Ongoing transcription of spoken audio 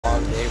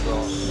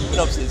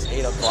up since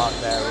 8 o'clock,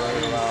 man,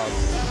 running around,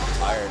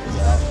 tired as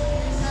hell.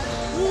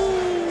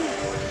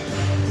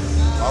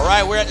 All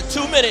right, we're at the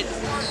 2-minute.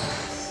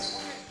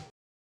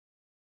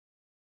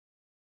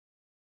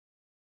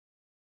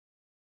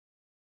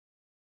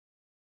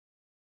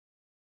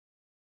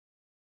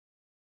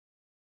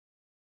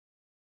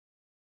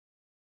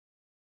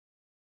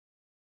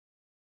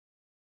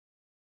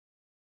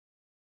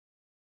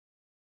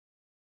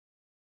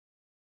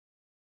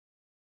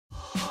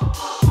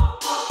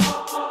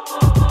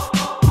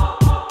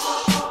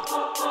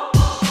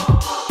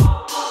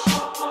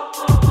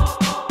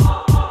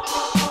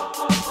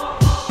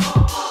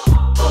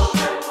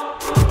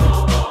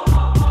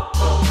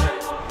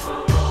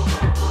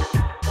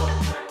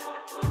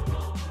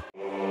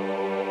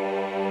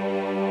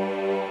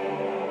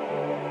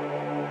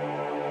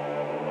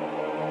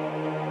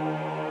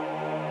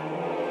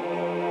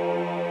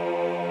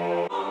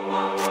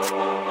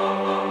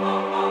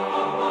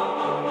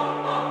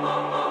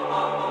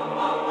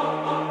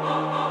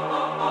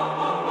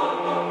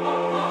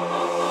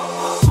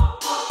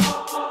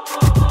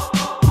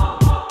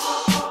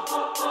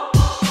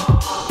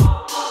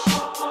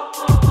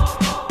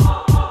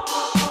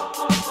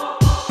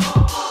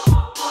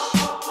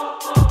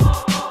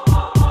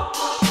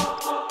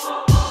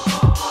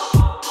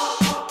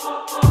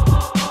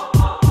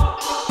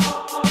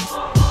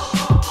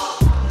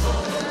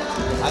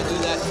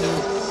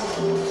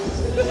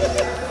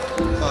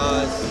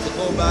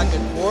 Back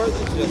and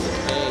forth, it's just a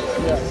game.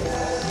 Yeah.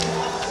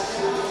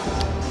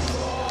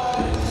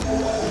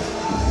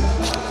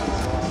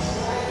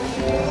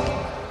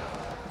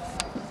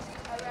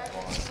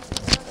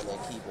 And then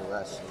keep a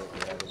rest.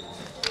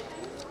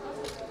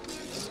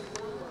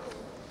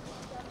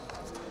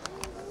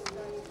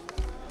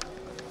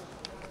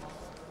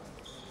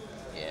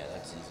 Yeah,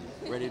 that's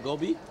easy. Ready to go,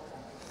 B?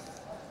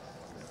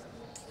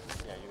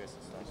 Yeah, you guys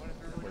can start.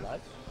 We're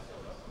live?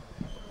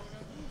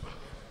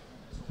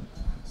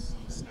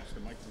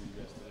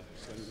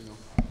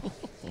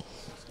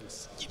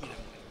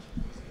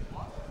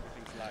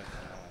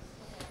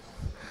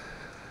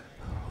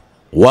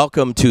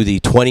 Welcome to the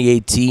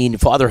 2018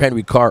 Father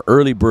Henry Carr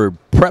Early Bird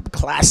Prep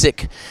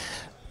Classic,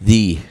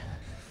 the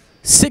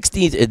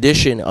 16th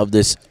edition of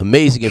this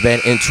amazing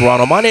event in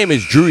Toronto. My name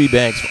is Drew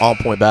Banks of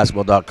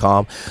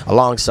OnPointBasketball.com,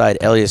 alongside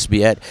Elias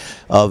Biet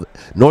of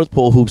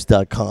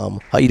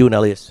NorthPoleHoops.com. How you doing,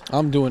 Elias?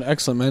 I'm doing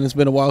excellent, man. It's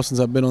been a while since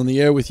I've been on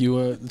the air with you.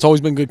 It's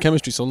always been good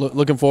chemistry, so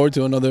looking forward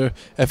to another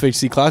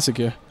FHC Classic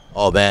here.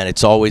 Oh, man,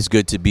 it's always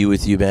good to be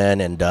with you, man,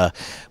 and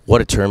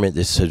what a tournament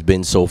this has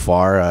been so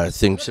far. I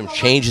think some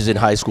changes in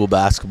high school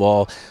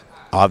basketball,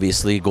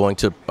 obviously going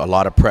to a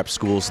lot of prep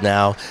schools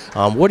now.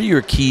 What are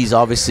your keys?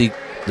 Obviously,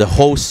 the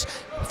hosts,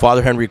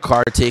 Father Henry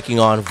Carr taking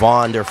on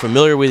Vaughan, they're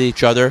familiar with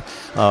each other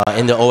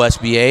in the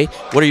OSBA.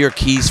 What are your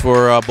keys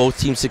for both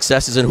team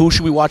successes, and who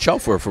should we watch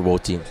out for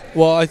both teams?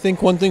 Well, I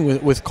think one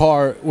thing with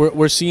Carr,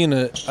 we're seeing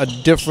a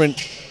different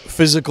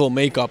physical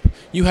makeup.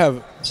 You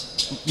have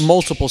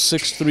multiple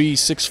 6'3",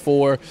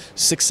 6'4",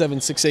 6'7",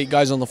 6'8"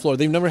 guys on the floor.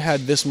 They've never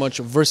had this much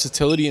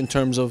versatility in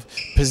terms of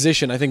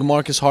position. I think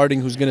Marcus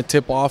Harding, who's going to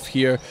tip off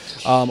here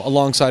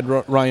alongside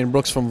Ryan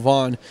Brooks from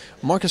Vaughan,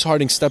 Marcus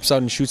Harding steps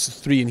out and shoots the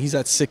three, and he's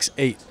at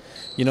 6'8".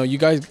 You know, you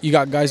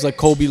got guys like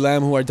Kobe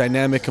Lamb who are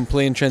dynamic, can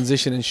play in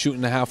transition and shoot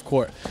in the half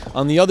court.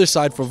 On the other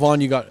side for Vaughan,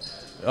 you got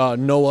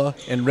Noah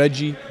and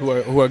Reggie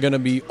who are going to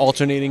be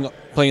alternating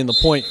playing the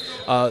point.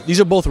 These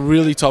are both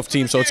really tough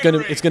teams, so it's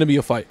gonna be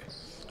a fight.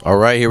 All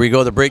right, here we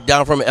go. The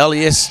breakdown from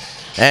Elias,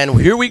 and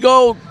here we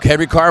go.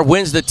 Henry Carr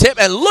wins the tip,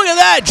 and look at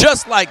that,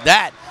 just like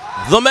that.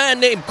 The man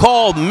named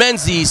called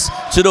Menzies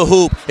to the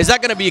hoop. Is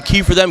that going to be a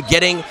key for them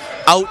getting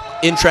out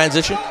in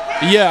transition?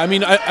 Yeah, I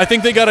mean, I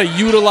think they got to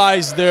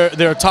utilize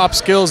their top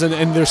skills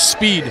and their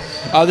speed.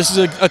 This is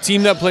a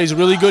team that plays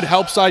really good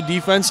help side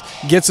defense,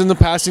 gets in the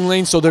passing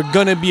lane, so they're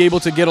going to be able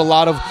to get a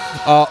lot of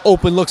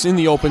open looks in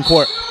the open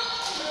court.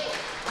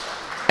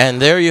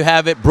 And there you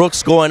have it,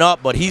 Brooks going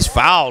up, but he's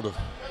fouled.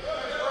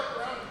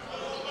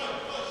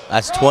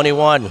 That's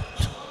 21.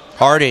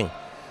 Harding.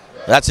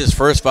 That's his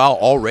first foul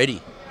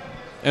already.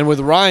 And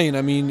with Ryan,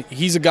 I mean,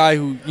 he's a guy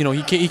who, you know,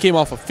 he came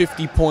off a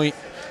 50-point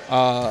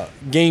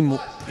game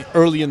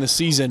early in the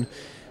season.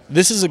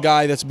 This is a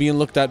guy that's being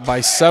looked at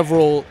by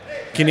several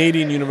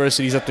Canadian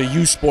universities at the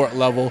U Sport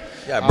level.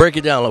 Yeah, break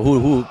it down.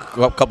 Who?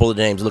 A couple of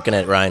names looking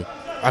at Ryan.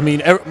 I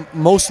mean,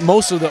 most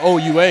of the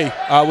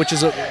OUA, which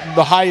is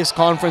the highest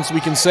conference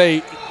we can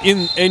say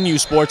in U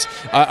Sports,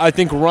 I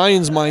think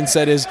Ryan's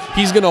mindset is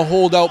he's going to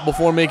hold out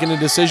before making a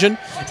decision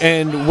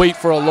and wait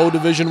for a low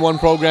Division I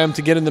program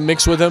to get in the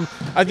mix with him.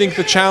 I think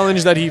the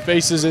challenge that he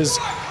faces is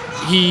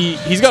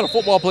he's got a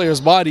football player's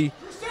body,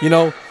 you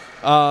know.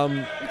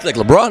 It's like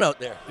LeBron out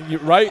there.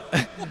 Right?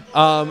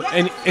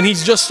 And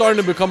he's just starting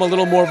to become a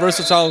little more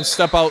versatile and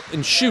step out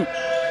and shoot.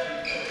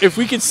 If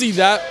we could see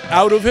that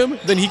out of him,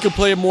 then he could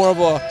play more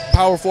of a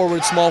power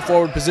forward, small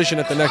forward position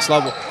at the next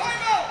level.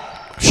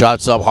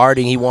 Shots up,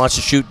 Harding. He wants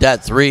to shoot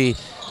that three.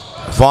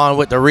 Vaughan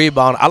with the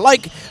rebound. I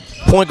like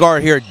point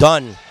guard here,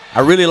 Dunn. I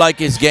really like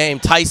his game.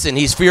 Tyson,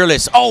 he's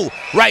fearless. Oh,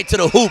 right to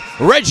the hoop.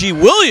 Reggie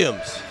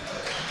Williams.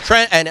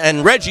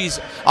 And Reggie's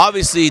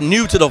obviously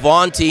new to the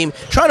Vaughan team,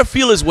 trying to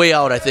feel his way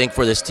out, I think,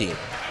 for this team.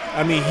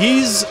 I mean,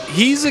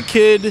 he's a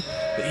kid.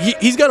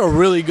 He's got a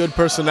really good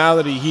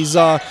personality. He's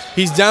down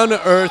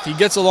to earth. He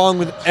gets along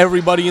with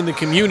everybody in the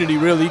community,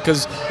 really,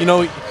 because you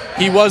know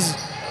he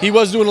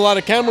was doing a lot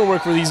of camera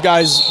work for these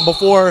guys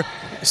before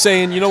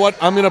saying, you know what,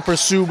 I'm gonna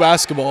pursue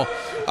basketball.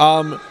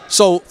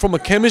 So from a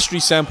chemistry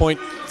standpoint,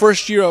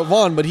 first year at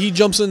Vaughan, but he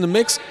jumps in the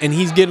mix and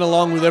he's getting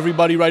along with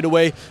everybody right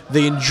away.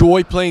 They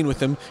enjoy playing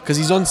with him because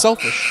he's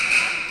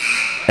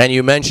unselfish. And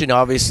you mentioned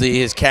obviously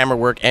his camera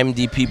work,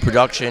 MDP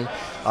production.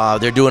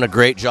 They're doing a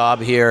great job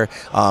here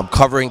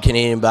covering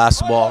Canadian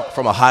basketball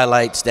from a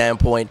highlight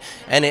standpoint.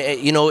 And,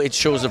 it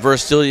shows the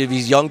versatility of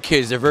these young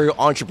kids. They're very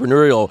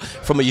entrepreneurial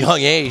from a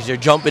young age. They're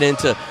jumping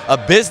into a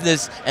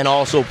business and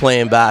also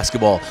playing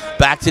basketball.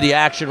 Back to the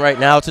action right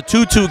now. It's a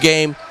 2-2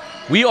 game.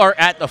 We are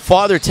at the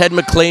Father Ted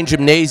McLean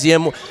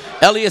Gymnasium.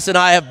 Elias and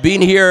I have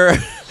been here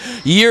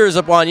years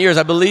upon years.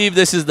 I believe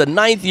this is the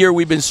 9th year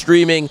we've been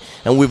streaming,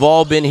 and we've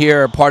all been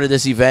here, part of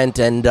this event.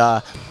 And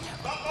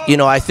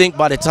I think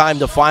by the time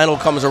the final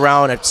comes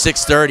around at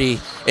 6:30,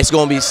 it's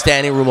going to be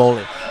standing room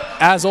only.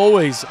 As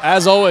always.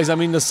 I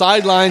mean, the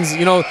sidelines,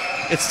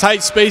 it's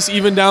tight space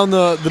even down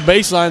the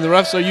baseline. The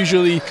refs are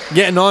usually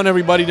getting on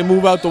everybody to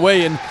move out the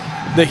way, and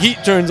the heat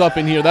turns up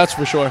in here, that's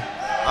for sure.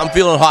 I'm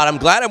feeling hot. I'm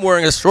glad I'm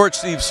wearing a short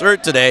sleeve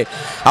shirt today.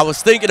 I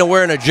was thinking of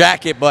wearing a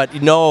jacket,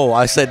 but no,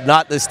 I said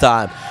not this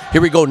time.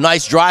 Here we go.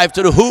 Nice drive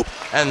to the hoop,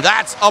 and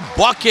that's a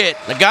bucket.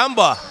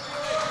 Nagamba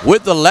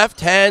with the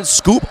left hand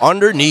scoop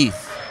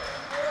underneath.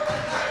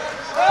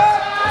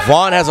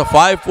 Vaughan has a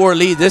 5-4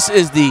 lead. This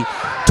is the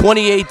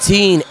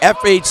 2018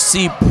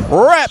 FHC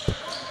Prep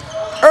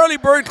Early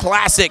Bird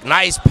Classic.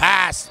 Nice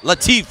pass.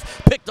 Latif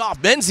picked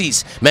off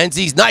Menzies.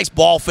 Menzies, nice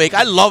ball fake.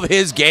 I love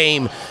his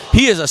game.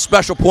 He is a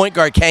special point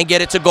guard. Can't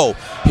get it to go.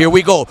 Here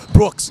we go.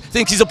 Brooks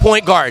thinks he's a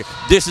point guard.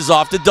 This is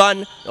off to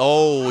Dunn.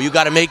 Oh, you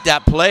got to make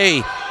that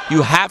play.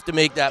 You have to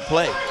make that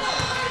play.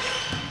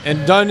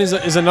 And Dunn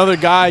is another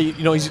guy,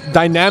 he's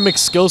dynamic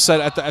skill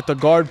set at the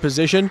guard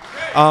position.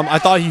 I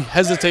thought he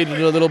hesitated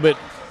a little bit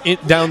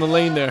down the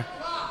lane there.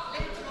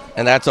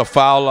 And that's a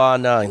foul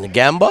on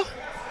Nagamba.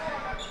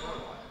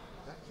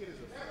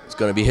 It's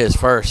going to be his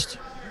first.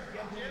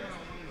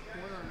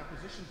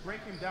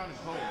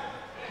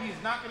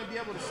 He's not going to be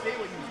able to stay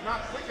with you. He's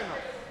not quick enough.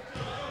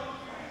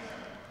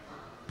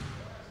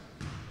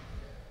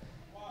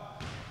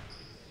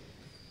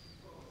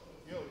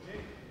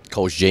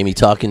 Coach Jamie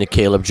talking to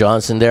Caleb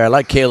Johnson there. I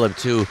like Caleb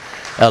too,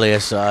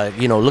 Elias.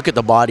 Look at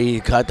the body. He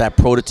got that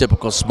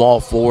prototypical small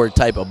forward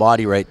type of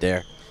body right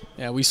there.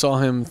 Yeah, we saw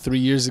him 3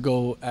 years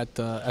ago at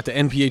the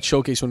NPH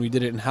showcase when we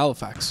did it in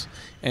Halifax.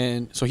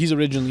 And so he's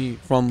originally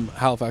from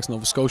Halifax,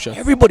 Nova Scotia.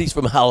 Everybody's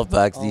from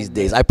Halifax these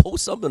days. I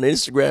post something on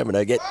Instagram and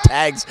I get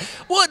tags.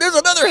 What? There's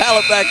another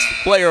Halifax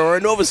player or a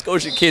Nova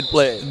Scotia kid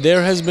playing.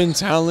 There has been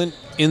talent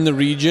in the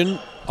region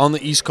on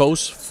the East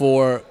Coast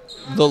for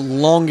the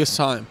longest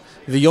time.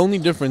 The only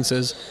difference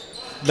is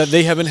that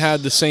they haven't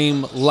had the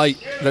same light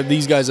that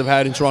these guys have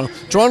had in Toronto.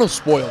 Toronto's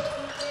spoiled.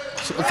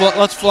 So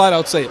let's flat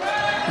out say it.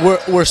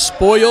 We're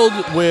spoiled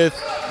with,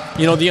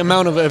 the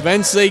amount of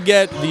events they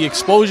get, the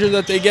exposure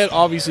that they get,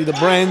 obviously the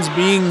brands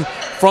being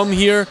from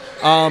here.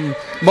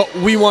 But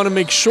we want to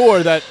make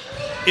sure that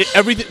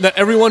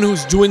everyone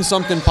who's doing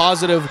something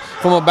positive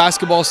from a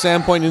basketball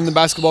standpoint in the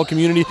basketball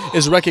community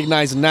is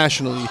recognized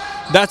nationally.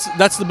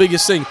 That's the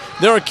biggest thing.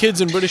 There are kids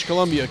in British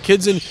Columbia,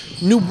 kids in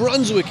New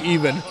Brunswick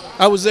even.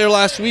 I was there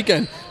last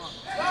weekend.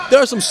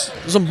 There are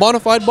some bona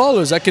fide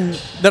ballers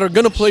that are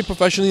going to play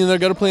professionally and they're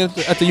going to play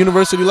at the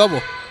university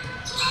level.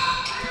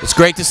 It's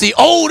great to see.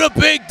 Oh, the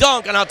big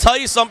dunk. And I'll tell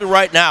you something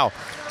right now.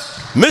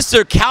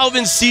 Mr.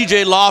 Calvin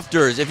C.J.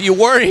 Lofters, if you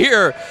weren't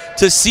here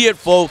to see it,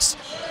 folks,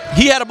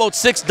 he had about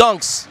 6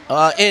 dunks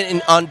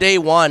on day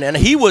one, and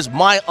he was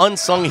my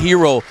unsung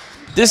hero.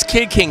 This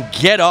kid can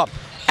get up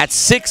at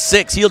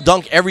 6'6". He'll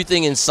dunk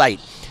everything in sight.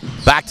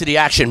 Back to the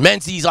action.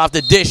 Menzies off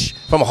the dish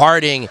from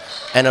Harding,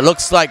 and it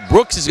looks like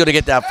Brooks is going to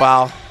get that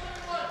foul.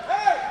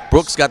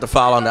 Brooks got the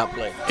foul on that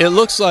play. It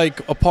looks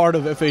like a part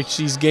of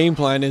FHC's game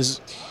plan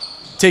is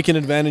taking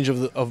advantage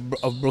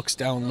of Brooks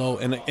down low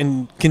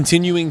and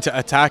continuing to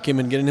attack him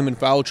and getting him in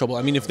foul trouble.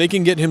 I mean, if they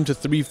can get him to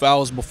 3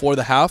 fouls before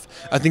the half,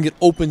 I think it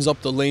opens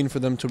up the lane for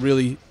them to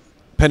really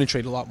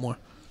penetrate a lot more.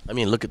 I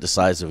mean, look at the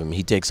size of him.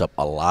 He takes up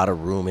a lot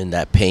of room in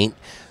that paint,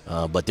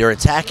 but they're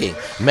attacking.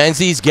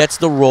 Menzies gets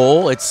the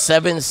roll. It's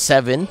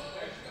 7-7.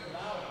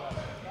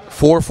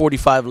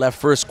 4:45 left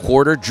first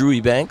quarter. Drew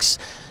Ebanks,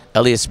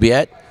 Elias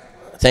Biet.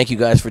 Thank you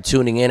guys for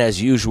tuning in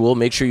as usual.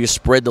 Make sure you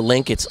spread the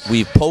link.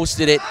 We've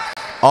posted it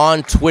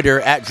on Twitter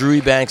at Drew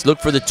Ebanks. Look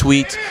for the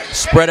tweet.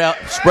 Spread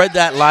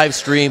that live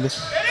stream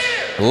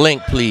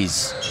link,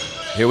 please.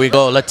 Here we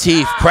go.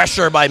 Latif,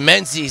 pressure by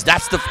Menzies.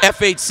 That's the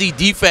FHC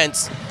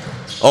defense.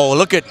 Oh,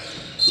 look at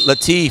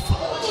Latif.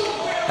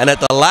 And at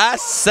the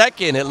last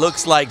second, it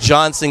looks like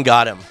Johnson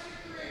got him.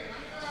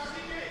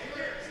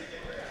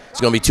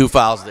 going to be 2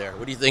 fouls there.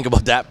 What do you think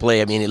about that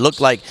play? I mean, it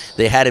looked like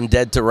they had him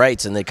dead to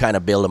rights, and they kind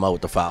of bailed him out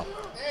with the foul.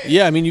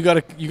 Yeah, I mean, you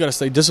gotta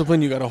stay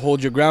disciplined. You gotta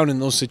hold your ground in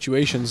those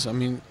situations. I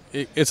mean,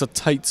 it's a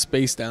tight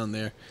space down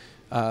there.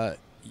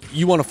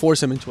 You want to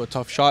force him into a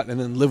tough shot and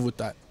then live with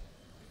that.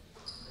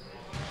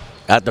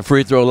 At the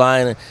free throw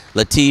line,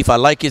 Latif, I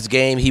like his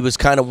game. He was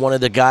kind of one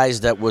of the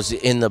guys that was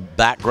in the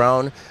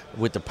background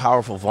with the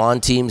powerful Vaughan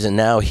teams, and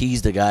now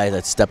he's the guy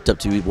that stepped up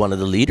to be one of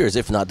the leaders,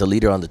 if not the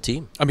leader on the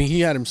team. I mean,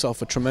 he had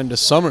himself a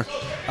tremendous summer.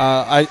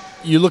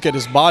 You look at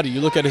his body, you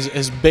look at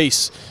his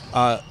base,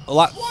 a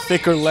lot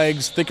thicker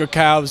legs, thicker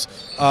calves.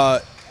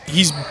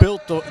 He's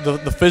built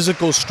the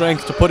physical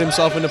strength to put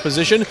himself in a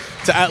position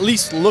to at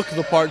least look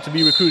the part to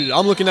be recruited.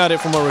 I'm looking at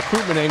it from a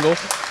recruitment angle.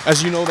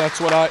 As you know,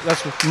 that's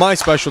my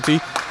specialty.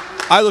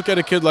 I look at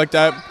a kid like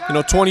that,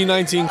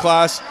 2019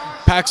 class,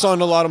 packs on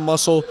a lot of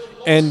muscle,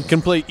 and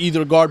can play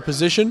either guard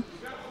position.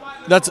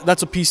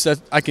 That's a piece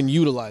that I can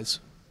utilize.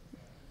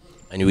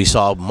 And we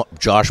saw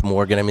Josh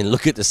Morgan. I mean,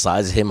 look at the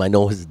size of him. I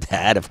know his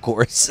dad, of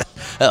course,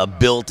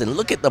 built. And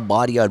look at the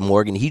body on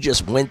Morgan. He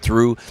just went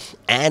through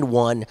and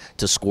won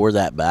to score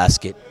that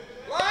basket.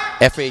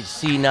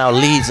 FHC now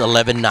leads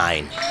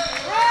 11-9.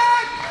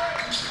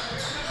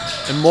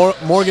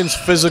 And Morgan's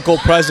physical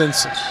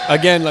presence,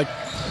 again, like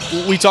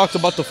we talked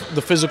about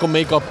the physical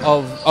makeup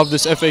of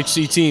this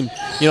FHC team.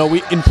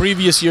 In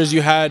previous years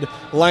you had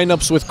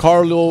lineups with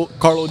Carlo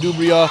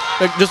Dubria,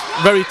 like just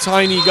very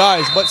tiny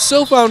guys, but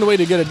still found a way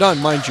to get it done,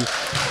 mind you.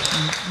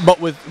 But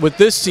with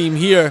this team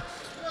here,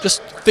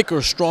 just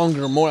thicker,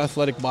 stronger, more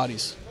athletic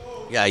bodies.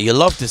 Yeah, you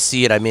love to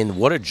see it. I mean,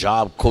 what a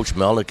job Coach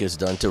Melnick has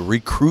done to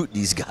recruit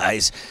these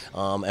guys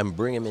and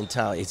bring them in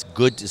town. It's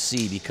good to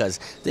see because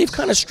they've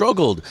kind of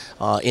struggled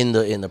in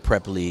the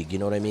prep league. You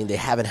know what I mean? They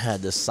haven't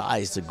had the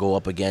size to go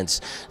up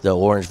against the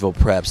Orangeville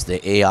Preps,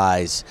 the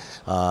AIs,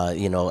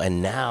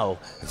 and now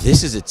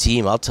this is a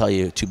team, I'll tell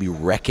you, to be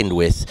reckoned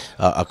with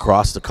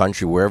across the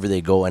country, wherever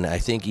they go. And I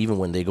think even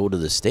when they go to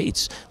the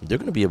States, they're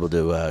going to be able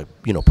to,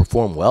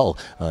 perform well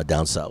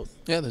down south.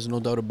 Yeah, there's no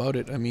doubt about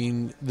it. I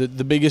mean,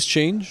 the biggest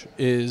change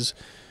is,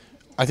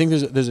 I think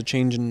there's a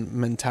change in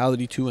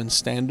mentality too and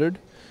standard.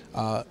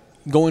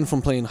 Going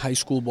from playing high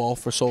school ball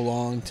for so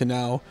long to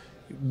now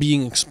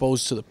being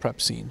exposed to the prep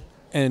scene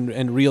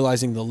and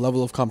realizing the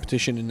level of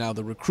competition and now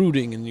the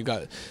recruiting, and you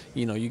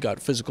got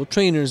physical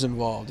trainers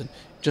involved, and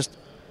just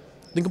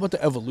think about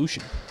the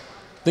evolution.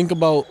 Think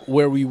about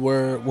where we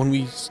were when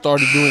we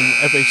started doing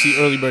FHC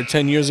Early Bird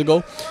 10 years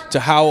ago to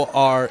how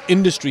our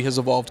industry has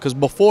evolved. Because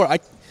before, I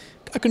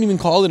couldn't even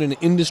call it an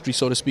industry,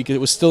 so to speak. It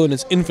was still in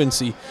its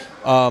infancy.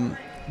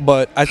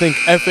 But I think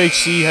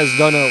FHC has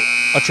done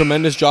a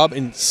tremendous job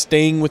in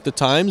staying with the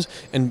times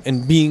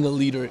and being a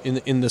leader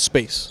in the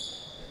space.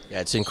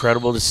 Yeah, it's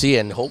incredible to see,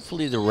 and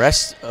hopefully the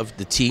rest of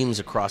the teams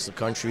across the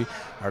country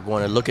are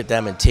going to look at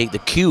them and take the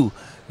cue.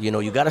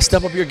 You got to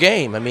step up your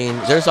game. I mean,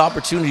 there's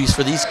opportunities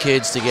for these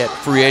kids to get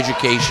free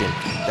education.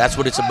 That's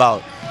what it's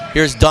about.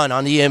 Here's Dunn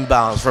on the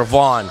inbounds for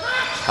Vaughan.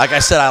 Like I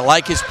said, I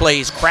like his play.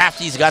 He's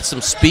crafty. He's got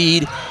some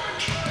speed.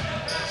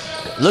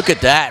 Look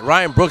at that.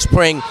 Ryan Brooks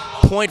playing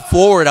point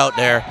forward out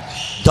there.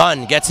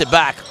 Dunn gets it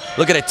back.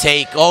 Look at it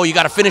take. Oh, you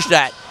got to finish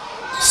that.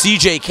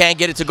 CJ can't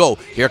get it to go.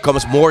 Here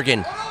comes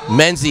Morgan.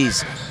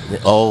 Menzies.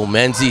 Oh,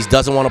 Menzies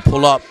doesn't want to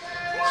pull up.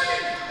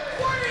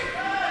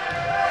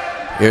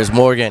 Here's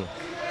Morgan.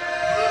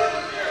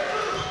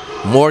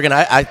 Morgan,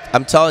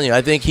 I'm telling you,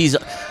 I think he's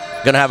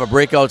going to have a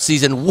breakout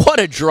season. What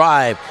a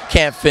drive.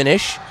 Can't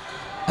finish.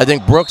 I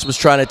think Brooks was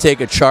trying to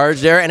take a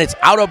charge there, and it's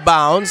out of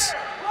bounds.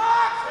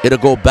 It'll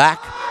go back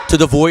to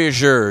the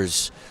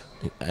Voyageurs.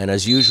 And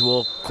as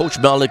usual, Coach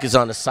Melnick is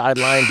on the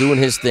sideline doing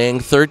his thing.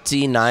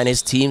 13-9,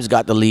 his team's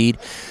got the lead.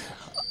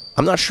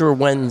 I'm not sure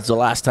when's the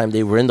last time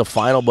they were in the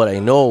final, but I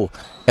know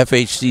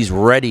FHC's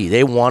ready.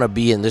 They want to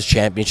be in this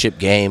championship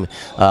game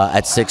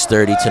at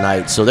 6:30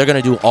 tonight. So they're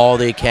going to do all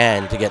they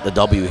can to get the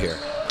W here.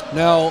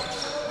 Now,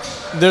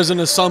 there's an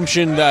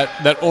assumption that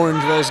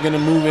Orangeville is going to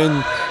move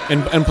in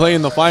and play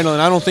in the final,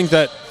 and I don't think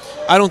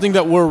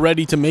that we're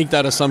ready to make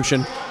that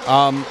assumption.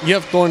 You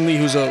have Thornley,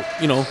 who's a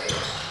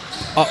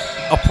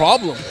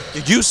problem.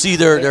 Did you see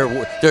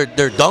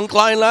their dunk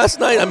line last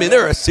night? I mean,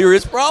 they're a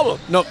serious problem.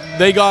 No,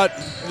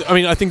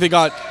 I think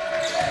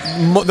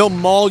they'll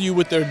maul you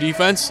with their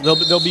defense.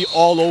 They'll be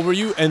all over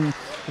you, and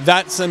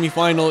that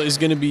semifinal is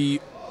going to be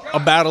a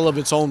battle of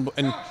its own.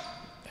 And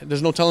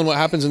there's no telling what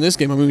happens in this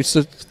game. I mean, it's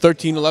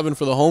 13-11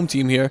 for the home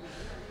team here.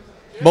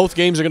 Both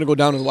games are going to go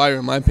down to the wire,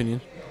 in my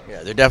opinion.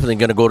 Yeah, they're definitely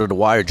going to go to the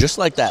wire, just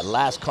like that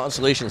last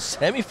Consolation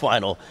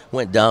semifinal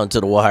went down to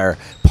the wire.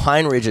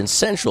 Pine Ridge and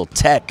Central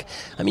Tech.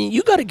 I mean,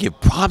 you got to give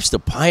props to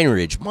Pine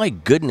Ridge. My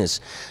goodness,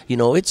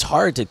 it's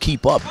hard to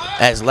keep up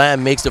as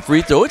Lamb makes the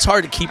free throw. It's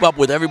hard to keep up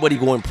with everybody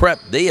going prep.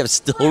 They have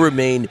still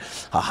remained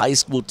a high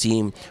school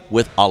team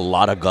with a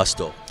lot of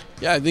gusto.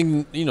 Yeah, I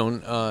think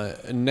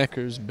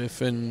Neckers,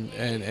 Biffin,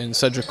 and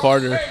Cedric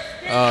Carter.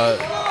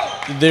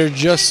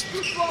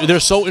 they're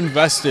so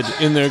invested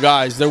in their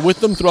guys. They're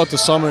with them throughout the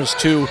summers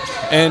too,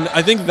 and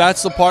I think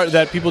that's the part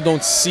that people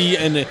don't see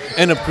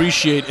and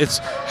appreciate. It's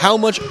how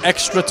much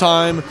extra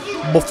time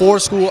before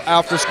school,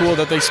 after school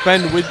that they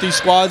spend with these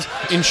squads,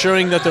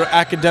 ensuring that they're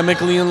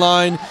academically in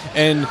line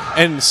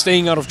and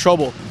staying out of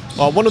trouble.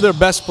 One of their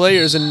best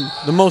players and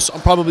the most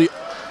probably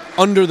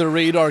under the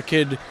radar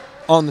kid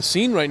on the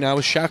scene right now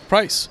is Shaq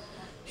Price.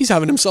 He's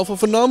having himself a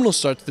phenomenal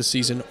start to the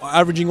season,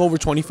 averaging over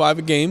 25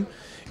 a game.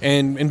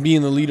 And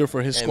being the leader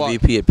for his squad.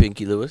 MVP at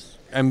Pinky Lewis.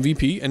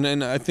 MVP.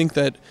 And I think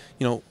that,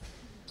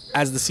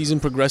 as the season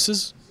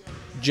progresses,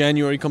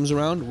 January comes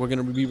around, we're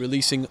going to be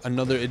releasing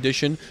another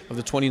edition of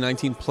the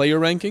 2019 player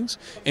rankings,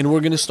 and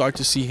we're going to start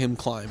to see him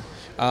climb.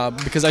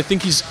 Because I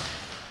think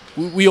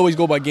we always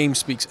go by game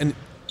speaks, and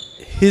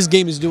his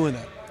game is doing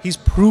that. He's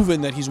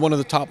proven that he's one of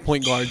the top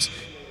point guards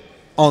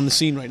on the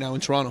scene right now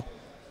in Toronto.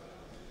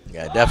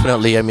 Yeah,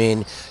 definitely. I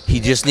mean, he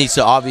just needs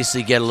to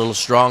obviously get a little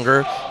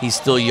stronger. He's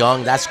still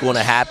young. That's going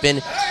to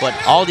happen. But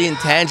all the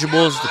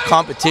intangibles, the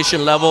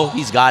competition level,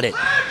 he's got it.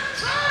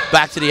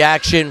 Back to the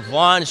action.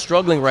 Vaughan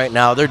struggling right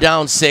now. They're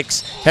down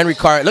 6. Henry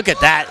Carr, look at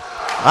that.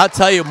 I'll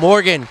tell you,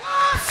 Morgan,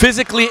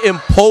 physically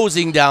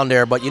imposing down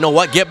there. But you know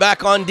what? Get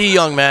back on D,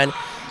 young man.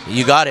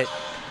 You got it.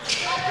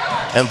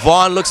 And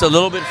Vaughan looks a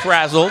little bit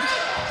frazzled.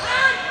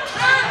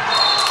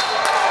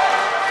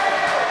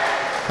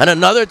 And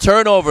another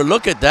turnover.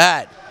 Look at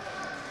that.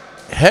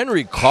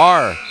 Henry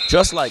Carr,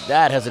 just like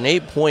that, has an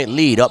 8-point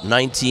lead, up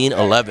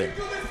 19-11.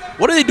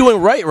 What are they doing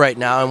right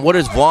now, and what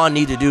does Vaughan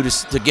need to do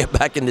to get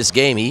back in this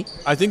game,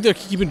 I think they're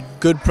keeping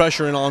good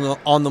pressure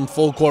on them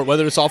full court,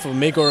 whether it's off of a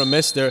make or a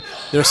miss. They're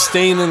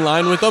staying in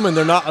line with them, and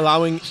they're not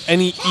allowing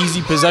any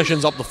easy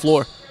possessions up the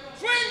floor.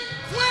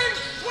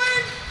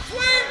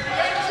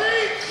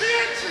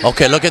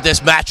 Okay, look at this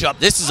matchup.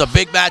 This is a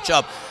big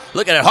matchup.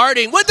 Look at it.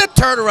 Harding with the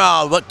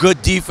turnaround. What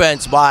good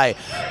defense by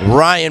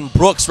Ryan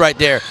Brooks right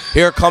there.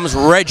 Here comes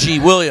Reggie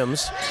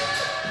Williams.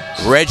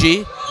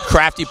 Reggie,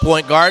 crafty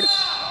point guard.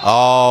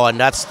 Oh, and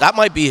that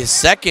might be his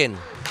second.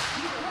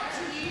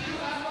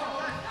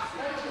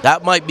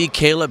 That might be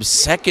Caleb's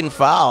second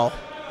foul,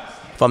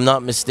 if I'm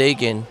not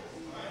mistaken.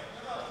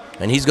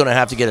 And he's going to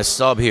have to get a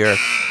sub here.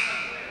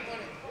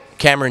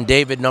 Cameron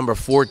David, number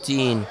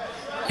 14.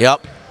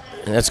 Yep.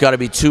 And that's got to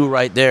be 2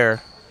 right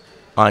there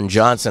on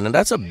Johnson. And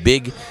that's a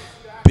big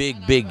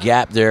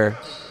gap there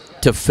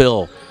to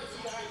fill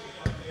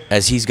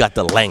as he's got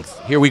the length.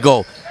 Here we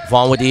go.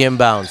 Vaughan with the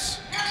inbounds.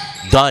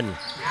 Dunn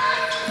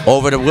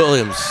over to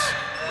Williams.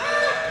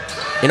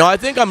 I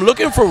think I'm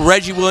looking for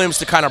Reggie Williams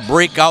to kind of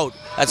break out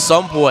at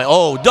some point.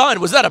 Oh,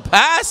 Dunn, was that a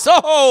pass?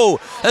 Oh,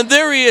 and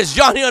there he is,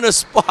 Johnny on the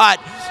spot.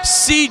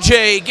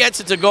 CJ gets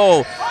it to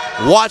go.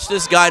 Watch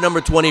this guy, number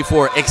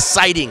 24.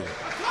 Exciting.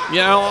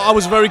 Yeah, I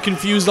was very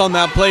confused on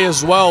that play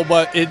as well,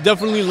 but it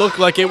definitely looked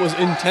like it was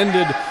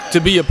intended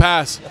to be a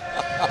pass.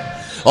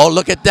 Oh,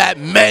 look at that,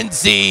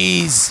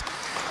 Menzies.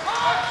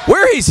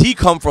 Where has he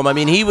come from? I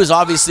mean, he was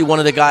obviously one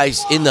of the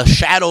guys in the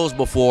shadows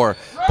before,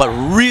 but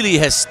really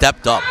has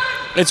stepped up.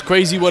 It's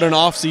crazy what an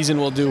offseason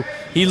will do.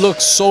 He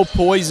looks so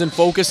poised and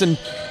focused, and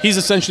he's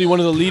essentially one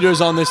of the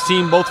leaders on this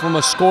team, both from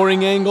a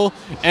scoring angle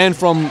and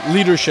from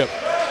leadership.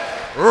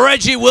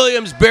 Reggie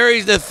Williams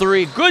buries the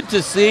 3. Good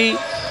to see.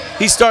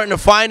 He's starting to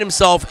find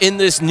himself in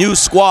this new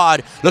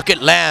squad. Look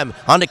at Lamb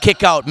on the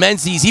kick out.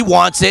 Menzies, he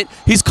wants it.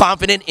 He's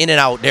confident, in and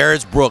out.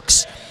 There's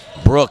Brooks.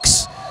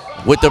 Brooks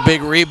with the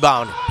big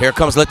rebound. Here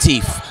comes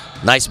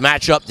Latif. Nice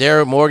matchup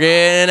there,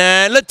 Morgan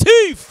and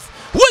Latif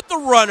with the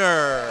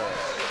runner.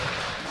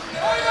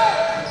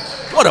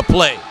 What a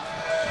play.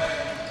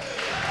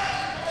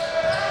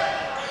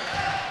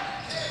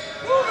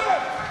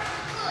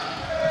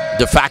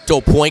 De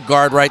facto point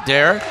guard right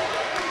there.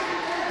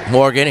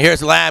 Morgan,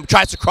 here's Lamb,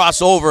 tries to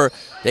cross over.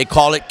 They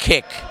call it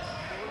kick.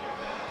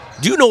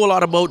 Do you know a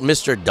lot about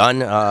Mr.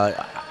 Dunn,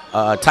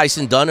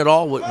 Tyson Dunn at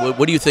all?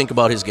 What do you think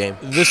about his game?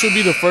 This would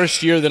be the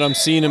first year that I'm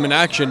seeing him in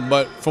action,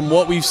 but from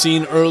what we've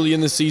seen early in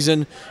the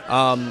season,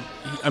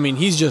 I mean,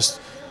 he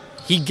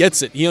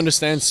gets it. He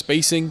understands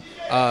spacing.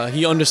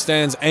 He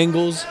understands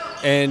angles,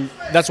 and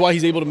that's why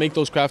he's able to make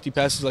those crafty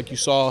passes like you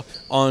saw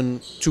on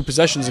 2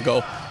 possessions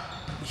ago.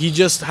 He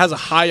just has a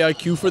high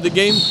IQ for the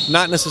game,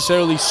 not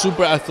necessarily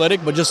super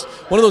athletic, but just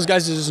one of those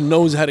guys that just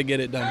knows how to get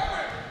it done.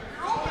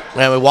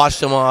 And we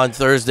watched him on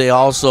Thursday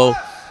also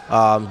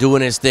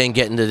doing his thing,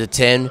 getting to the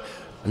 10.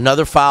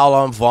 Another foul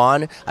on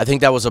Vaughan. I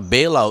think that was a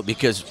bailout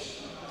because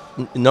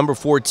number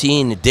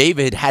 14,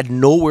 David, had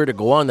nowhere to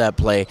go on that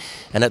play.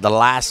 And at the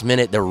last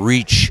minute, the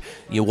reach,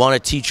 you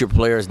want to teach your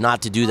players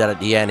not to do that at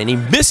the end. And he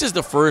misses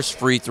the first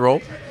free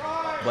throw.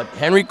 But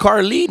Henry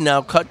Carr lead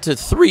now cut to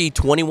 3,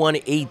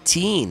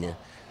 21-18.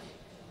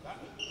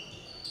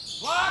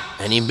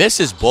 And he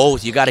misses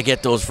both. You got to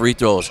get those free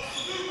throws.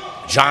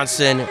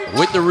 Johnson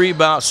with the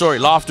rebound. Sorry,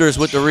 Lofters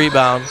with the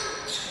rebound.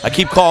 I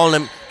keep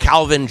calling him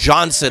Calvin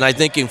Johnson, I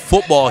think, in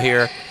football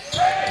here.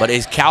 But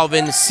it's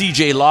Calvin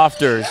CJ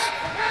Lofters.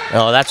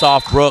 Oh, that's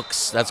off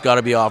Brooks. That's got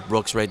to be off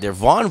Brooks right there.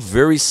 Vaughan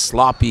very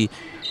sloppy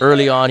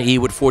early on,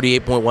 with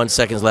 48.1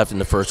 seconds left in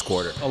the first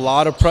quarter. A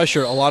lot of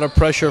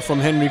pressure from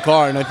Henry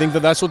Carr, and I think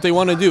that that's what they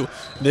want to do.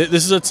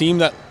 This is a team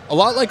that, a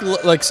lot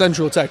like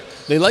Central Tech,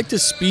 they like to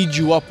speed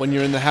you up when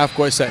you're in the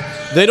half-court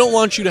set. They don't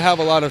want you to have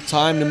a lot of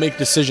time to make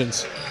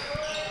decisions.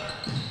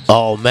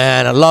 Oh,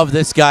 man, I love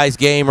this guy's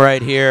game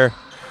right here.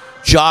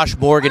 Josh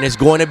Morgan is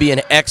going to be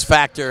an X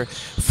factor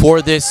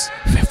for this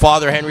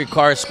Father Henry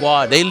Carr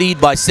squad. They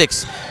lead by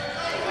 6.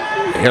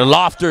 Here,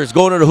 Lofters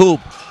going to the hoop.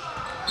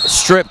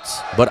 Stripped,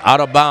 but out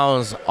of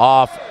bounds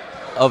off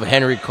of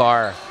Henry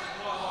Carr.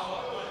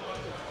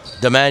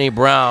 Damani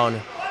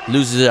Brown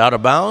loses it out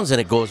of bounds, and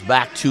it goes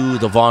back to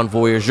the Vaughan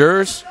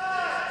Voyageurs.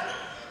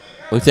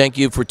 We thank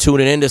you for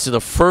tuning in. This is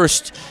the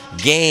first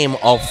game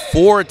of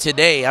 4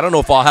 today. I don't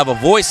know if I'll have a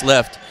voice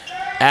left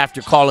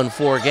after calling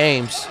 4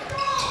 games.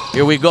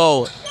 Here we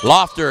go.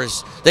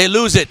 Lofters, they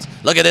lose it.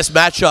 Look at this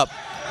matchup.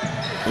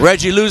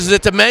 Reggie loses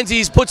it to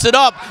Menzies, puts it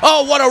up.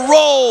 Oh, what a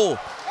roll!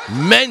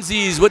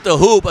 Menzies with the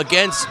hoop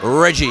against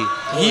Reggie.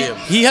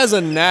 He has a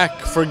knack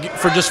for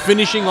just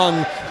finishing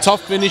on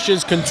tough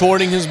finishes,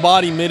 contorting his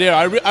body midair.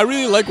 I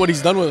really like what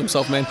he's done with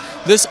himself, man.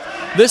 This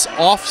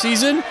off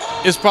season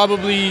is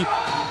probably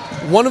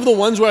one of the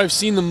ones where I've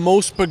seen the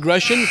most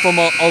progression from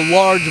a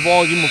large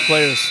volume of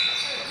players.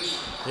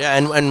 Yeah,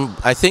 and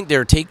I think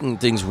they're taking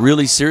things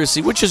really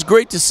seriously, which is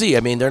great to see.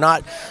 I mean, they're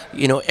not,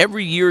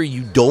 every year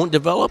you don't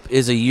develop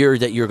is a year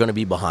that you're going to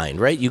be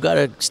behind, right? You got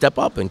to step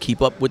up and keep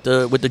up with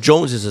the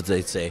Joneses, as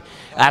they say.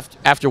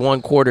 After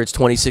one quarter, it's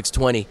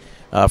 26-20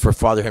 for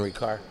Father Henry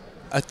Carr.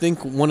 I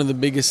think one of the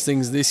biggest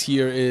things this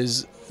year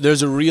is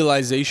there's a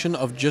realization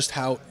of just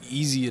how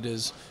easy it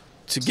is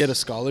to get a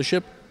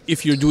scholarship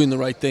if you're doing the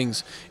right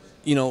things.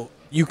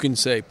 You can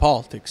say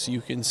politics,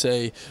 you can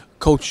say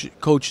coach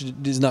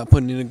is not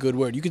putting in a good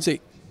word. You can say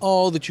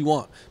all that you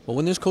want, but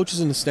when there's coaches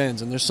in the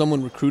stands and there's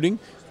someone recruiting,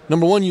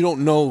 number one, you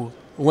don't know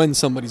when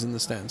somebody's in the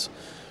stands.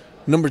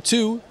 Number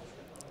two,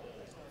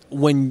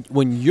 when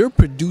you're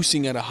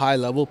producing at a high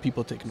level,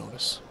 people take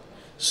notice.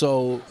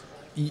 So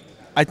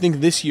I think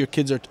this year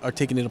kids are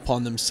taking it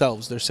upon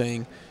themselves. They're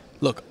saying,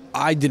 look,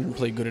 I didn't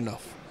play good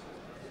enough.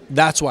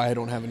 That's why I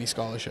don't have any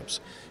scholarships.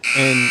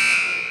 And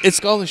it's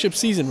scholarship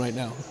season right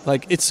now.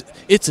 Like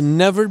it's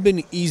never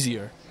been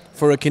easier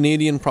for a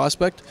Canadian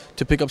prospect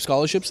to pick up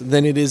scholarships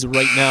than it is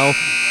right now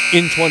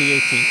in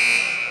 2018.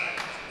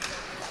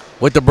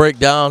 With the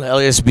breakdown,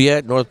 Elias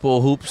Biet,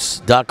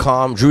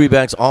 NorthPoleHoops.com, Drew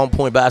Banks,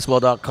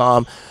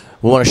 OnPointBasketball.com.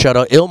 We want to shout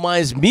out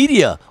Illmize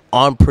Media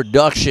on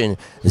production.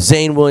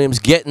 Zane Williams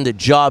getting the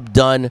job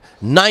done.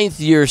 9th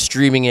year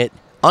streaming it.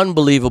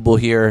 Unbelievable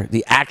here.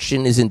 The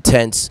action is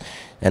intense.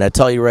 And I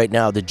tell you right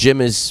now, the gym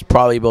is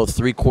probably about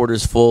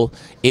 3/4 full.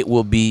 It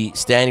will be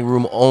standing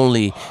room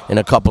only in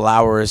a couple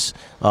hours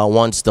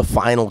once the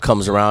final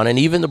comes around. And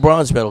even the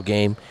bronze medal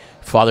game,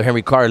 Father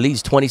Henry Carr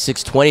leads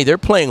 26-20. They're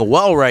playing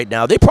well right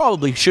now. They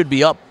probably should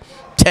be up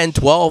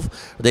 10-12.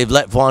 They've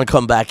let Vaughan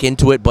come back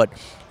into it, but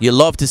you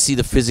love to see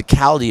the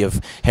physicality of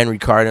Henry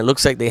Carr, and it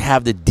looks like they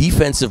have the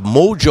defensive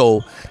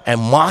mojo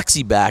and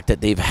moxie back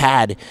that they've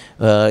had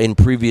in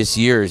previous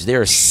years. They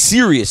are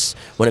serious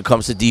when it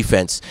comes to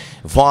defense.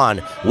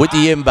 Vaughan with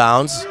the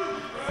inbounds.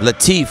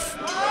 Latif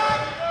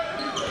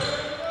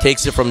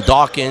takes it from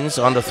Dawkins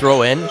on the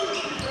throw-in.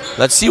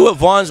 Let's see what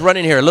Vaughan's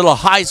running here. A little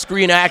high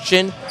screen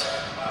action.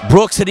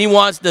 Brooks, and he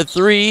wants the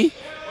 3.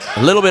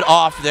 A little bit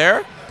off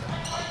there.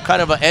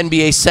 Kind of an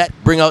NBA set,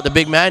 bring out the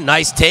big man.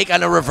 Nice take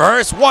on the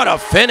reverse. What a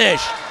finish.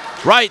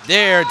 Right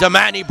there,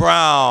 Damani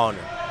Brown.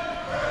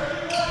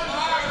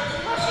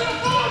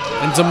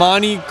 And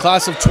Damani,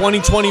 class of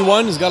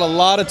 2021, has got a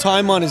lot of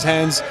time on his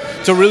hands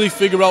to really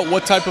figure out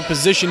what type of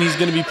position he's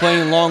going to be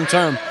playing long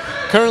term.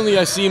 Currently,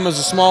 I see him as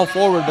a small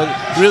forward, but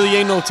really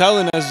ain't no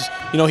telling as,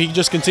 he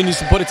just continues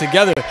to put it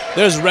together.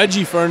 There's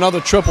Reggie for another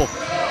triple.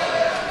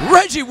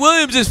 Reggie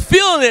Williams is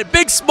feeling it.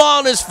 Big smile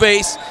on his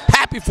face.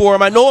 Happy for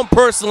him. I know him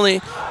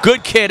personally.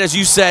 Good kid, as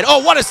you said.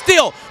 Oh, what a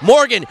steal.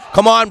 Morgan,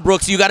 come on,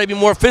 Brooks. You got to be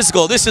more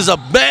physical. This is a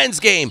man's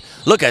game.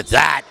 Look at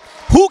that.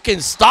 Who can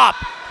stop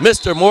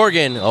Mr.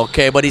 Morgan?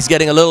 Okay, but he's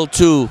getting a little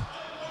too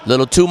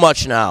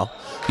much now.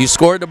 You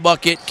scored the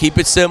bucket. Keep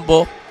it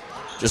simple.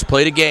 Just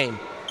play the game.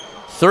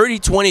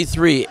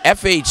 30-23.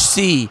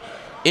 FHC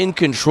in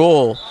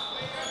control.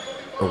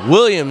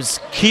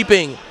 Williams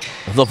keeping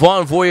the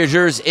Vaughan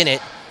Voyageurs in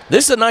it.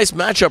 This is a nice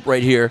matchup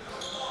right here.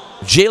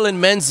 Jalen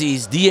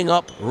Menzies D'ing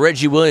up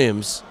Reggie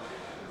Williams.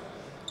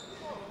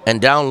 And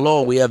down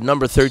low, we have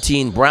number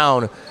 13,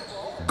 Brown,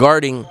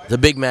 guarding the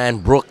big man,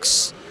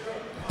 Brooks.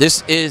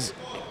 This is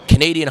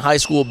Canadian high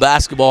school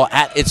basketball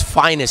at its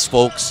finest,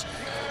 folks.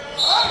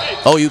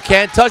 Oh, you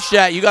can't touch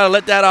that. You got to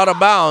let that out of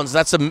bounds.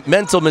 That's a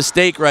mental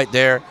mistake right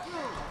there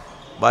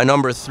by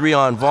number 3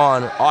 on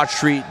Vaughan,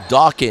 Autry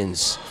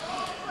Dawkins.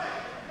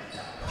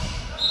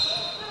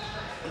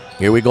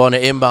 Here we go on the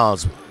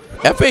inbounds.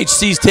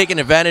 FHC's taking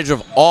advantage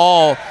of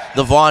all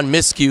the Vaughan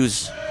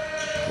miscues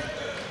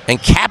and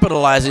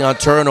capitalizing on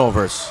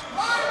turnovers.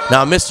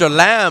 Now, Mr.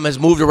 Lamb has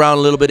moved around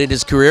a little bit in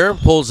his career.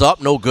 Pulls up,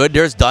 no good.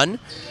 There's Dunn.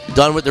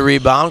 Dunn with the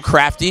rebound.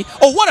 Crafty.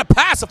 Oh, what a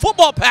pass, a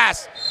football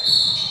pass.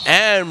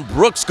 And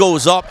Brooks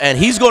goes up, and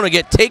he's going to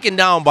get taken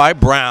down by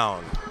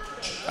Brown.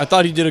 I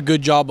thought he did a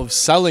good job of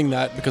selling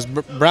that because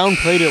Brown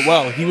played it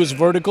well. He was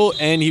vertical,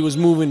 and he was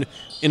moving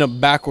in a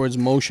backwards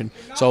motion.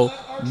 So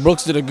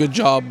Brooks did a good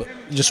job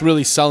just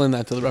really selling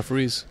that to the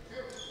referees.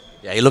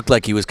 Yeah, he looked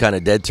like he was kind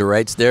of dead to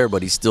rights there,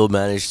 but he still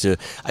managed to,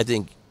 I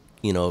think,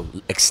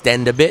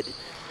 extend a bit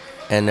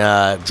and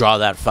draw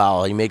that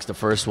foul. He makes the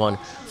first one.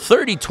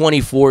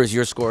 30-24 is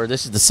your score.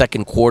 This is the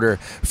second quarter,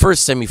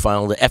 first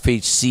semifinal, the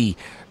FHC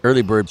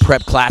Early Bird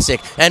Prep Classic.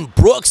 And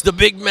Brooks, the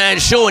big man,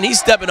 showing he's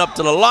stepping up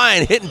to the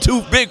line, hitting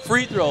 2 big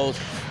free throws.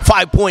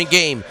 5-point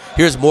game.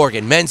 Here's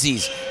Morgan.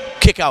 Menzies,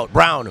 kick out.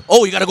 Brown.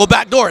 Oh, you got to go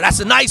back door. That's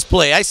a nice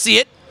play. I see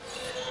it.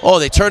 Oh,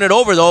 they turn it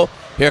over, though.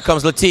 Here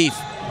comes Latif.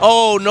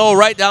 Oh, no,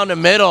 right down the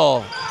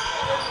middle.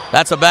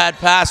 That's a bad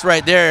pass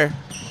right there.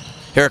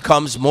 Here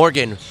comes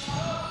Morgan.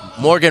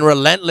 Morgan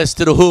relentless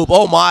to the hoop.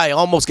 Oh, my,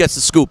 almost gets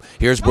the scoop.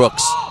 Here's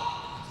Brooks.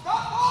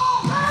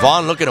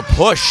 Vaughan looking to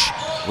push.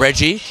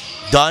 Reggie.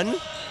 Dunn.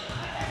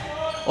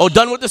 Oh,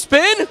 Dunn with the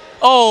spin?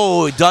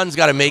 Oh, Dunn's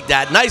got to make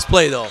that. Nice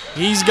play, though.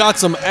 He's got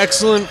some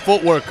excellent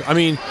footwork. I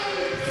mean,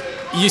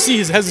 you see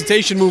his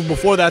hesitation move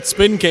before that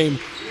spin came.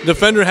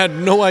 Defender had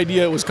no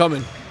idea it was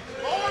coming.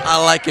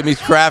 I like him.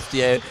 He's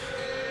crafty.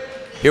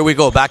 Here we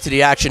go. Back to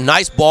the action.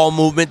 Nice ball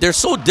movement. They're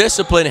so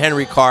disciplined,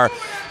 Henry Carr.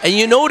 And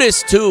you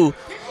notice, too,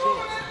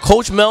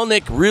 Coach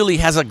Melnick really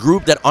has a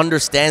group that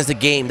understands the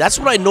game. That's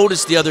what I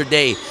noticed the other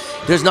day.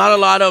 There's not a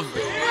lot of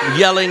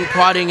yelling,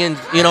 prodding, and,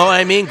 you know what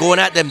I mean, going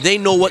at them. They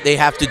know what they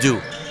have to do.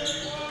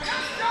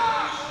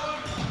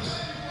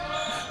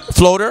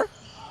 Floater,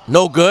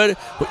 no good.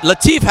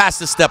 Latif has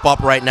to step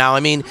up right now.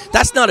 I mean,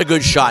 that's not a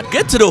good shot.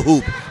 Get to the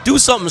hoop. Do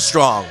something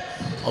strong.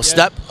 Oh,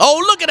 step.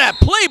 Oh, look at that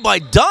play by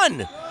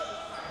Dunn.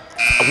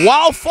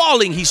 While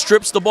falling, he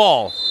strips the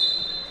ball.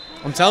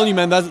 I'm telling you,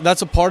 man,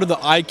 that's a part of the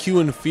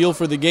IQ and feel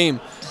for the game.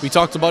 We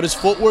talked about his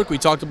footwork, we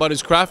talked about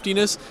his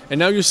craftiness, and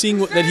now you're seeing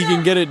that he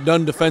can get it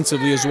done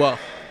defensively as well.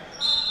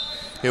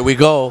 Here we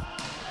go.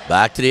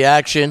 Back to the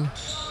action.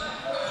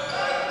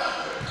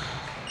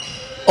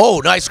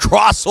 Oh, nice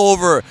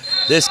crossover.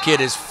 This kid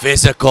is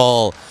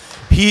physical.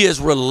 He is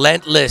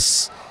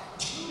relentless.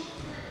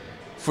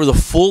 For the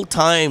full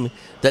time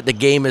that the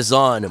game is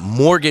on,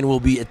 Morgan will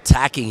be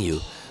attacking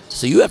you.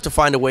 So you have to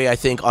find a way, I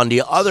think, on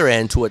the other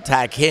end to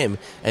attack him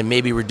and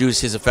maybe reduce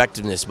his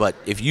effectiveness. But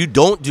if you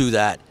don't do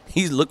that,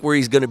 look where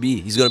he's going to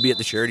be. He's going to be at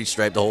the charity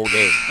stripe the whole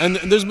game. And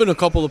there's been a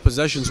couple of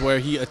possessions where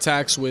he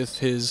attacks with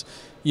his,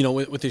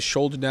 with his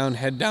shoulder down,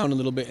 head down a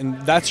little bit,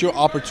 and that's your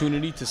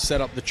opportunity to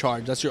set up the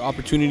charge. That's your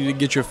opportunity to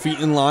get your feet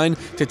in line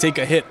to take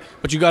a hit.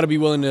 But you got to be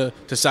willing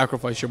to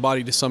sacrifice your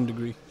body to some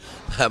degree.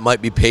 That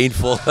might be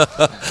painful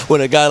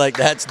when a guy like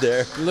that's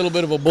there. A little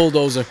bit of a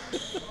bulldozer.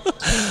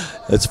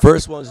 This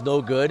first one's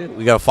no good.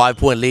 We got a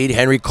 5-point lead.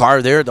 Henry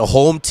Carr there, the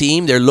home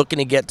team. They're looking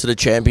to get to the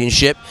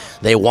championship.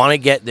 They want to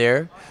get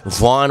there.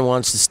 Vaughan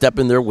wants to step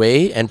in their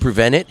way and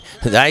prevent it.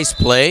 Nice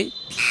play.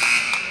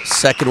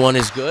 Second one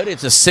is good.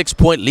 It's a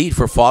 6-point lead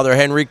for Father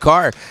Henry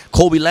Carr.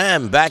 Kobe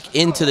Lamb back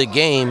into the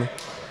game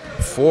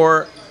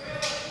for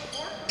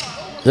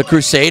the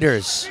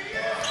Crusaders.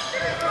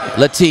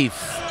 Latif.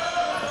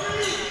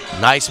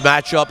 Nice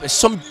matchup.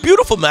 Some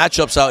beautiful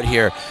matchups out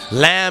here.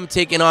 Lamb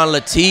taking on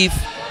Latif.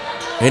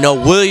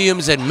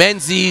 Williams and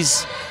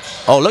Menzies.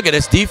 Oh, look at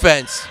this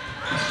defense.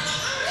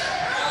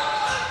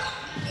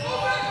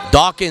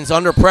 Dawkins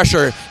under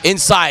pressure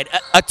inside.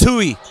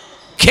 Atui.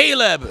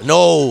 Caleb.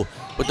 No,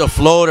 with the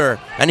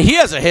floater. And he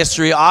has a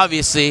history,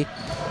 obviously.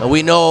 And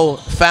we know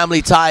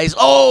family ties.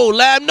 Oh,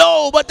 Lamb,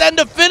 no, but then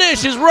the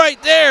finish is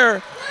right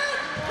there.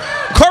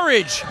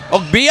 Courage.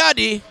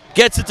 Ogbiadi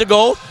gets it to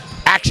go.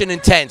 Action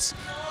intense.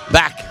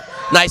 Back.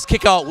 Nice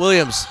kick out,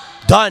 Williams.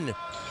 Done.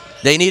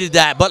 They needed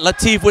that, but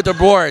Latif with the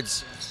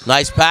boards.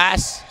 Nice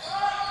pass.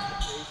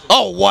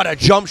 Oh, what a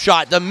jump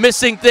shot. The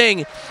missing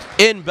thing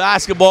in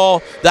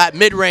basketball, that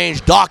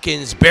mid-range,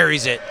 Dawkins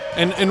buries it.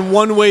 And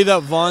one way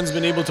that Vaughan's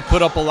been able to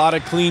put up a lot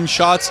of clean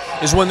shots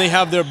is when they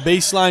have their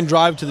baseline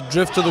drive to the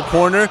drift to the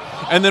corner,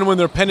 and then when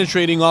they're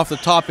penetrating off the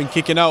top and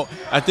kicking out.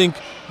 I think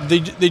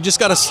they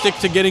just got to stick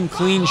to getting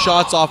clean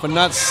shots off and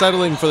not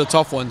settling for the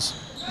tough ones.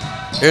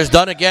 Here's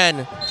Dunn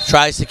again.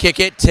 Tries to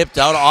kick it. Tipped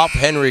out off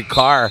Henry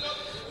Carr.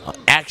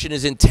 Action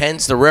is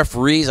intense. The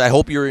referees, I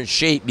hope you're in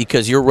shape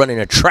because you're running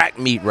a track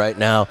meet right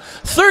now.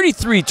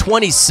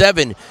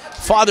 33-27.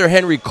 Father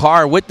Henry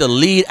Carr with the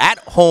lead at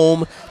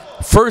home.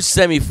 First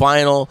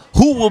semifinal.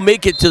 Who will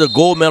make it to the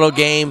gold medal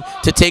game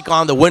to take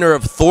on the winner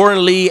of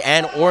Thornley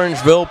and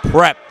Orangeville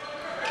Prep?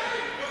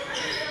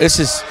 This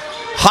is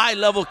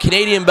high-level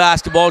Canadian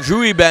basketball.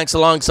 Drew Ebanks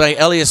alongside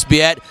Elias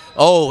Biet.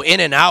 Oh, in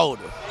and out.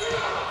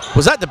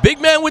 Was that the big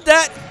man with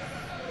that?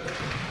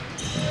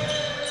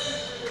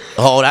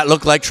 Oh, that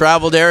looked like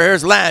travel there.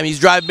 Here's Lamb. He's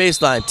drive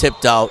baseline.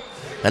 Tipped out.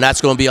 And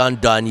that's going to be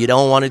undone. You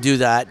don't want to do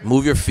that.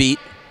 Move your feet.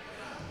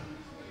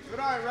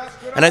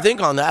 And I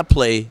think on that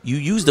play, you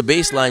use the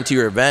baseline to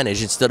your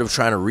advantage instead of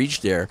trying to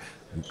reach there.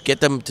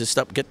 Get them to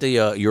step. Get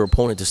your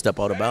opponent to step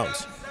out of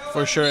bounds.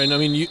 For sure, and I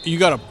mean, you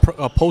got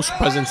a post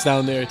presence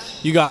down there.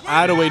 You got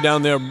Attaway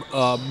down there,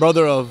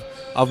 brother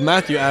of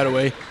Matthew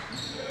Attaway.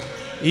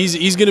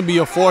 He's going to be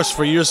a force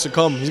for years to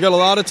come. He's got a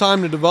lot of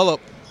time to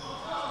develop.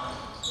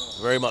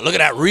 Very much. Look at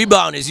that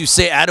rebound, as you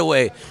say,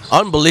 Attaway,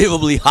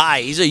 unbelievably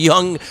high. He's a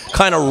young,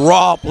 kind of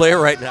raw player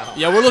right now.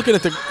 Yeah, we're looking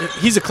at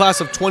he's a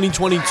class of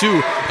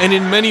 2022, and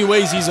in many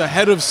ways, he's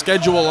ahead of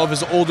schedule of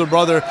his older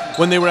brother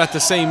when they were at the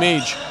same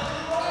age.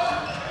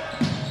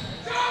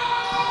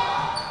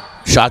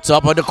 Shots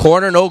up on the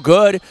corner, no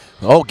good.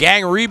 Oh,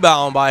 gang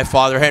rebound by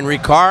Father Henry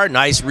Carr.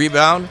 Nice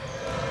rebound.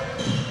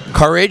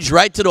 Courage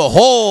right to the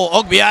hole.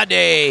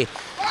 Ogbiade.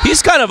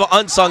 He's kind of an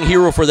unsung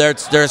hero for their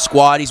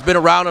squad. He's been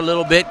around a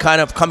little bit, kind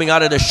of coming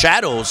out of the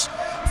shadows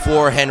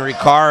for Henry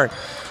Carr.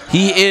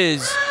 He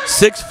is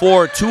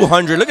 6'4",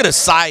 200. Look at his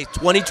size,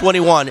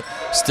 2021.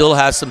 Still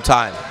has some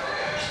time.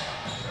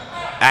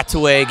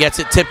 Attaway gets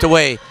it tipped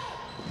away.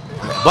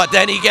 But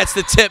then he gets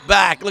the tip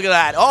back. Look at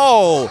that.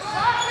 Oh,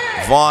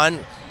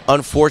 Vaughan,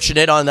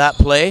 unfortunate on that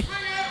play.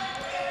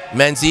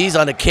 Menzies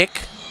on a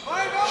kick.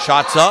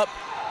 Shots up.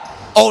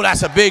 Oh,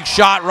 that's a big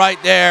shot right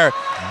there.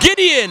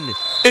 Gideon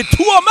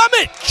into a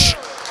Mamik.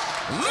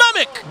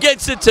 Mamik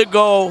gets it to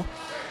go.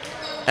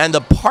 And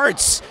the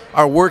parts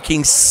are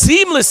working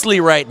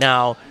seamlessly right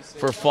now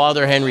for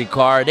Father Henry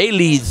Carr. They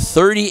lead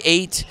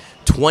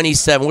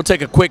 38-27. We'll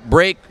take a quick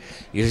break.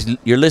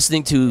 You're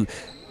listening to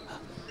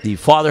the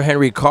Father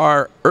Henry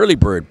Carr Early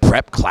Bird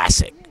Prep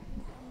Classic.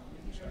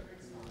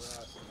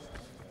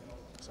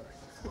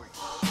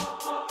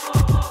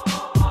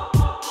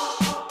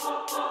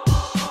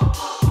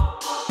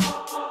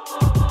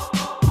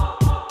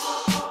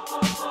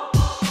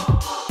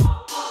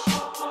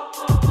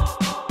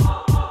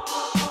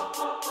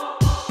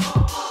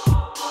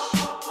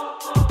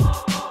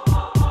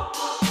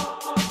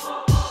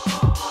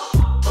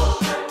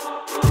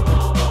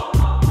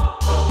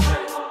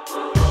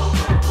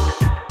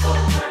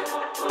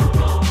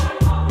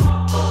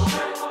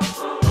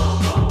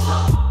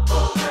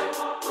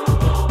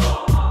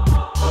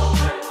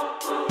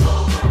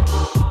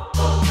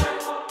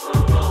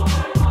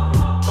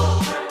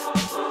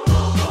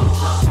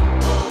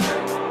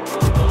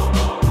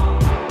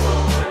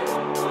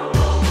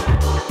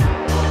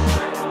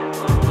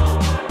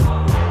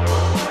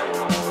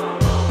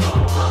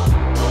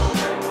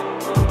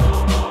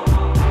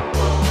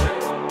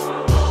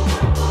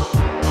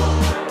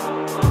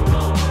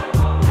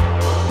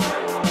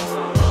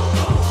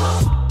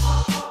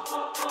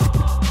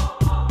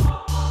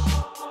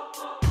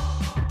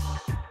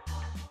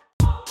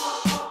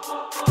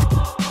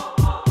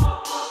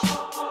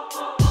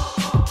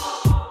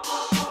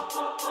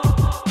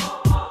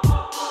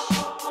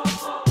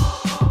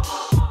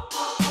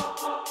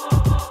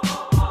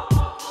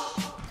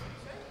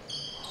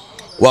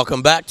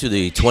 Welcome back to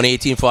the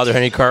 2018 Father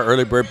Henry Carr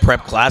Early Bird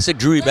Prep Classic.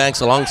 Drew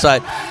Banks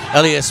alongside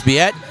Elias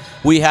Biet.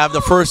 We have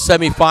the first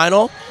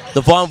semifinal.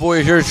 The Vaughan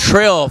Voyageurs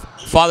trail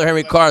Father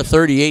Henry Carr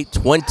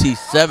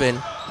 38-27.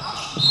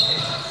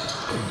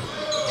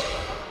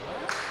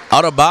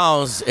 Out of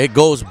bounds, it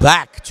goes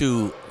back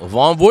to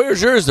Vaughan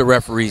Voyageurs, the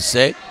referees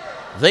say.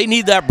 They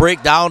need that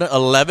breakdown.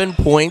 11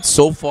 points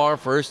so far,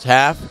 first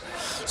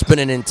half. It's been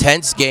an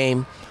intense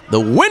game. The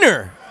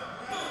winner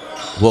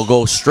will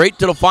go straight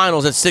to the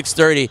finals at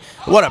 6:30.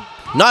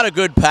 Not a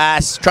good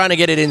pass. Trying to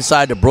get it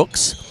inside to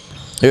Brooks.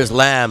 Here's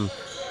Lamb.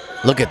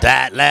 Look at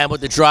that. Lamb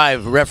with the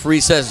drive. Referee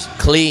says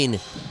clean.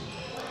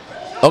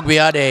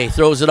 Ogbiade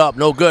throws it up.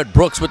 No good.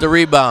 Brooks with the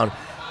rebound.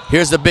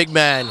 Here's the big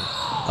man.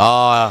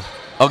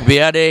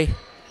 Ogbiade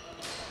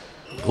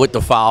with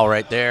the foul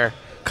right there.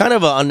 Kind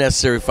of an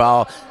unnecessary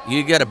foul.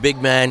 You got a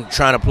big man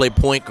trying to play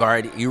point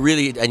guard.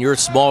 And you're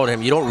smaller than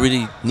him. You don't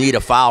really need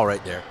a foul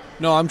right there.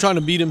 No, I'm trying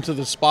to beat him to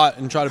the spot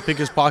and try to pick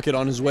his pocket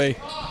on his way.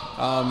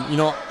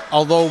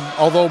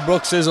 Although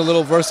Brooks is a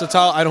little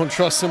versatile, I don't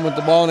trust him with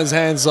the ball in his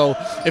hands. So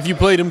if you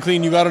played him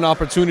clean, you got an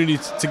opportunity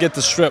to get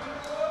the strip.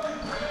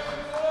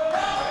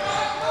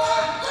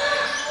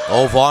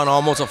 Oh, Vaughan,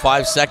 almost a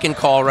 5-second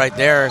call right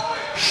there.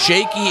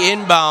 Shaky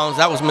inbounds.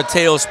 That was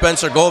Mateo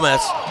Spencer Gomez.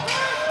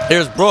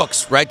 Here's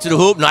Brooks right to the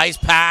hoop. Nice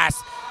pass.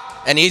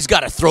 And he's got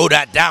to throw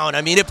that down.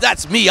 I mean, if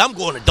that's me, I'm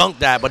going to dunk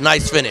that, but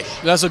nice finish.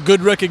 That's a good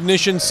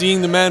recognition,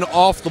 seeing the man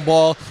off the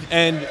ball,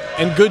 and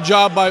good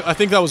job by, I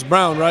think that was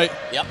Brown, right?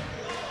 Yep.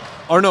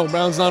 Or no,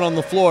 Brown's not on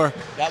the floor.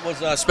 That was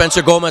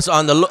Spencer Gomez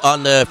on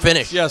the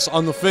finish. Yes,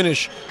 on the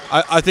finish.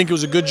 I think it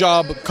was a good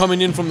job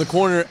coming in from the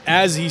corner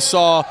as he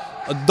saw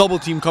a double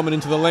team coming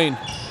into the lane.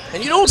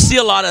 And you don't see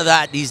a lot of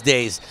that these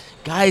days.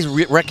 Guys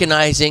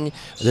recognizing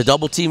the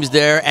double team's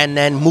there and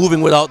then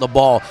moving without the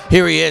ball.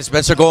 Here he is,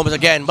 Spencer Gomez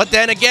again. But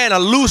then again, a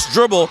loose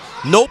dribble,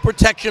 no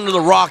protection of the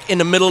rock in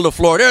the middle of the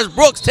floor. There's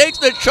Brooks, takes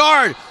the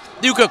charge.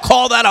 You could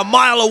call that a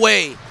mile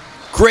away.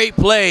 Great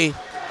play.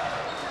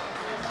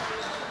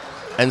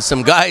 And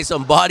some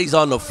bodies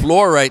on the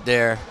floor right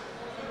there.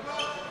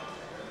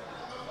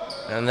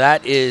 And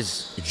that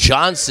is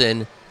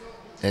Johnson.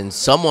 And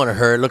someone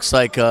hurt. Looks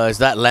like, is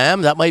that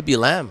Lamb? That might be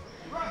Lamb.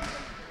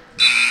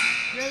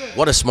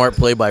 What a smart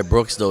play by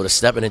Brooks, though, to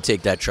step in and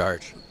take that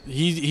charge.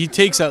 he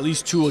takes at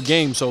least 2 a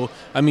game. So,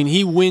 I mean,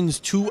 he wins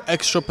 2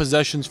 extra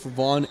possessions for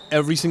Vaughan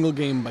every single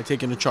game by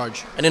taking a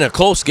charge. And in a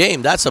close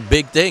game, that's a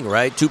big thing,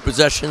 right? 2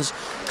 possessions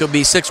could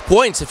be 6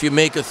 points if you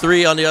make a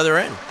 3 on the other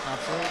end.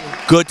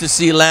 Absolutely. Good to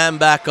see Lamb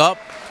back up.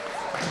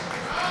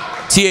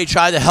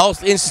 THI, the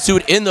Health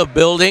Institute in the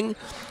building,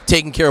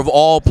 taking care of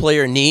all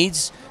player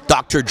needs.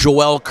 Dr.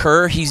 Joel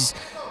Kerr, he's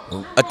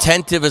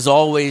attentive as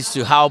always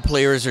to how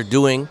players are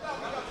doing.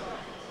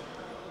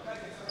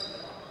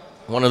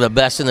 One of the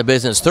best in the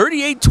business.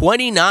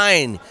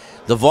 38-29.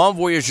 The Vaughan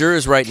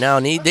Voyageurs right now,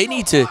 they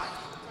need to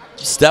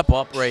step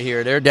up right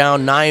here. They're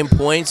down 9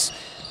 points.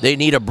 They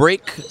need a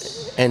break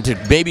and to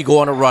maybe go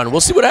on a run.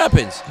 We'll see what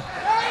happens.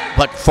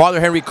 But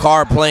Father Henry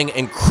Carr playing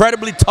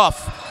incredibly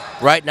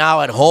tough right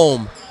now at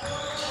home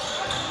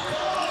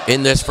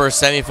in this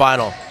first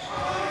semifinal.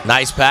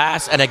 Nice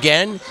pass, and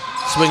again,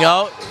 swing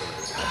out.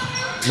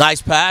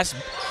 Nice pass.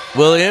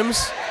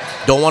 Williams,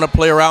 don't want to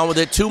play around with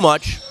it too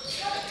much.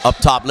 Up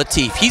top,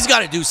 Latif. He's got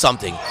to do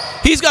something.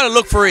 He's got to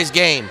look for his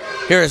game.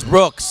 Here's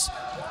Brooks.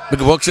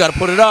 Brooks got to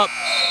put it up.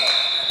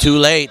 Too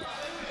late.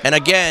 And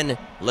again,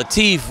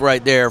 Latif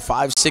right there,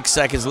 5-6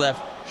 seconds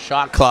left.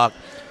 Shot clock.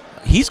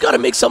 He's got to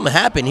make something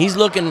happen. He's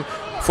looking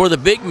for the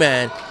big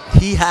man.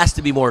 He has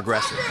to be more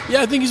aggressive.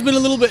 Yeah, I think he's been a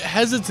little bit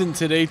hesitant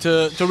today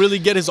to really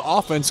get his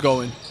offense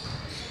going.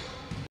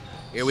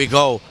 Here we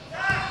go.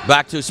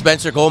 Back to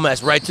Spencer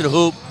Gomez, right to the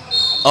hoop.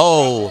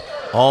 Oh,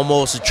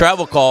 almost a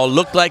travel call.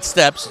 Looked like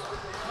steps.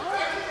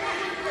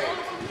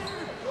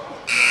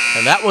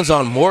 And that one's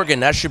on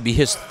Morgan. That should be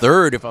his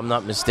 3rd, if I'm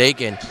not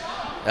mistaken.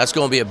 That's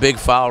going to be a big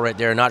foul right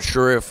there. Not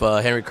sure if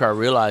Henry Carr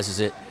realizes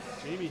it.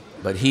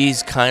 But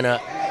he's kind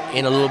of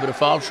in a little bit of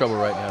foul trouble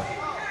right now.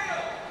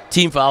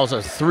 Team fouls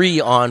are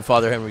 3 on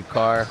Father Henry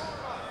Carr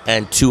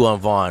and 2 on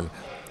Vaughan.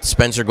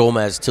 Spencer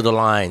Gomez to the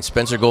line.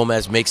 Spencer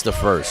Gomez makes the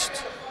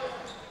first.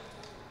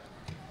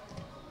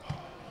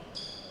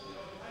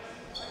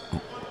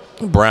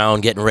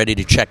 Brown getting ready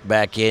to check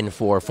back in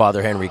for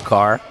Father Henry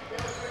Carr.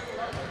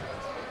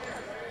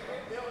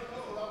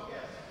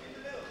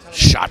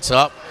 Shots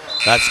up.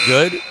 That's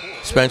good.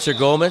 Spencer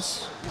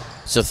Gomez.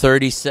 It's a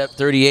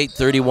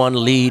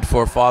 38-31 lead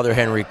for Father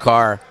Henry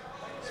Carr.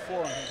 It's 4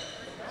 on him.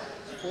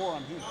 4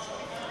 on him.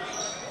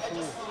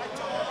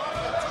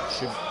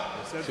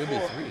 Should be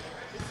 3.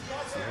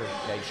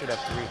 Yeah, you should have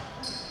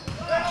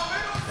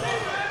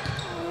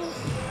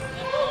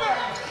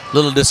 3.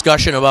 Little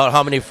discussion about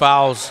how many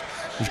fouls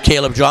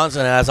Caleb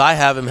Johnson has. I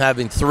have him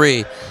having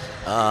 3.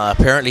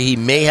 Apparently he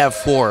may have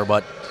 4,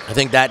 but I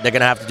think that they're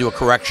going to have to do a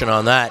correction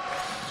on that.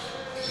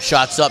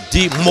 Shots up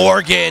deep.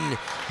 Morgan,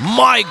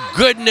 my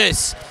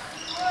goodness.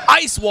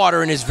 Ice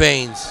water in his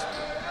veins.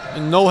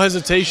 And no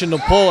hesitation to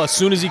pull. As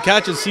soon as he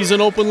catches, sees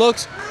an open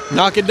looks,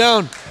 knock it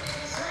down.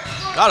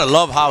 Gotta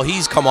love how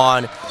he's come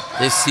on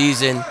this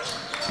season.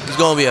 He's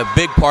going to be a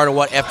big part of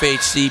what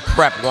FHC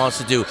Prep wants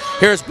to do.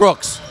 Here's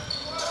Brooks.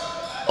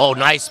 Oh,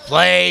 nice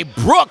play.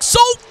 Brooks, so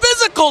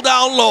physical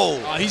down low.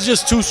 He's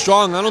just too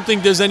strong. I don't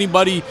think there's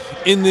anybody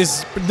in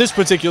this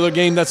particular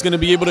game that's going to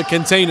be able to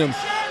contain him.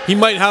 He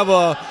might have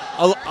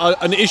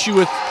an issue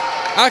with...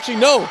 Actually,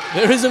 no.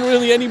 There isn't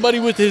really anybody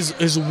with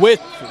his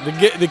width.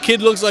 The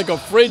kid looks like a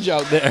fridge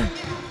out there.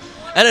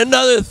 And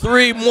another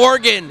 3.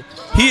 Morgan,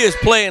 he is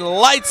playing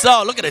lights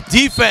out. Look at the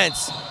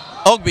defense.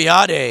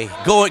 Ogbiade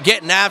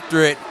getting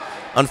after it.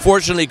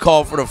 Unfortunately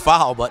called for the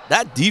foul, but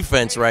that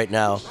defense right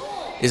now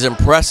is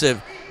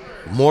impressive.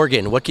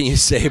 Morgan, what can you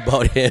say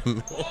about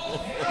him?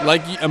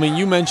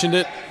 You mentioned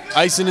it.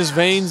 Ice in his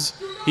veins.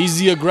 He's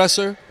the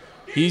aggressor.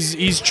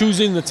 He's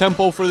choosing the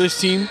tempo for this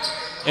team,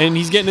 and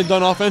he's getting it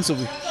done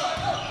offensively.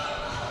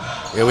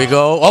 Here we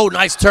go. Oh,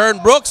 nice turn,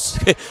 Brooks.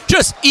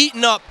 Just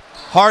eating up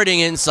Harding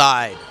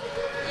inside.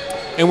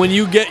 And when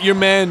you get your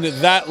man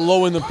that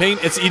low in the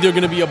paint, it's either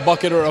going to be a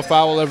bucket or a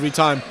foul every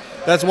time.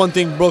 That's one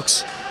thing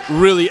Brooks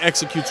really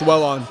executes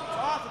well on.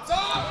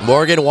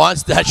 Morgan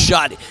wants that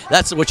shot.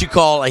 That's what you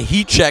call a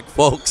heat check,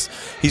 folks.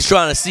 He's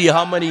trying to see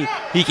how many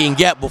he can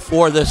get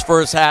before this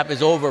first half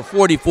is over.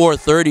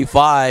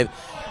 44-35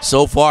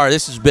 so far.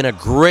 This has been a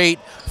great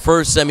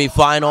first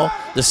semifinal.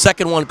 The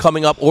second one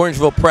coming up,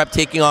 Orangeville Prep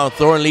taking on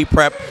Thornley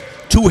Prep.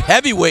 2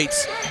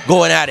 heavyweights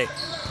going at it.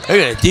 Look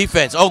at the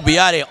defense.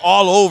 Ogbiade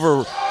all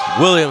over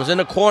Williams in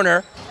the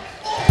corner.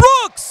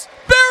 Brooks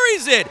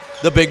buries it.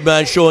 The big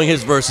man showing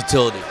his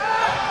versatility.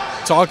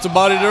 Talked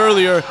about it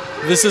earlier.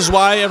 This is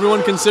why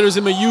everyone considers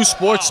him a U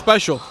Sports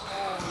special.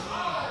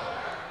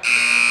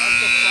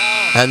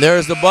 And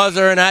there's the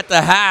buzzer, and at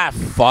the half,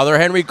 Father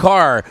Henry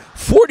Carr,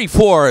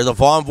 44, the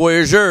Vaughan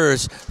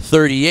Voyageurs,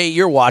 38.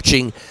 You're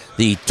watching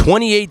the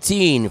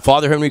 2018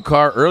 Father Henry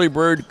Carr Early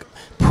Bird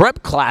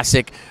Prep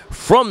Classic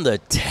from the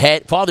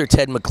Father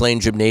Ted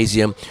McLean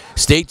Gymnasium.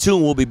 Stay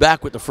tuned. We'll be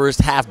back with the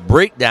first half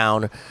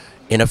breakdown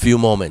in a few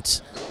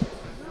moments.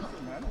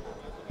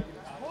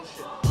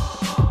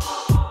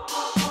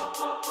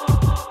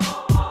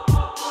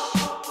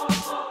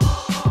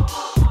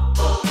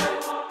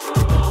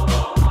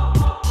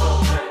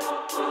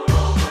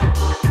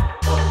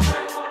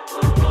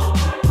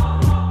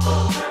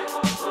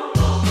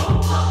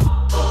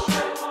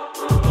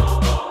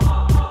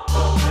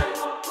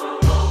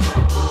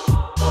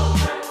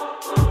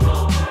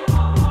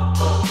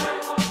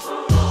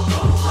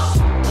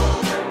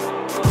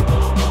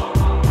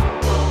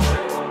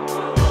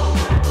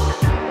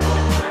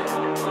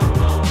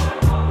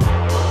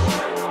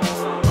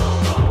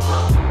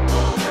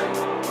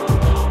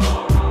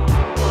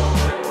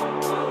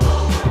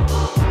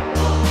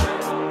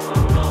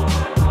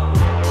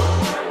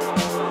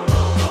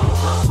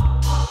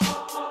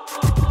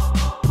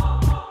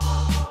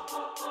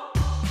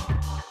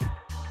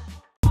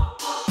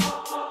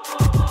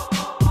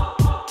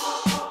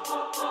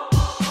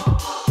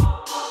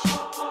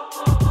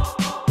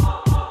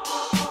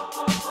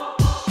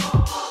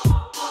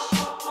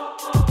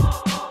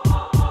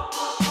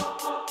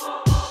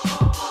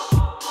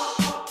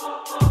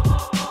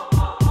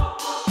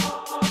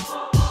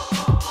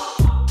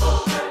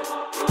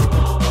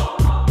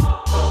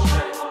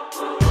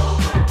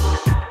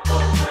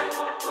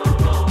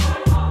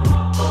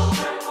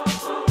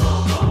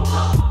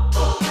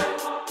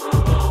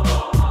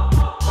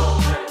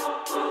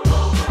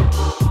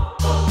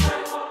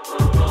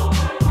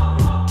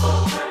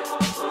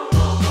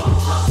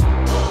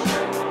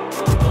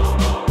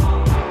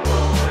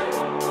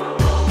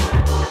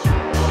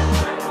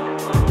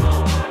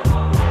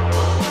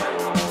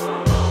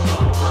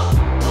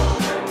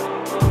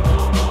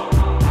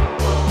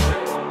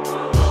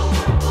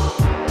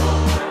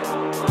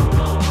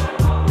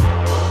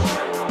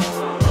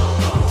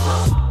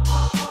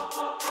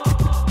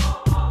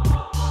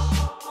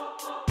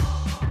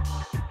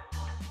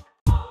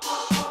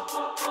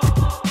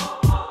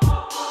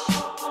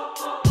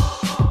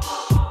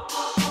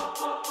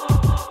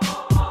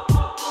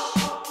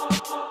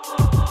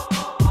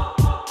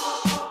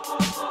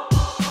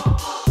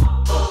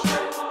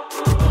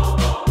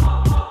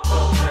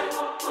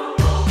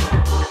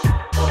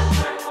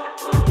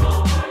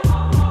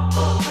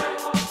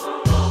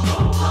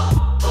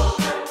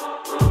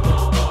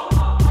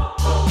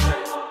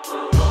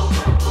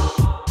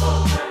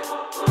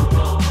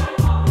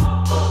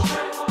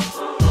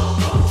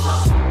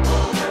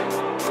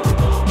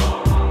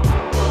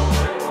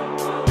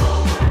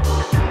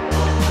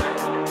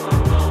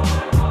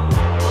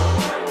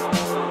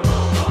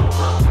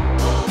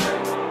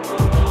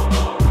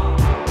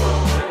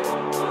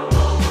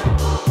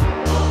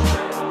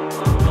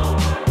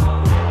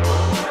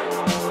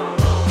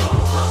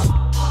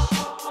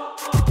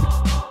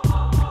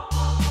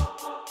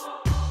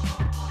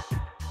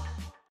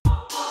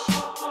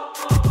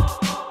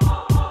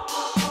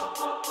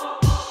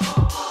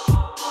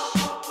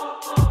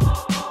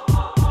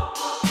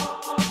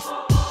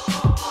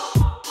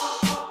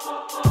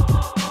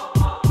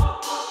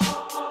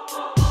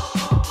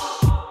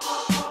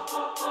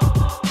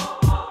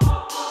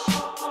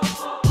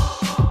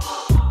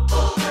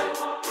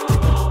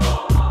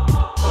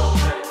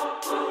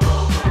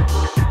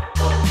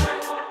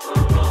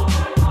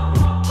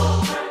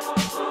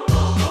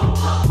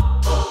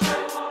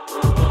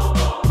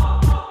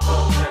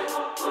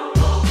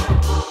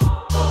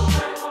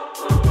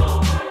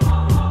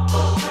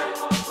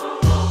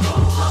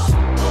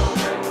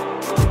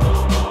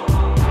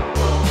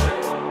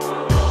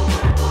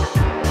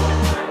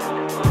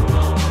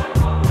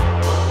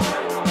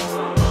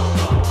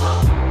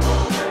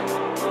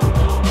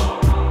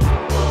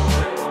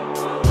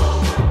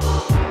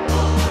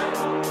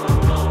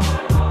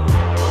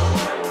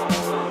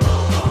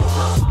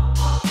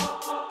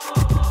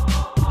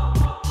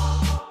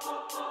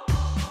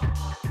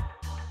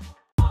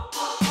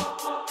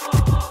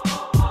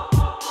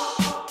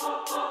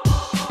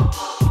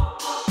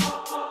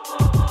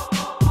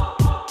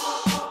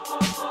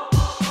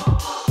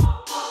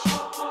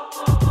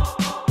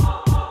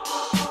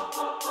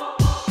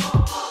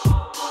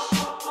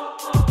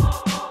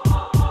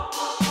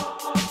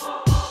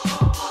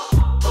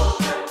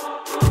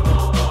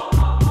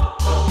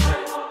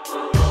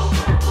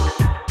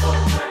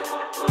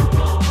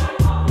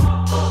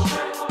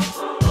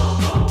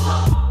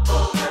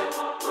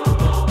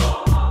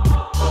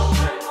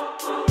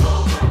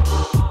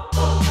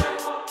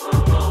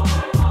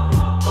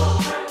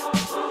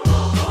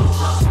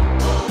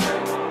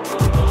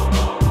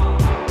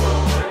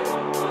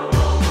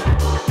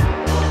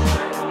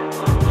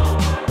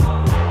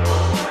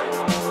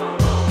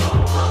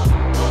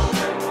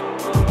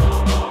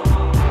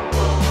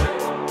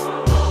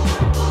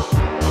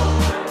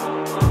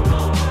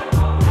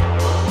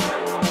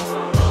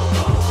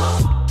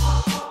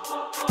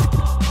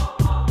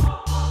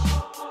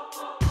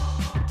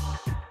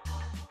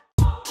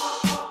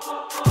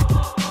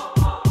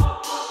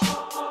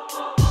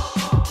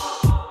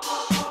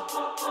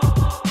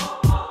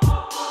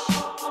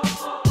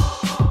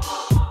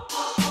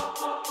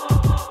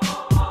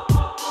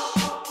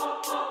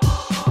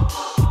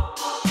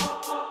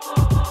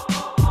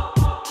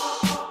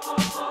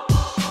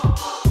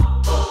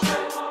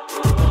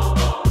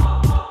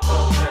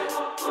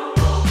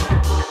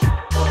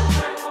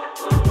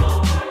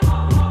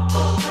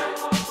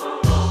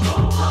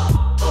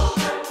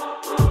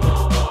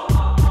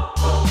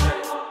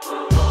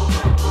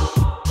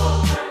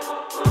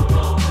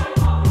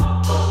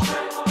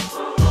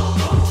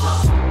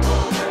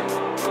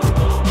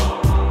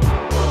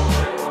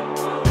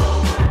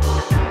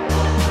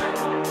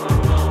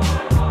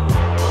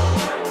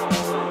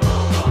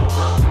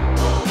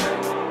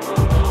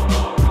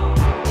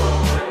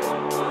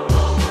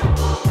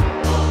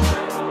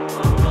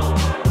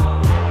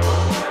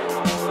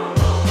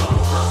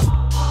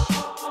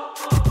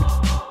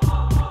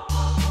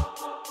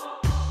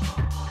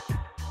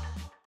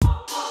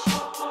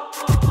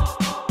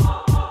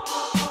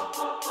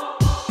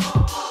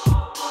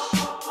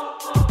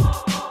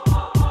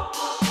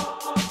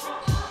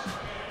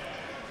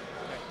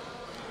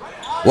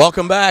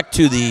 Welcome back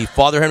to the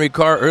Father Henry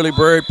Carr Early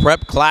Bird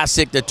Prep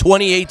Classic, the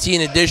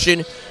 2018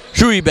 edition.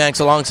 Drew Ebanks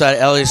alongside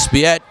Elias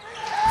Spiet.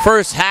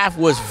 First half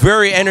was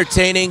very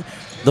entertaining.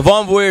 The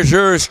Vaughan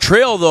Voyageurs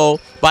trail, though,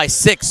 by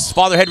 6.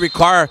 Father Henry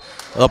Carr,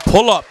 a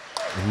pull-up,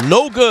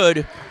 no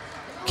good.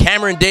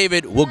 Cameron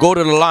David will go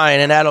to the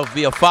line, and that'll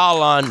be a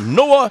foul on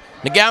Noah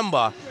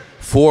Ngamba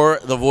for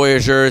the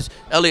Voyageurs.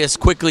 Elias,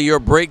 quickly, your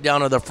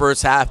breakdown of the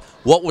first half.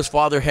 What was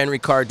Father Henry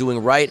Carr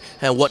doing right,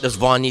 and what does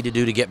Vaughan need to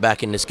do to get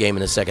back in this game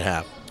in the second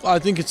half? I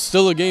think it's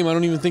still a game. I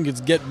don't even think it's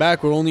get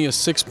back. We're only a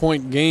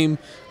 6-point game.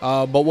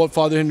 But what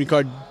Father Henry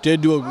Carr did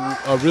do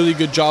a really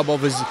good job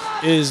of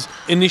is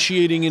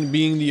initiating and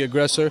being the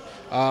aggressor,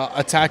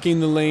 attacking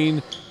the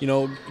lane,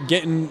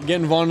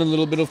 getting Vaughan in a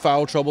little bit of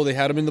foul trouble. They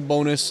had him in the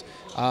bonus.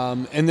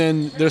 And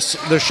then their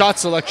shot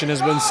selection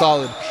has been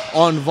solid.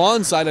 On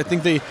Vaughan's side, I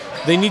think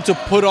they need to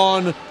put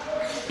on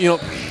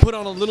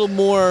a little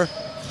more,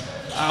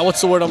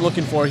 what's the word I'm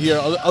looking for here?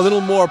 A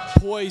little more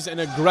poise and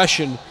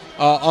aggression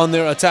on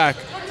their attack.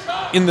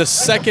 In the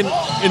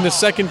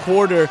second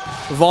quarter,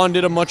 Vaughan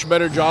did a much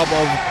better job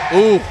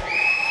of,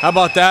 how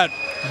about that?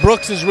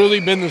 Brooks has really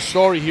been the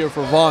story here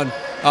for Vaughan.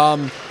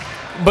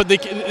 But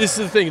this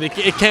is the thing,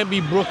 it can't be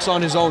Brooks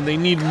on his own. They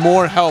need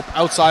more help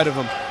outside of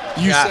him.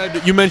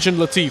 You mentioned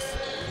Latif.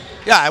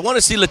 Yeah, I want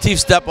to see Latif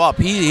step up.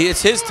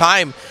 It's his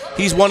time.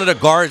 He's one of the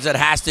guards that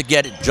has to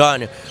get it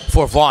done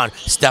for Vaughan.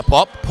 Step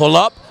up, pull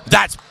up.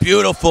 That's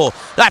beautiful.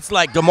 That's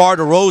like DeMar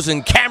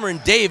DeRozan, Cameron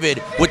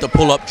David with the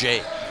pull-up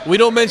J. We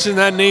don't mention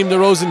that name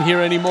DeRozan here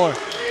anymore.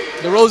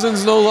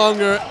 DeRozan's no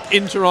longer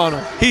in Toronto.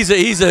 He's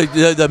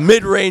the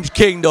mid-range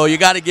king, though. You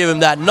got to give him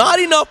that. Not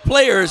enough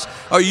players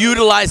are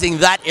utilizing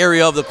that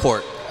area of the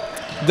court.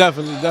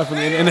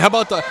 Definitely. And how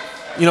about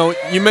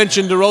you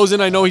mentioned DeRozan.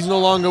 I know he's no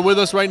longer with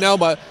us right now,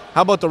 but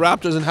how about the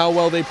Raptors and how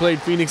well they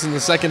played Phoenix in the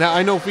second half?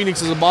 I know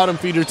Phoenix is a bottom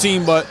feeder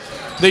team, but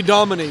they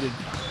dominated.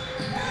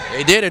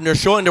 They did, and they're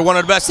showing they're one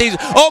of the best teams.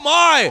 Oh,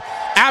 my!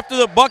 After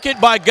the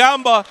bucket by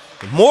Gamba,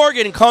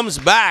 Morgan comes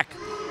back.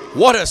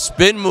 What a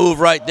spin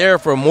move right there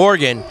for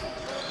Morgan.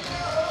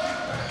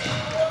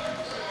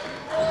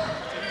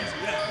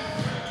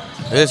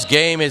 This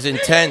game is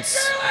intense.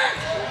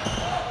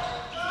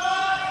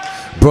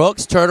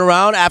 Brooks turn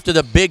around after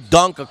the big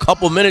dunk a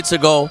couple minutes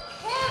ago.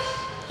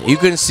 You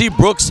can see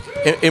Brooks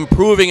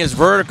improving his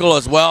vertical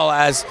as well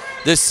as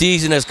this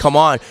season has come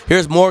on.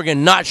 Here's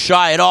Morgan, not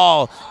shy at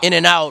all. In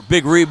and out,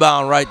 big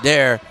rebound right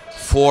there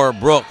for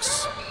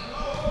Brooks.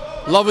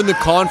 Loving the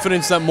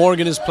confidence that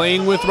Morgan is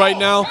playing with right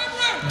now.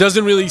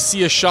 Doesn't really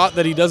see a shot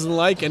that he doesn't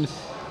like. And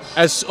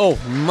oh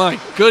my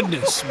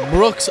goodness,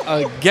 Brooks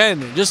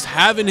again, just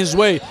having his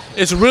way.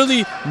 It's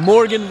really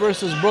Morgan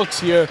versus Brooks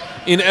here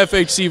in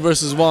FHC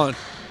versus Vaughan.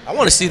 I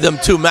want to see them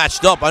two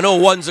matched up. I know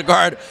one's a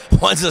guard,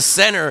 one's a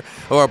center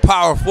or a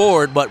power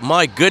forward, but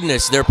my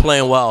goodness, they're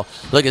playing well.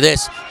 Look at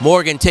this.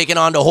 Morgan taking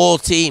on the whole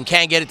team.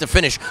 Can't get it to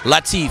finish.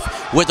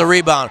 Latif with the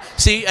rebound.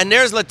 See, and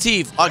there's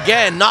Latif,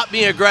 again, not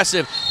being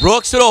aggressive.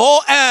 Brooks to the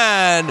hole,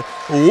 and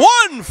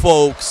one,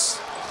 folks.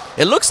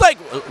 It looks like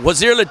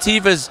Wazir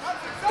Latif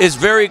is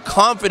very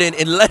confident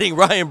in letting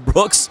Ryan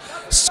Brooks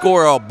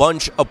score a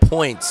bunch of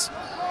points.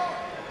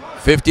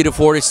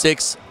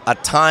 50-46, a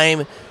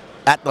time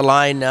at the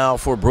line now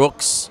for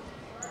Brooks.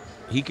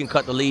 He can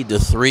cut the lead to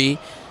 3.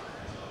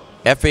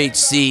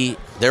 FHC,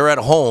 they're at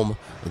home.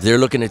 They're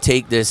looking to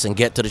take this and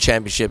get to the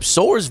championship.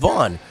 So is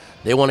Vaughan.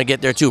 They want to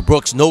get there too.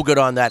 Brooks no good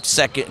on that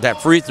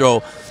free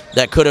throw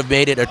that could have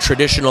made it a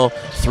traditional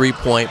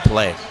 3-point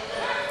play.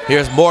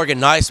 Here's Morgan,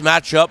 nice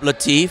matchup.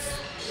 Latif.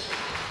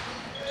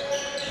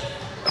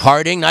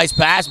 Harding, nice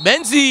pass.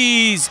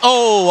 Menzies,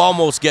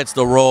 almost gets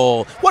the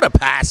roll. What a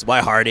pass by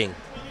Harding.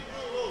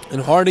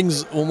 And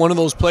Harding's one of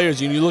those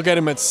players, you look at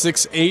him at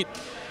 6'8",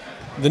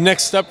 the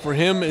next step for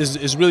him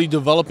is really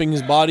developing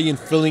his body and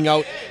filling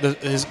out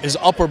his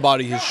upper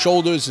body, his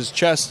shoulders, his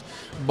chest.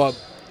 But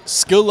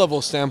skill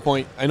level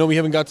standpoint, I know we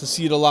haven't got to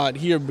see it a lot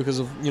here because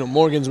of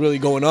Morgan's really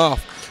going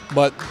off,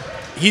 but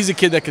he's a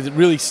kid that could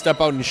really step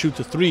out and shoot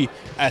the 3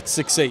 at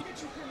 6'8".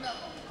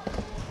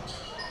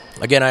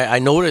 Again, I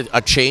noted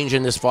a change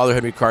in this Father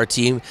Henry Carr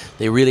team.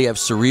 They really have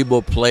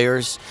cerebral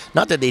players.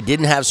 Not that they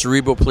didn't have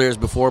cerebral players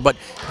before, but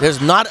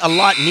there's not a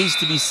lot needs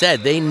to be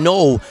said. They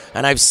know,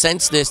 and I've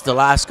sensed this the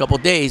last couple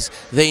of days,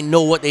 they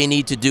know what they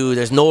need to do.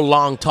 There's no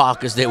long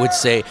talk, as they would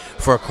say,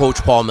 for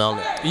Coach Paul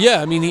Melnick. Yeah,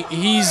 I mean,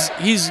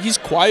 he's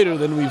quieter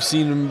than we've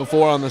seen him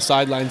before on the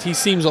sidelines. He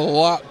seems a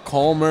lot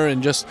calmer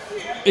and just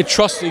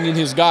trusting in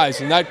his guys,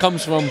 and that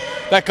comes from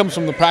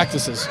the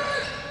practices.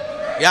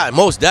 Yeah,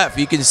 most def.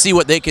 You can see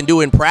what they can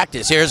do in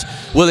practice. Here's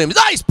Williams.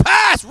 Nice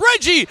pass.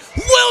 Reggie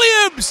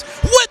Williams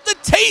with the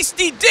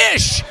tasty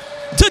dish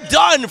to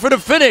Dunn for the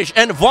finish.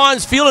 And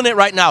Vaughan's feeling it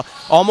right now.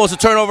 Almost a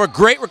turnover.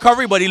 Great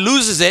recovery, but he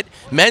loses it.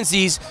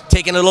 Menzies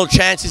taking a little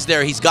chances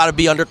there. He's got to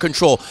be under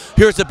control.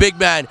 Here's the big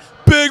man.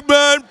 Big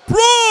man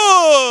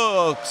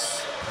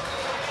Brooks.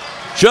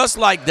 Just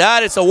like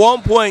that, it's a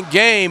 1-point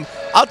game.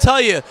 I'll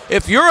tell you,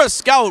 if you're a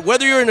scout,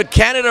 whether you're in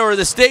Canada or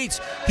the States,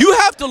 you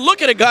have to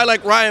look at a guy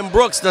like Ryan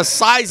Brooks, the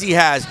size he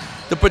has,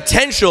 the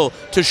potential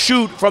to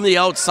shoot from the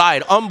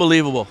outside.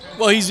 Unbelievable.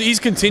 Well, he's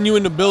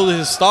continuing to build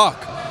his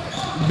stock.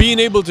 Being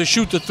able to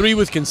shoot the three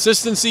with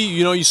consistency,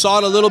 you know, you saw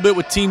it a little bit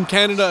with Team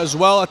Canada as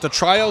well at the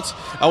tryouts.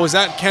 I was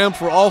at camp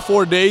for all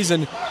 4 days,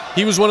 and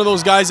he was one of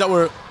those guys that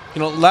were, you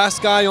know,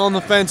 last guy on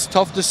the fence,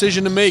 tough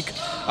decision to make.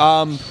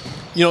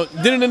 You know,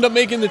 didn't end up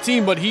making the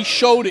team, but he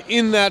showed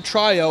in that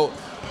tryout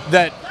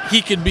that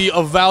he could be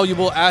a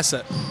valuable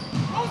asset.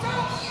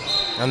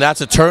 And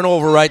that's a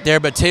turnover right there.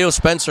 Mateo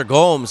Spencer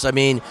Gomes, I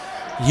mean,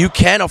 you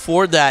can't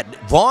afford that.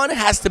 Vaughan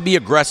has to be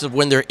aggressive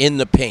when they're in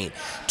the paint.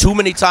 Too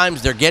many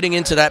times they're getting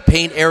into that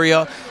paint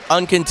area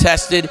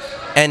uncontested,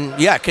 and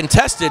yeah,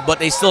 contested, but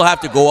they still have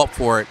to go up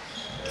for it.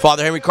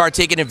 Father Henry Carr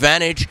taking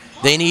advantage.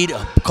 They need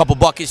a couple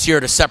buckets here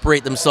to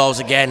separate themselves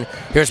again.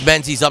 Here's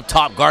Menzies up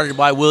top, guarded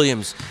by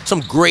Williams.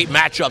 Some great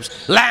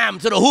matchups. Lamb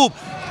to the hoop.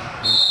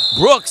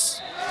 Brooks,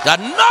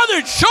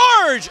 another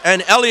charge.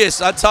 And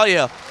Elias, I tell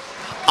you,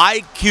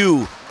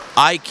 IQ.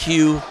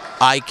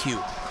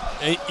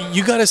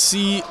 You got to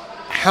see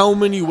how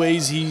many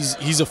ways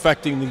he's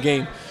affecting the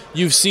game.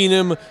 You've seen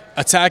him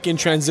attack in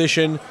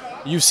transition.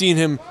 You've seen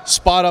him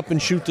spot up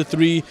and shoot the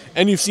three,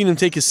 and you've seen him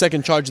take his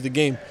second charge of the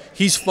game.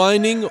 He's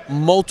finding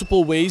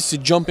multiple ways to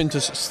jump into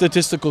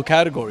statistical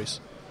categories.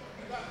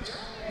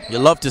 You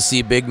love to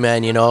see big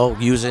men, you know,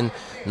 using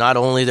not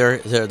only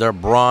their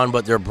brawn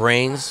but their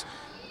brains.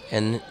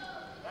 And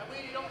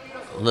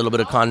a little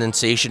bit of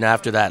condensation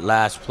after that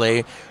last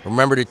play.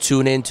 Remember to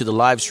tune in to the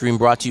live stream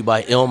brought to you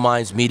by Ill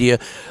Minds Media,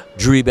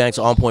 Drew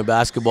Ebanks On Point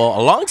Basketball,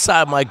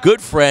 alongside my good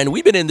friend.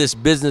 We've been in this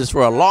business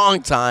for a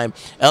long time,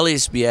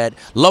 Elias Biet.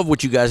 Love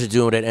what you guys are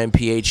doing at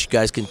NPH. You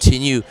guys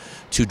continue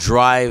to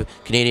drive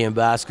Canadian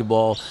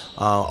basketball.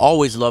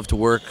 Always love to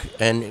work.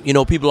 And, you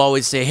know, people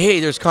always say, hey,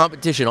 there's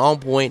competition, On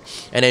Point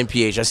and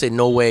NPH. I say,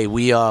 no way.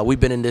 We've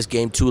been in this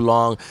game too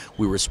long.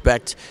 We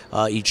respect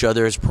each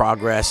other's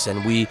progress,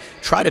 and we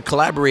try to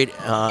collaborate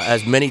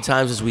as many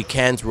times as we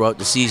can throughout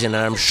the season.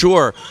 And I'm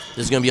sure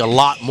there's going to be a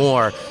lot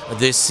more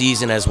this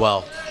season as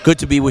well. Good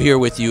to be here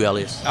with you,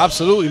 Elias.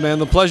 Absolutely, man.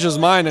 The pleasure's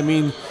mine. I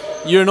mean,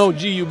 you're an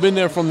OG. You've been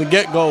there from the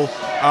get-go.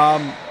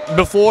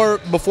 Before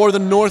the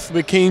North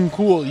became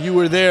cool, you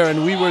were there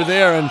and we were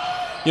there. And,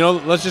 you know,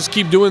 let's just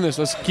keep doing this.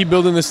 Let's keep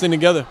building this thing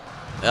together.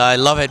 I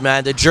love it,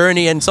 man. The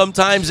journey, and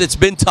sometimes it's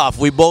been tough.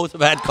 We both have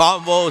had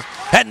convos.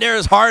 And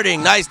there's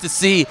Harding. Nice to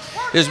see.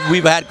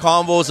 We've had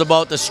convos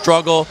about the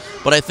struggle.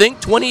 But I think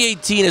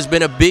 2018 has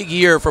been a big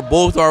year for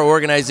both our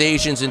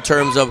organizations in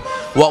terms of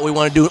what we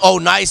want to do. Oh,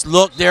 nice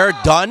look there.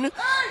 Done.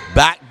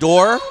 Back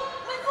door.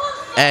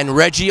 And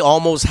Reggie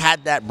almost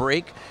had that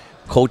break.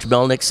 Coach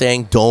Melnick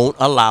saying, don't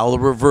allow the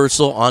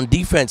reversal on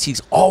defense.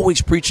 He's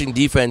always preaching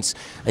defense,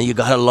 and you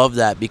got to love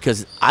that,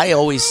 because I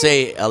always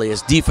say,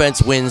 Elias,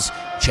 defense wins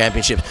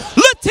championships.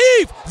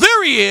 Latif,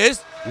 there he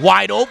is,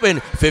 wide open,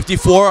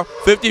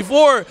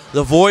 54-54.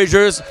 The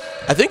Voyageurs,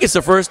 I think it's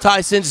the first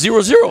tie since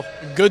 0-0.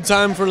 Good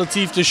time for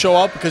Latif to show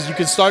up, because you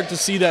can start to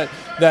see that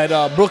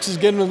Brooks is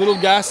getting a little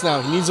gas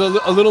now. He needs a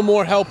little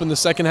more help in the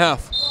second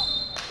half.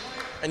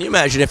 And you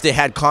imagine if they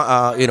had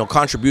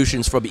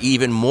contributions from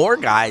even more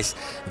guys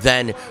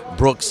than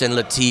Brooks and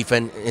Latif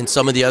and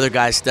some of the other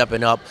guys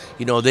stepping up,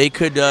 you know, they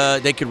could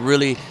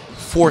really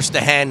force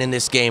the hand in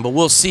this game. But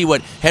we'll see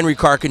what Henry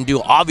Carr can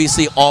do.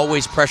 Obviously,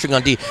 always pressuring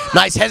on D.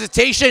 Nice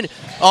hesitation.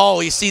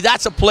 Oh, you see,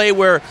 that's a play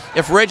where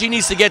if Reggie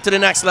needs to get to the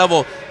next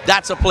level,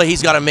 that's a play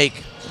he's got to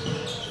make.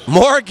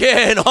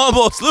 Morgan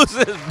almost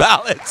loses his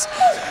balance.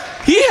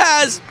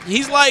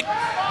 He's like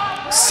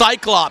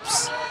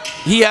Cyclops.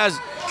 He has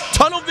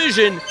tunnel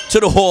vision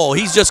to the hole.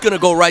 He's just going to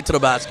go right to the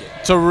basket.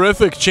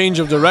 Terrific change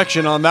of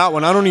direction on that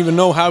one. I don't even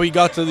know how he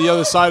got to the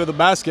other side of the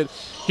basket.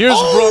 Here's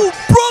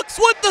Brooks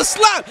with the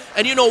slap.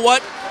 And you know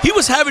what? He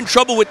was having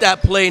trouble with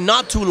that play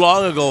not too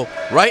long ago.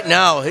 Right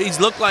now, he's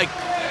looked like,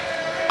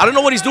 I don't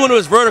know what he's doing to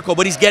his vertical,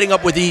 but he's getting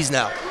up with ease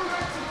now.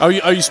 Are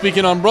you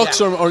speaking on Brooks?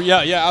 Yeah. Or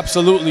yeah,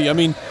 absolutely. I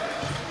mean,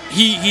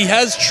 he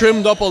has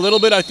trimmed up a little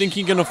bit. I think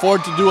he can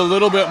afford to do a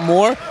little bit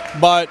more,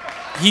 but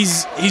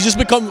he's just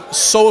become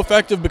so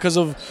effective because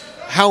of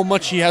how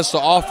much he has to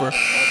offer.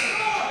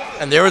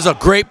 And there is a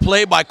great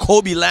play by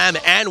Kobe Lamb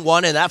and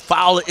one, and that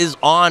foul is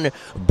on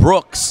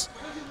Brooks.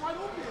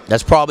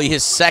 That's probably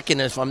his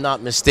second, if I'm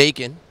not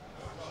mistaken.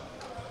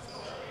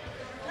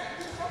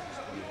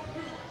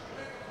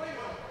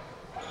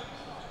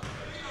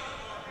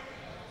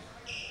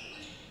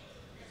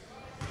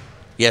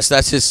 Yes,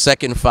 that's his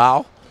second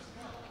foul.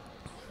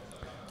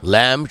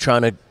 Lamb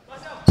trying to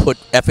put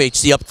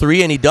FHC up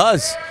 3, and he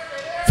does.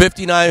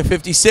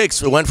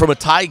 59-56. It went from a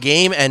tie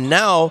game, and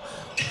now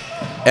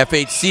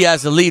FHC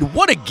has the lead.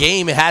 What a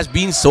game it has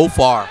been so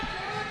far.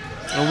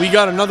 And we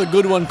got another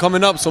good one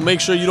coming up, so make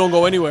sure you don't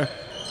go anywhere.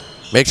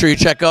 Make sure you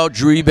check out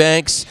Drew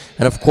Ebanks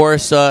and, of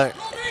course,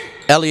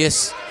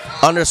 Elias_MPH,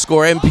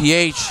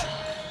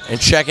 and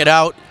check it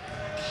out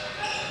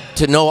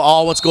to know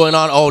all what's going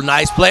on. Oh,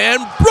 nice play.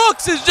 And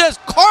Brooks is just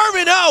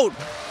carving out.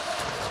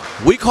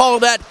 We call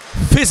that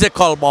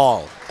physical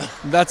ball.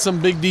 That's some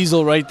big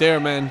diesel right there,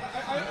 man.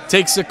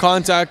 Takes the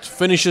contact,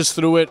 finishes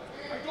through it.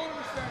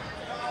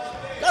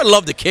 gotta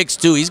love the kicks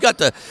too. He's got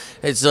the.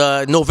 It's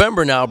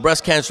November now.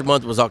 Breast Cancer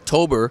Month was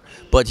October,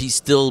 but he's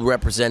still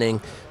representing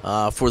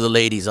for the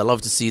ladies. I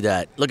love to see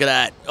that. Look at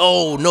that.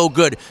 Oh, no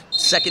good.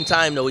 Second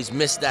time though, he's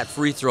missed that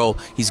free throw.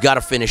 He's got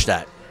to finish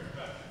that.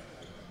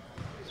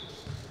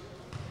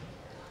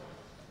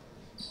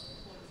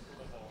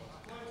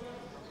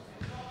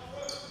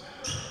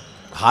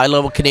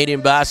 High-level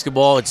Canadian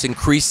basketball. It's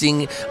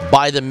increasing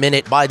by the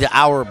minute, by the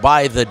hour,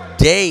 by the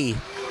day,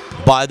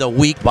 by the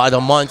week, by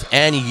the month,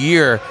 and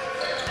year.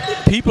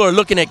 People are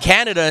looking at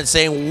Canada and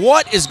saying,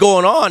 what is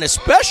going on?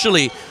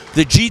 Especially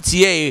the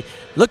GTA.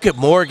 Look at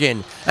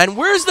Morgan. And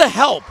where's the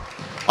help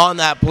on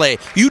that play?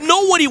 You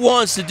know what he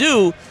wants to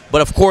do, but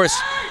of course,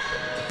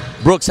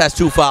 Brooks has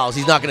 2 fouls.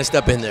 He's not going to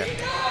step in there.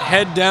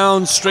 Head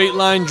down, straight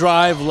line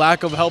drive,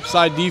 lack of help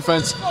side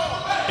defense.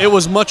 It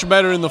was much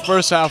better in the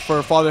first half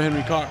for Father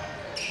Henry Carr.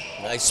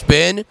 Nice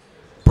spin.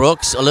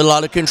 Brooks a little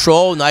out of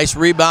control. Nice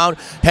rebound.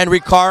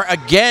 Henry Carr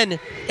again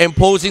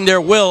imposing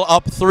their will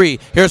up 3.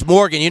 Here's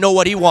Morgan. You know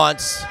what he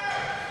wants.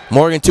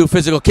 Morgan too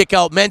physical. Kick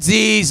out.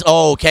 Menzies.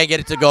 Oh, can't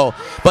get it to go.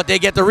 But they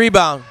get the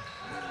rebound.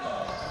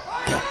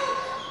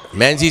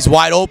 Menzies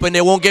wide open. They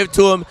won't give it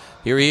to him.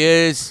 Here he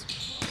is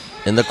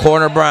in the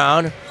corner,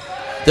 Brown.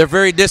 They're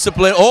very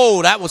disciplined.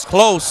 Oh, that was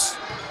close.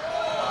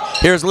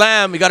 Here's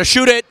Lamb. You got to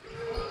shoot it.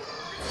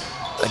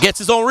 Gets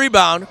his own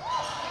rebound.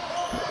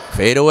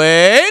 Fade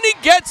away, and he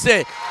gets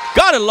it.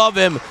 Gotta love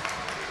him.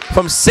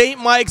 From St.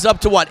 Mike's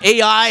up to what,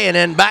 AI, and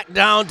then back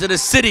down to the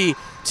city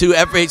to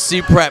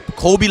FHC Prep.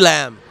 Kobe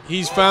Lamb.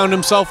 He's found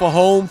himself a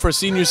home for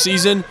senior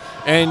season,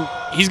 and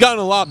he's gotten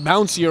a lot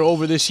bouncier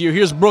over this year.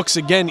 Here's Brooks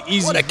again.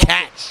 Easy. What a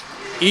catch.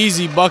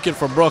 Easy bucket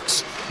for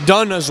Brooks.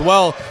 Dunn as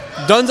well.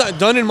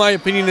 Dunn, in my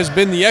opinion, has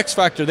been the X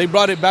factor. They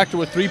brought it back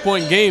to a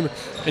 3-point game,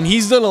 and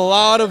he's done a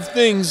lot of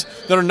things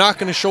that are not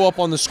going to show up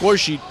on the score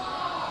sheet.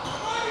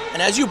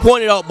 And as you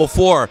pointed out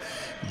before,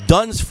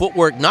 Dunn's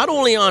footwork, not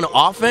only on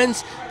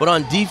offense, but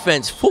on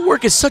defense.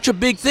 Footwork is such a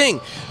big thing.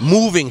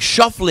 Moving,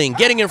 shuffling,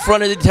 getting in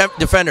front of the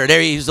defender.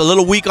 There, he's a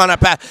little weak on that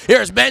pass.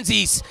 Here's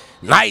Menzies.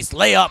 Nice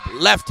layup,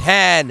 left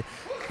hand.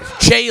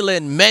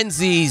 Jalen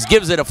Menzies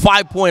gives it a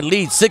 5-point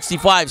lead,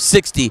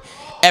 65-60.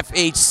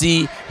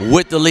 FHC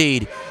with the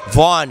lead.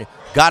 Vaughan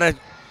got to,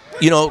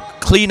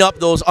 clean up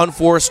those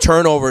unforced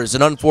turnovers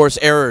and unforced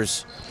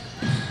errors.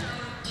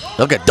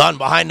 Look at Dunn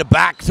behind the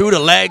back, through the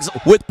legs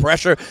with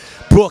pressure.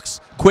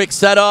 Brooks, quick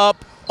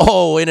setup.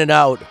 Oh, in and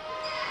out.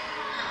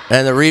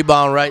 And the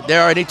rebound right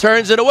there, and he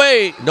turns it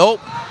away.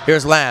 Nope.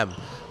 Here's Lamb.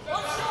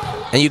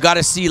 And you got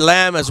to see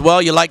Lamb as well.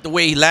 You like the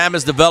way Lamb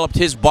has developed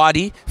his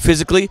body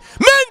physically.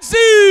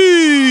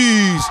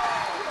 Menzies!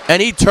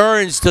 And he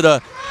turns to the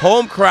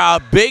home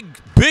crowd. Big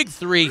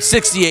 3,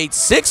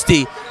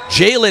 68-60.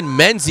 Jalen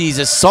Menzies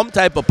is some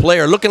type of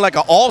player, looking like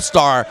an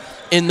all-star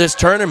in this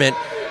tournament,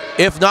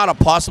 if not a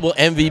possible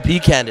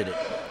MVP candidate.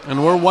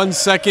 And we're 1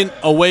 second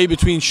away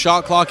between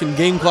shot clock and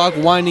game clock,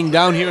 winding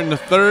down here in the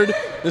third.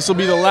 This will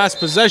be the last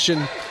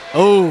possession.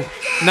 Oh,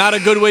 not a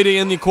good way to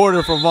end the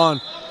quarter for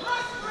Vaughan.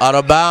 Out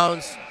of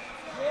bounds,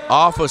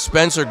 off of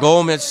Spencer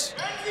Gomez.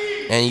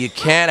 And you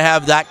can't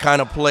have that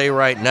kind of play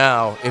right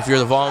now if you're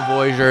the Vaughan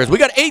Voyageurs. We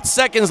got 8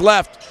 seconds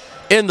left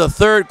in the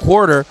third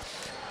quarter.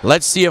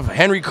 Let's see if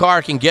Henry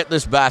Carr can get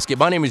this basket.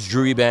 My name is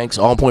Drew Ebanks,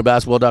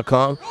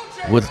 onpointbasketball.com,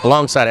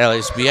 alongside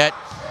Elias Biet,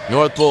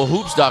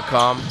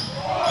 NorthPoleHoops.com.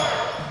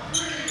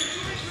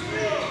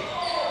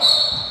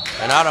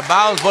 And out of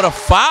bounds, but a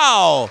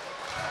foul.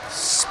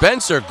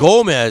 Spencer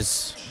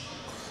Gomez.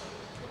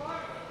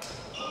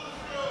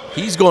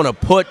 He's going to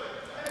put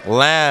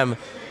Lamb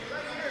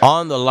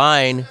on the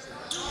line.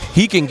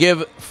 He can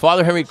give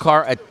Father Henry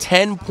Carr a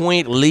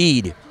 10-point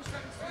lead.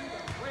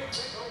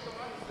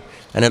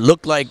 And it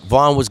looked like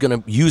Vaughan was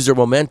going to use their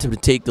momentum to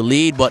take the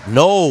lead, but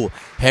no.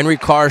 Henry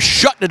Carr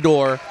shut the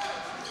door.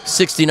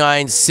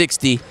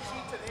 69-60.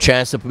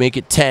 Chance to make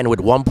it 10 with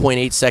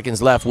 1.8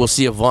 seconds left. We'll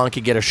see if Vaughan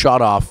can get a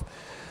shot off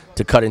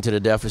to cut into the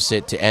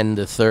deficit to end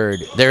the third.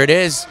 There it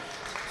is.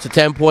 It's a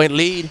 10-point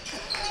lead.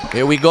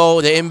 Here we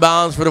go. The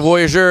inbounds for the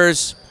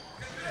Voyageurs.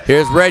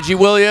 Here's Reggie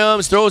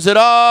Williams. Throws it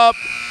up.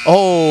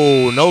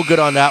 Oh, no good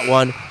on that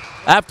one.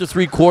 After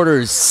 3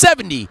 quarters,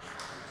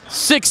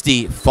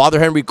 70-60. Father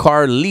Henry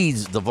Carr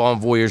leads the Vaughan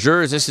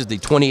Voyageurs. This is the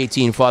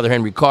 2018 Father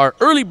Henry Carr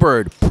Early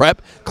Bird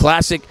Prep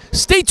Classic.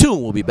 Stay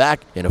tuned. We'll be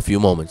back in a few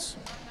moments.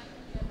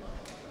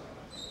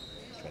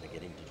 Trying to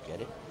get in. Did you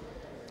get it?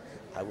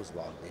 I was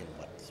logged in,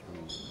 but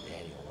through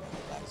Daniel on the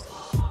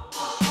backstage.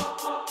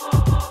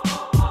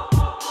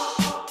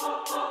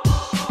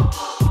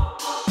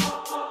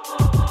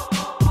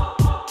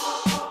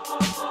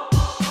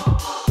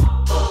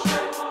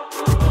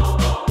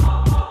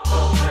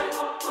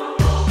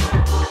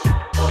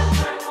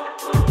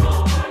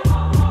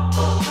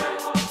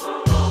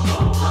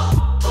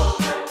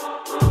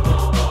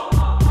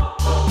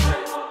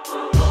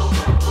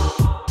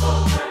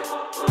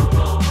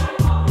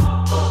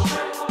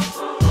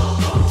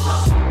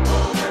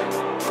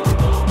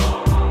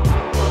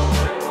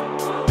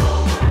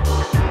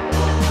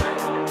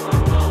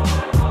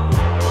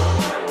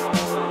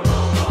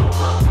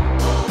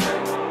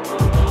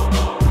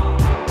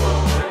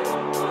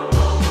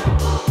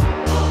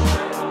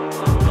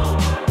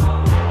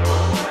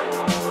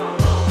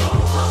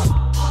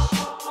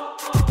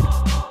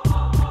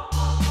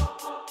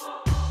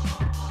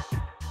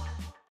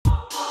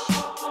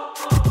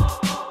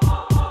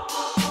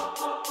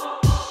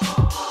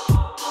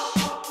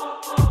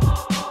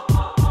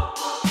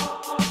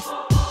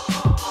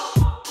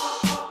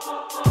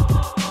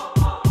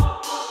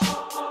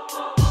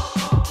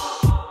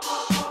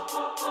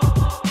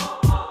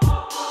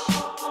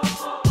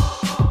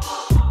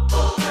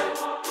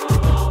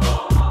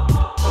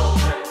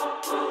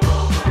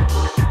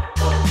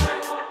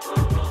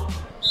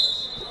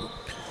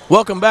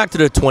 Welcome back to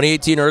the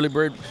 2018 Early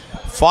Bird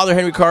Father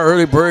Henry Carr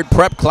Early Bird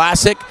Prep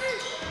Classic.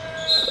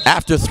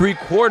 After 3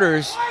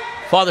 quarters,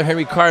 Father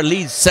Henry Carr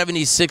leads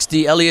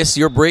 70-60. Elias,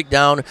 your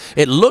breakdown.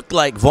 It looked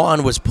like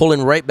Vaughan was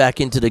pulling right back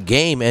into the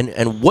game.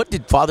 And what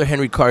did Father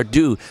Henry Carr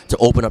do to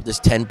open up this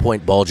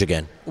 10-point bulge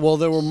again? Well,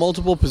 there were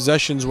multiple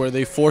possessions where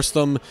they forced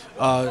them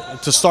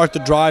to start the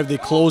drive. They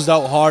closed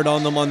out hard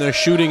on them on their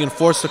shooting and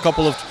forced a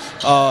couple of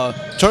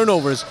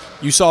turnovers.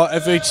 You saw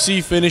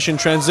FHC finish in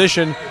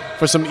transition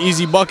for some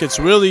easy buckets.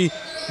 Really,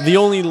 the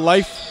only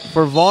life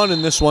for Vaughan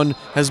in this one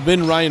has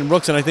been Ryan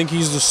Brooks, and I think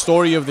he's the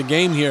story of the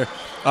game here.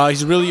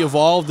 He's really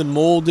evolved and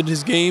molded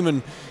his game,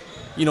 and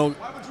you know,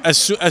 as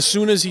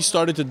soon as he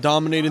started to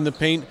dominate in the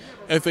paint,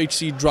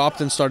 FHC dropped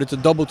and started to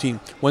double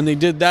team. When they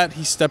did that,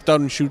 he stepped out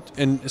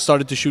and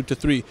started to shoot the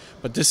 3.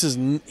 But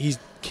he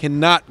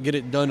cannot get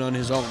it done on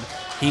his own.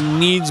 He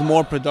needs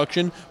more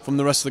production from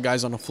the rest of the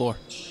guys on the floor.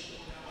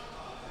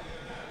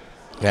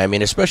 Yeah, I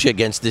mean, especially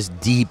against this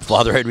deep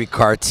Father Henry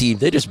Carr team,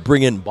 they just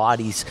bring in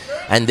bodies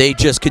and they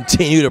just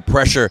continue to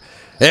pressure.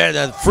 There,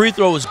 the free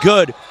throw was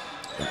good.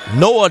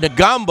 Noah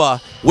Ngamba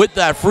with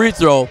that free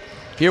throw.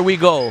 Here we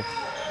go,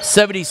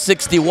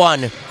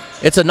 70-61.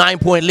 It's a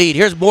 9-point lead.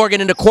 Here's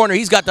Morgan in the corner.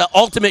 He's got the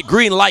ultimate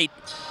green light.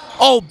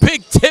 Oh,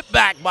 big tip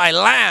back by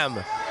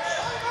Lamb.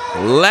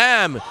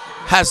 Lamb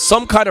has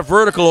some kind of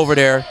vertical over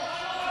there.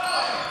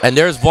 And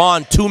there's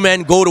Vaughan. 2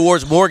 men go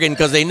towards Morgan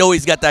because they know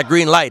he's got that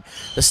green light.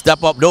 The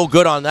step up, no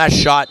good on that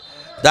shot.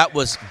 That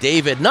was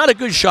David. Not a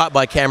good shot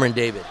by Cameron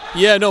David.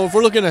 Yeah, no, if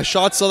we're looking at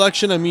shot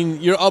selection, I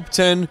mean, you're up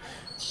 10.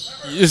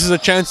 This is a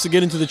chance to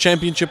get into the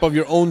championship of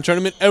your own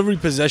tournament. Every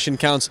possession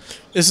counts.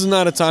 This is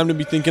not a time to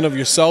be thinking of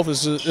yourself.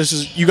 This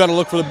is you got to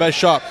look for the best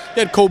shot.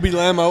 You had Kobe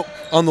Lamb out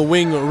on the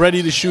wing,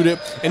 ready to shoot it,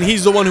 and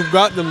he's the one who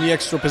got them the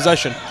extra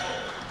possession.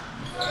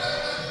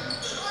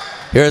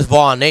 Here's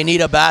Vaughan. They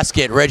need a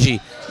basket. Reggie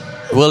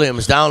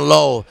Williams down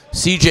low.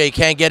 CJ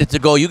can't get it to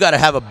go. You got to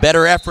have a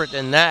better effort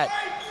than that.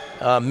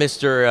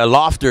 Mr.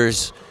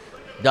 Lofters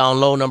down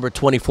low, number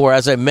 24.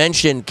 As I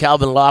mentioned,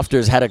 Calvin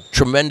Lofters had a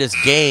tremendous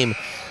game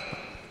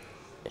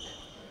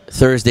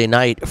Thursday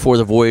night for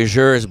the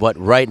Voyageurs, but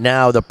right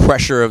now the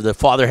pressure of the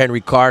Father Henry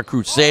Carr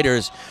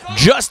Crusaders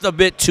just a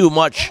bit too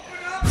much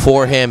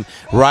for him.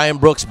 Ryan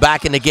Brooks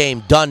back in the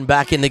game. Dunn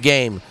back in the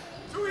game.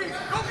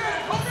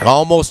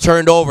 Almost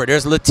turned over.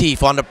 There's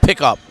Latif on the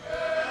pickup.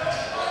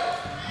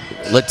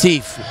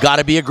 Latif got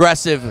to be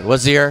aggressive.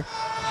 Wazir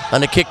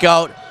on the kick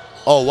out.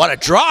 Oh, what a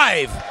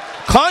drive.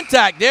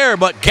 Contact there,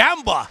 but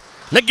Ngamba.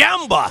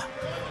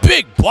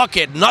 Big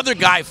bucket. Another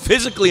guy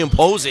physically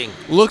imposing.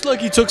 Looked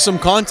like he took some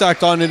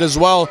contact on it as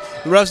well.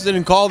 The refs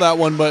didn't call that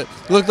one, but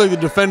it looked like the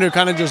defender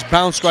kind of just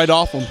bounced right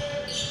off him.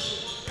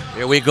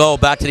 Here we go.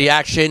 Back to the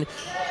action.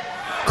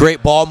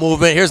 Great ball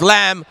movement. Here's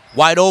Lamb.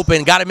 Wide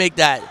open. Got to make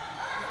that.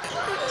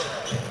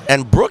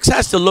 And Brooks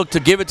has to look to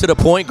give it to the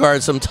point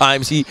guard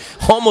sometimes. He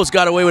almost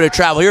got away with a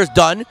travel. Here's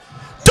Dunn.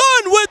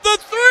 Dunn with the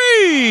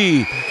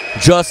 3!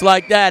 Just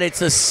like that.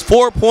 It's a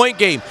 4-point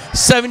game.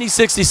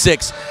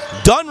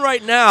 70-66. Dunn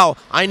right now,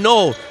 I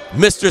know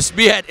Mr.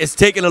 Spiet is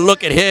taking a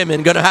look at him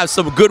and going to have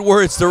some good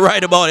words to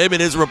write about him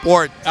in his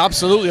report.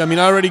 Absolutely. I mean,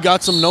 I already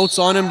got some notes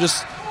on him.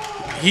 Just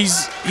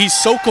he's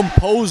so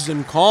composed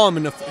and calm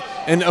and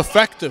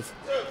effective.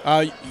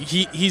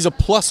 He's a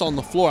plus on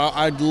the floor.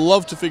 I'd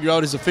love to figure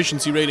out his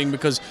efficiency rating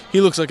because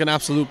he looks like an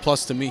absolute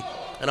plus to me.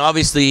 And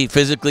obviously,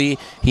 physically,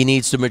 he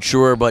needs to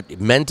mature,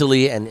 but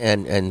mentally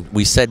and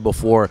we said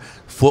before,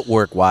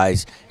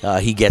 footwork-wise,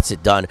 he gets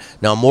it done.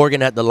 Now,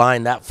 Morgan at the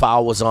line, that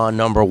foul was on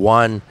number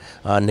 1,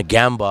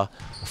 Ngamba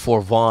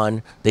for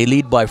Vaughan. They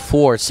lead by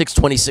 4,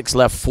 6:26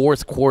 left,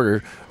 4th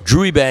quarter.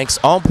 Drew Ebanks,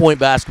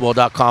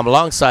 OnPointBasketball.com,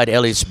 alongside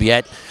Elliot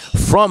Spiet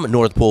from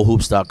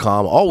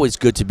NorthPoleHoops.com. Always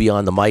good to be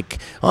on the mic,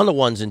 on the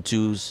 1s and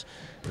 2s.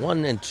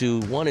 1 and 2,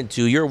 1 and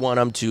 2. You're 1,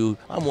 I'm 2.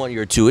 I'm 1,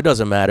 you're 2. It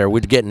doesn't matter.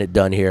 We're getting it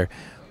done here.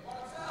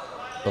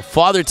 The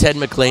Father Ted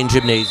McLean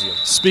Gymnasium.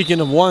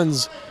 Speaking of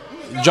 1s,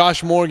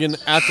 Josh Morgan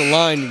at the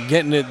line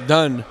getting it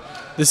done.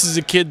 This is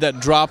a kid that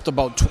dropped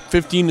about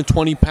 15 to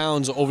 20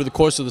 pounds over the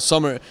course of the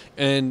summer,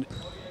 and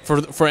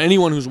for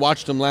anyone who's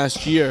watched him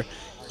last year,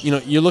 you know,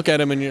 you look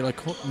at him and you're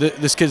like, oh,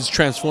 this kid's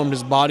transformed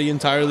his body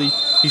entirely.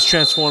 He's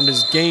transformed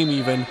his game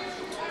even,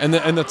 and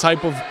the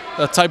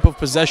type of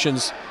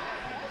possessions.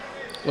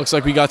 Looks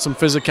like we got some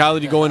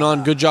physicality going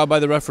on. Good job by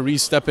the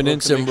referees stepping in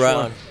to make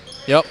Brown.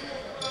 Sure. Yep.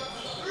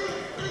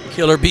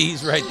 Killer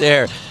bees right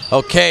there.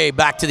 Okay,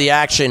 back to the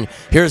action.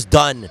 Here's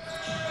Dunn.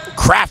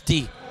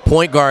 Crafty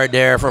point guard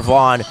there for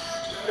Vaughan.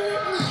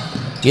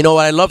 You know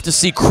what? I love to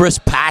see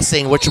crisp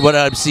passing, which is what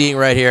I'm seeing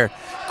right here.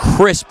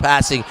 Crisp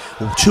passing.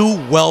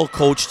 2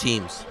 well-coached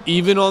teams.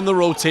 Even on the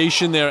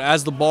rotation there,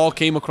 as the ball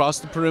came across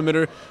the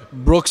perimeter,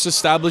 Brooks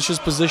establishes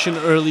position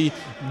early.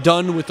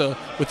 Dunn with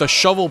a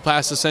shovel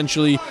pass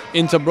essentially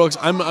into Brooks.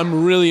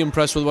 I'm really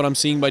impressed with what I'm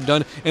seeing by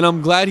Dunn, and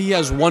I'm glad he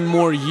has 1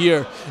 more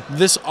year.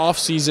 This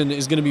offseason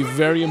is going to be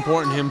very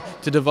important to him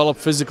to develop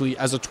physically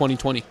as a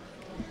 2020.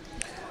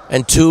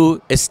 and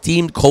two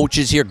esteemed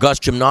coaches here. Gus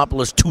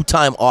Gymnopoulos,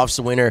 two-time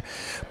OFSA winner.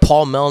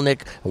 Paul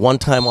Melnick,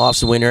 one-time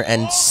OFSA winner,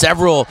 and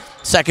several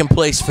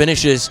second-place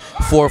finishes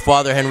for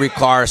Father Henry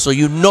Carr. So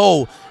you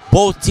know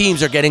both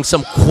teams are getting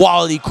some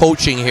quality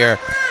coaching here.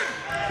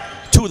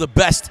 Two of the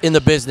best in the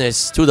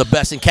business, two of the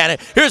best in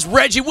Canada. Here's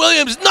Reggie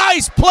Williams,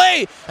 nice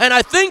play! And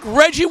I think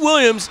Reggie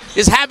Williams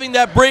is having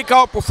that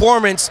breakout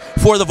performance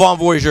for the Vaughan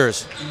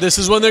Voyageurs. This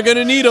is when they're going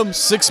to need him.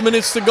 6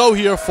 minutes to go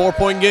here,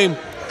 4-point game.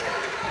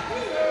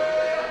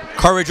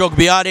 Courage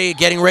Ogbiade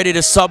getting ready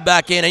to sub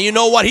back in. And you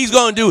know what he's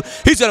going to do?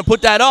 He's going to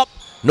put that up.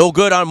 No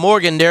good on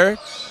Morgan there.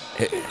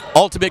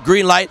 Ultimate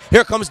green light.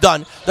 Here comes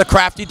Dunn. The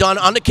crafty Dunn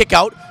on the kick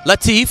out.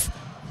 Latif.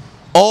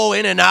 Oh,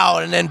 in and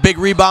out. And then big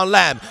rebound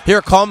Lamb.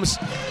 Here comes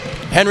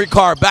Henry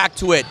Carr back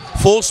to it.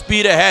 Full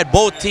speed ahead.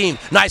 Both teams.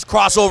 Nice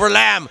crossover.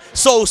 Lamb.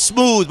 So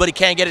smooth, but he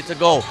can't get it to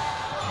go.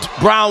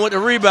 Brown with the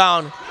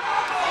rebound.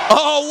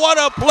 Oh, what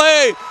a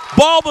play.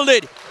 Bobbled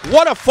it.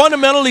 What a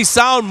fundamentally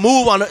sound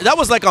move. That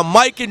was like a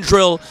Mikan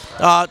drill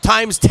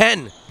times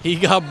 10. He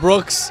got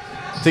Brooks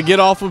to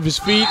get off of his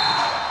feet.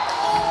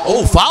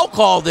 Oh, foul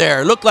call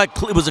there. Looked like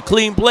it was a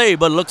clean play,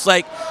 but it looks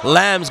like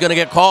Lamb's going to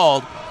get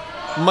called.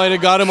 Might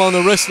have got him on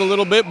the wrist a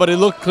little bit, but it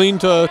looked clean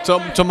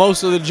to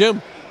most of the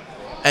gym.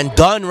 And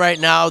Dunn right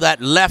now, that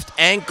left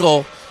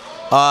ankle,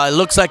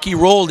 looks like he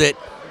rolled it.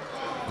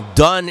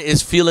 Dunn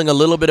is feeling a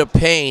little bit of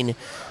pain.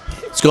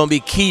 It's going to be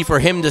key for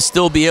him to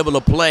still be able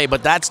to play,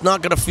 but that's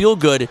not going to feel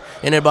good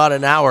in about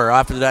an hour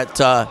after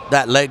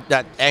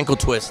that ankle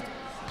twist.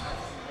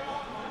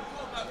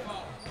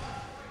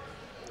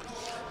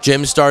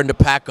 Jim's starting to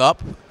pack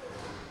up.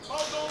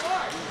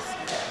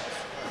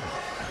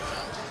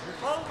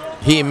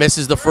 He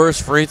misses the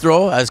first free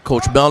throw as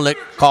Coach Melnick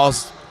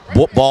calls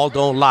ball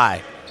don't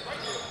lie.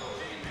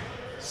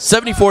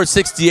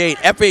 74-68,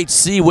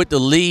 FHC with the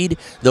lead.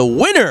 The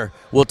winner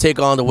will take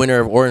on the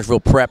winner of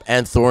Orangeville Prep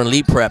and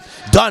Thornley Prep.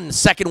 Done,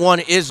 second one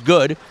is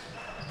good.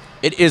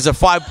 It is a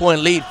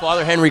 5-point lead.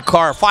 Father Henry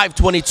Carr,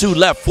 5:22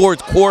 left,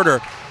 fourth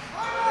quarter.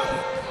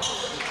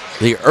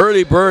 The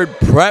Early Bird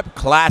Prep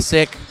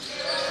Classic.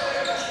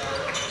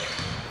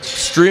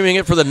 Streaming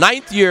it for the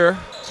 9th year.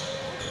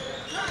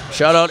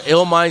 Shout out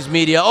Ill Minds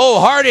Media. Oh,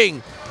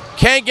 Harding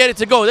can't get it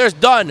to go. There's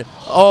Dunn.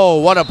 Oh,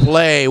 what a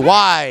play.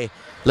 Why?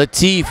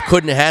 Latif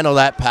couldn't handle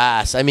that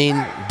pass. I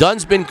mean,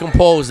 Dunn's been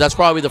composed. That's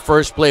probably the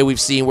first play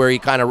we've seen where he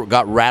kind of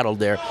got rattled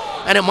there.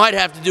 And it might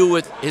have to do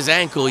with his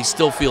ankle. He's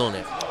still feeling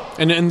it.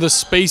 And the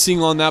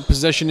spacing on that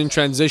possession in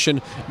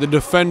transition, the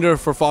defender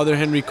for Father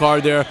Henry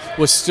Carr there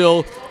was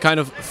still kind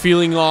of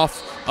feeling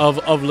off of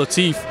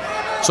Latif.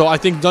 So I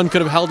think Dunn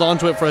could have held on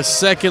to it for a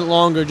second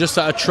longer just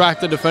to attract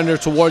the defender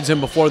towards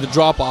him before the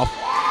drop-off.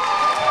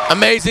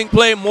 Amazing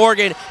play,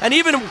 Morgan. And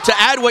even to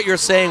add what you're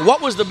saying,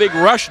 what was the big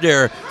rush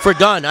there for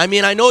Dunn? I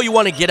mean, I know you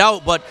want to get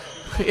out, but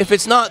if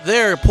it's not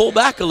there, pull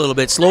back a little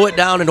bit, slow it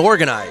down, and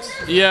organize.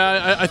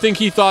 Yeah, I think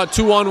he thought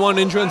 2-on-1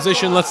 in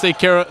transition. Let's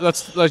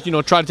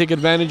try to take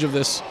advantage of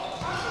this.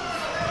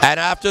 And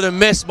after the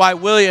miss by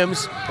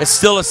Williams, it's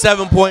still a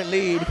 7-point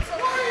lead.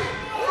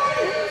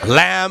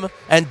 Lamb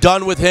and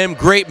Dunn with him.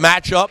 Great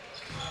matchup.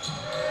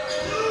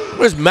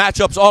 There's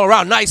matchups all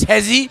around. Nice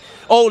hezzy.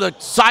 Oh, the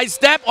side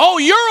step. Oh,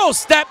 Euro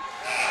step.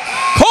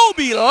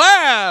 Kobe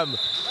Lamb.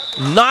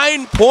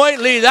 9-point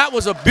lead. That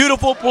was a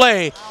beautiful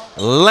play.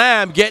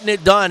 Lamb getting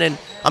it done. And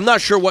I'm not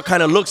sure what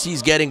kind of looks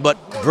he's getting, but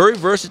very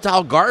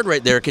versatile guard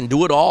right there. Can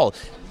do it all.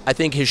 I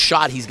think his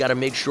shot, he's got to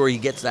make sure he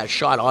gets that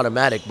shot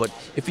automatic. But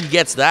if he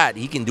gets that,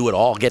 he can do it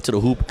all. Get to the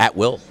hoop at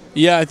will.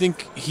 Yeah, I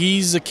think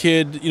he's a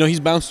kid, he's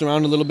bounced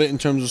around a little bit in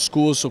terms of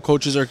schools, so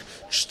coaches are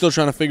still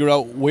trying to figure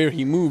out where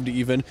he moved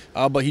even.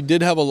 But he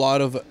did have a lot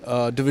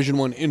of Division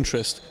I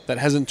interest that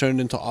hasn't turned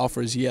into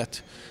offers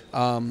yet.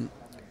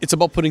 It's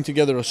about putting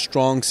together a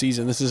strong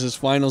season. This is his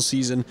final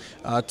season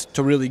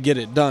to really get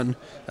it done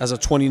as a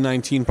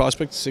 2019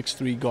 prospect,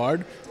 6'3"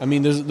 guard. I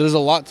mean, there's a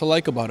lot to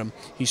like about him.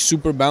 He's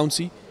super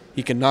bouncy.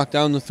 He can knock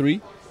down the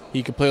three.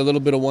 He can play a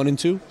little bit of 1 and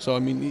 2. So, I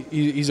mean,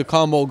 he's a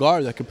combo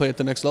guard that can play at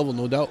the next level,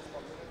 no doubt.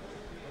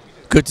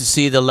 Good to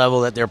see the level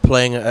that they're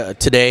playing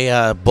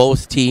today.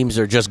 Both teams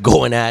are just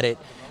going at it.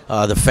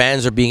 The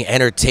fans are being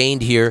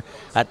entertained here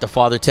at the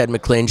Father Ted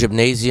McLean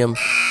Gymnasium.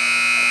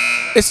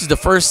 This is the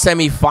first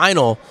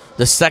semifinal.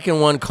 The second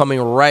one coming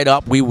right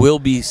up. We will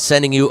be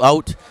sending you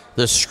out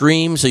the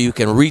stream so you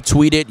can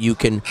retweet it. You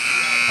can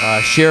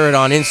share it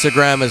on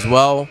Instagram as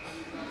well.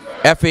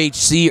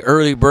 FHC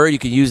Early Bird. You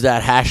can use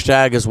that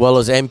hashtag as well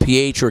as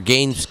MPH or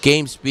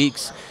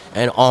GameSpeaks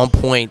and On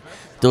Point.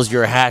 Those are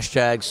your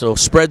hashtags. So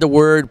spread the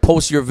word,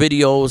 post your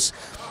videos,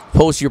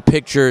 post your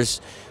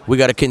pictures. We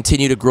got to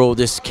continue to grow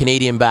this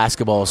Canadian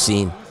basketball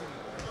scene.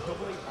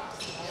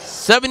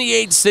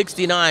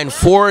 78-69,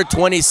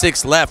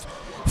 4:26 left.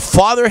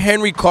 Father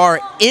Henry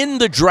Carr in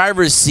the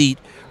driver's seat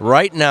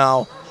right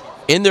now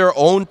in their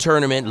own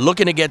tournament,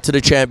 looking to get to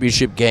the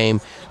championship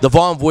game. The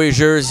Vaughan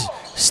Voyageurs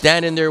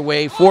stand in their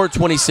way,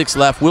 4:26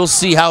 left. We'll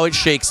see how it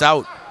shakes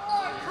out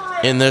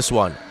in this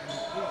one.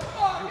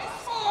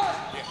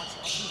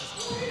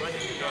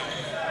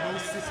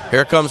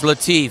 Here comes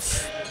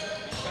Latif.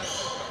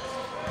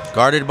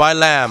 Guarded by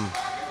Lamb.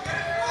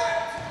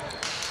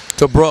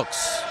 To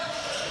Brooks.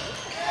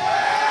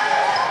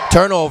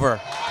 Turnover.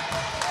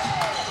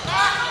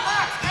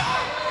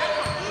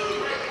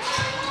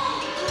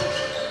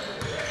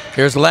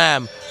 Here's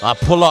Lamb.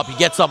 Pull up. He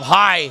gets up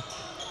high.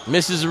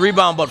 Misses the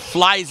rebound, but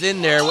flies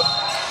in there.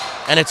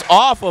 And it's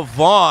off of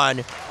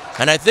Vaughan.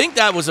 And I think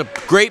that was a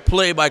great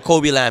play by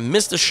Kobe Lamb.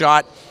 Missed the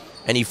shot,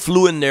 and he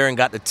flew in there and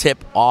got the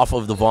tip off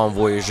of the Vaughan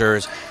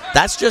Voyageurs.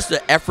 That's just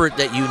the effort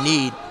that you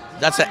need.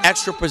 That's an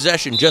extra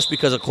possession just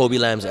because of Kobe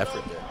Lamb's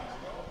effort.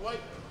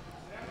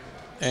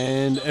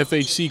 And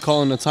FHC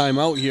calling a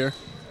timeout here.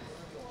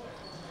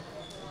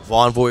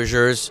 Vaughan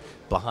Voyageurs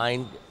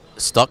behind,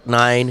 stuck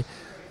 9.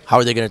 How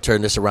are they going to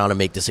turn this around and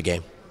make this a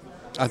game?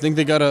 I think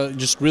they got to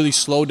just really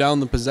slow down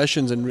the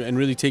possessions and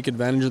really take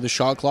advantage of the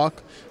shot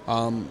clock.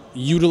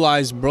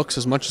 Utilize Brooks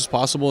as much as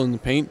possible in the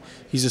paint.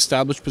 He's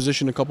established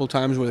position a couple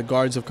times where the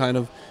guards have kind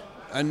of,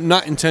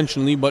 not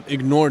intentionally, but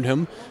ignored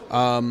him.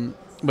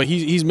 But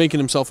he's making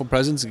himself a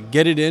presence.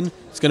 Get it in.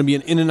 It's going to be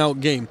an in-and-out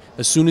game.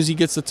 As soon as he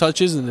gets the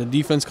touches and the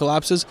defense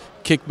collapses,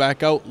 kick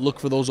back out, look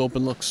for those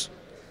open looks.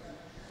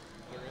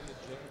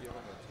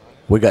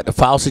 We got the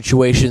foul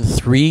situation,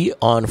 3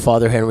 on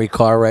Father Henry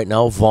Carr right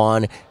now.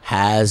 Vaughan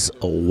has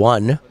a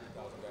 1.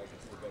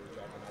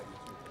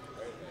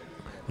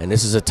 And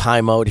this is a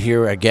timeout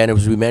here. Again,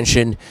 as we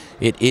mentioned,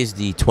 it is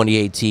the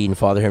 2018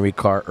 Father Henry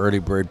Carr Early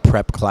Bird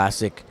Prep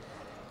Classic.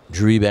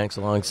 Drew Banks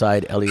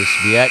alongside Elias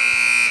Viet.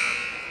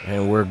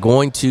 And we're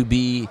going to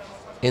be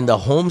in the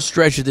home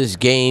stretch of this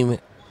game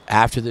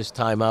after this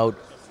timeout.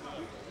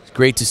 It's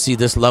great to see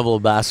this level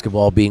of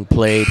basketball being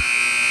played.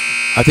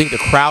 I think the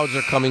crowds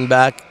are coming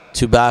back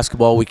to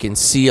basketball. We can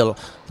see the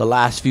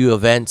last few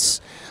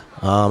events.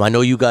 I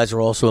know you guys are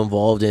also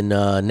involved in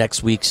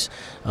next week's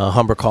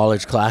Humber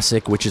College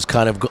Classic, which has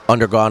kind of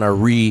undergone a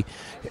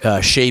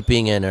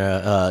reshaping and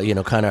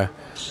kind of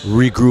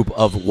regroup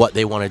of what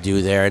they want to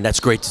do there, and that's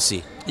great to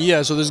see.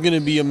 Yeah, so there's going to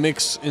be a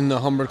mix in the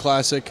Humber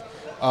Classic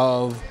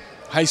of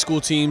high school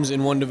teams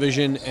in one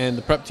division and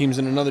the prep teams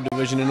in another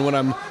division. And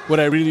what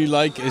I really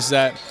like is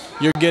that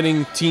you're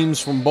getting teams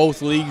from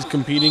both leagues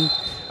competing.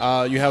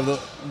 You have the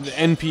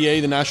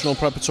NPA, the National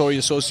Preparatory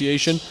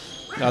Association.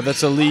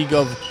 That's a league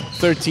of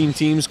 13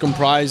 teams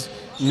comprised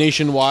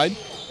nationwide.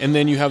 And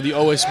then you have the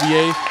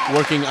OSBA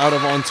working out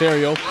of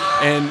Ontario.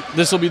 And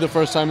this will be the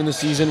first time in the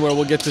season where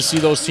we'll get to see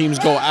those teams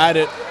go at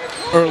it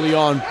early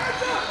on.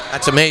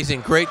 That's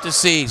amazing. Great to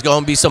see. It's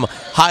going to be some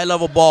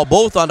high-level ball,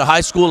 both on the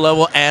high school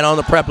level and on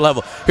the prep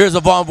level. Here's the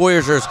Vaughan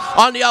Voyageurs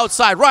on the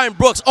outside. Ryan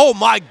Brooks. Oh,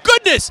 my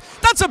goodness.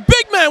 That's a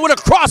big man with a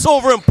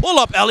crossover and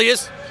pull-up,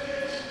 Elias.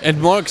 And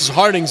Marcus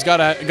Harding's got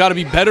to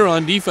be better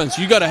on defense.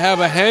 You got to have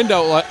a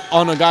handout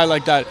on a guy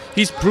like that.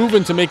 He's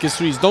proven to make his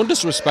threes. Don't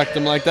disrespect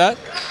him like that.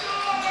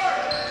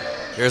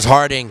 Here's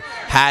Harding.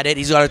 Had it.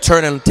 He's got to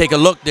turn and take a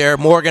look there.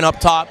 Morgan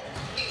up top.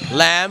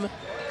 Lamb.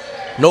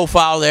 No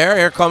foul there.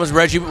 Here comes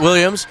Reggie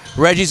Williams.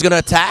 Reggie's going to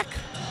attack.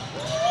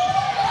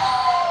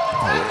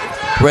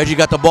 Reggie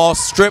got the ball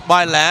stripped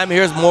by Lamb.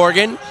 Here's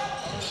Morgan.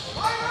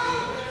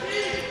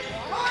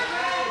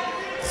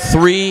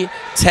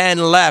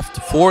 3:10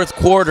 left, fourth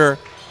quarter.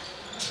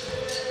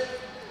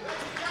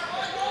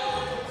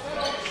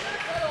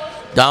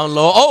 Down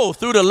low. Oh,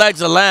 through the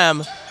legs of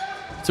Lamb.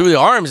 Through the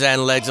arms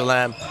and legs of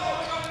Lamb.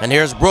 And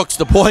here's Brooks,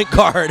 the point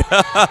guard.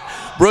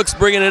 Brooks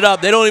bringing it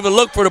up. They don't even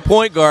look for the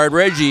point guard.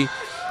 Reggie.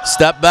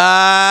 Step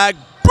back,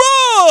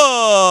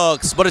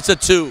 Brooks, but it's a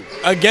 2.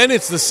 Again,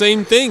 it's the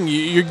same thing.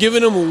 You're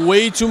giving him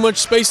way too much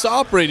space to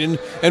operate,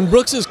 and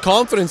Brooks'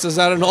 confidence is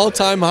at an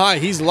all-time high.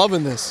 He's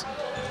loving this.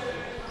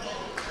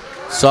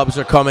 Subs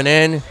are coming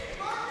in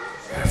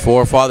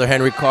for Father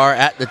Henry Carr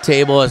at the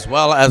table as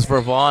well as for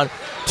Vaughan.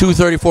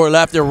 2:34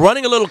 left. They're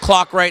running a little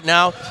clock right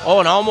now. Oh,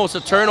 and almost a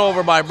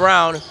turnover by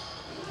Brown,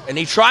 and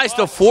he tries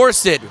to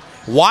force it.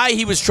 Why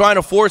he was trying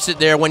to force it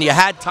there when you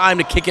had time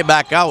to kick it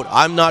back out,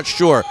 I'm not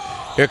sure.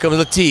 Here comes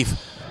Latif.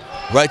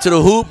 Right to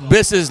the hoop.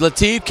 Misses.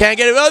 Latif can't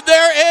get it. Oh,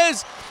 there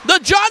is the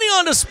Johnny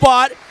on the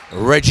spot,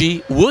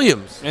 Reggie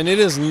Williams. And it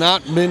has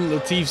not been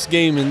Latif's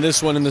game in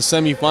this one in the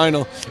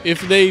semifinal.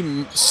 If they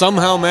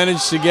somehow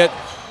manage to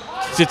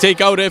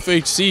take out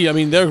FHC, I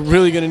mean, they're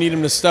really going to need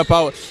him to step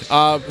out.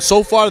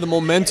 So far, the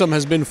momentum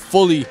has been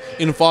fully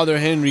in Father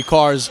Henry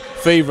Carr's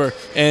favor.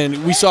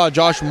 And we saw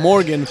Josh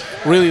Morgan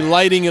really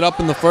lighting it up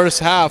in the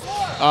first half.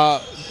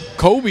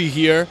 Kobe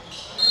here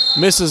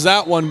misses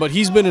that one, but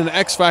he's been an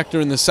X factor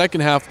in the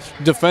second half.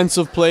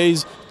 Defensive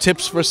plays,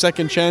 tips for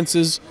second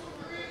chances.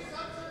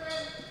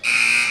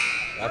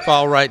 That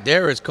foul right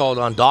there is called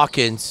on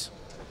Dawkins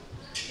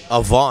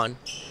of Vaughan.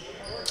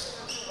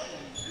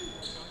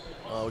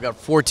 We got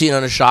 14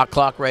 on the shot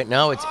clock right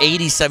now. It's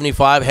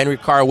 80-75. Henry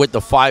Carr with the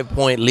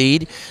 5-point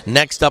lead.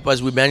 Next up,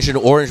 as we mentioned,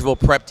 Orangeville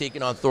Prep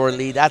taking on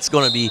Thornley. That's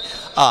going to be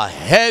a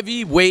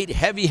heavyweight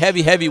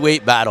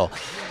battle.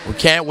 We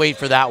can't wait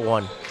for that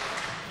one.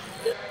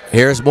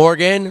 Here's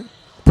Morgan.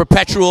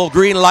 Perpetual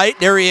green light.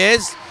 There he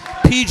is.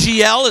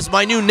 PGL is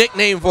my new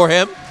nickname for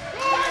him.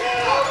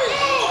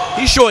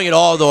 He's showing it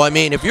all, though. I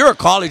mean, if you're a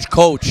college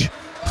coach,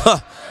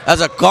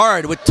 as a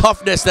guard with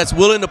toughness that's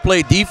willing to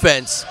play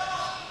defense.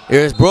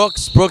 Here's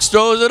Brooks. Brooks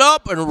throws it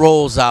up and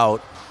rolls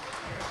out.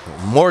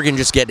 Morgan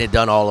just getting it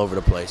done all over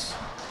the place.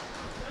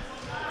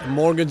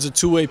 Morgan's a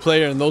two-way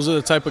player, and those are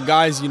the type of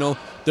guys, you know,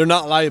 they're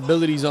not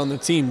liabilities on the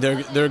team.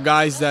 They're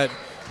guys that,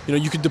 you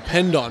know, you could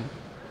depend on.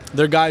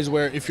 They're guys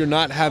where if you're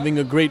not having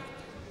a great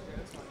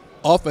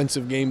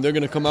offensive game, they're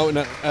going to come out and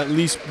at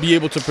least be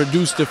able to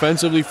produce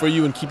defensively for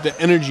you and keep the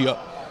energy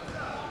up.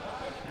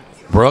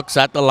 Brooks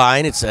at the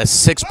line. It's a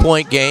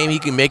 6-point game. He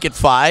can make it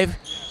 5.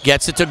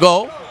 Gets it to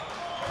go.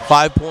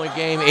 5-point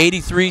game,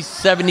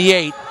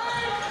 83-78.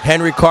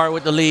 Henry Carr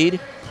with the lead.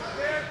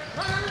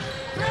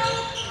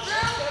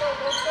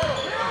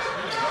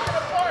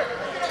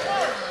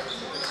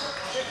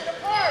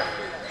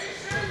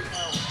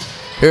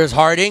 Here's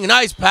Harding.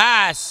 Nice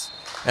pass.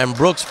 And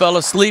Brooks fell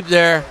asleep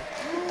there.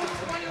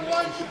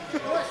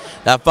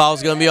 That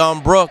foul's going to be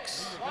on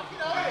Brooks.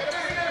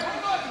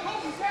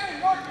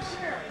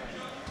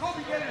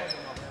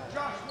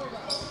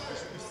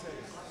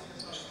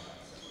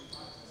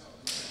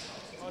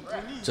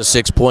 It's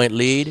a 6-point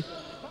lead.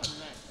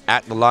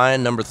 At the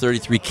line, number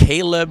 33,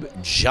 Caleb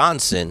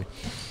Johnson,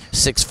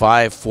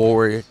 6'5",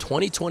 forward,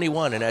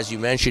 2021. And as you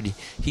mentioned,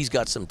 he's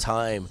got some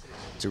time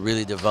to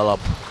really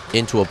develop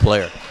into a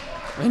player.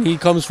 And he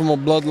comes from a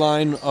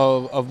bloodline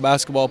of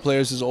basketball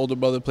players. His older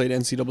brother played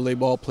NCAA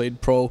ball, played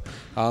pro.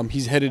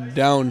 He's headed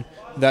down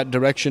that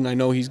direction. I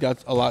know he's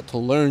got a lot to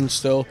learn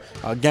still.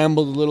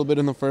 Gambled a little bit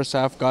in the first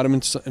half, got him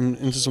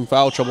into some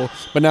foul trouble.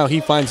 But now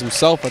he finds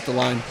himself at the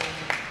line.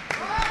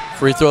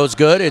 Free throw's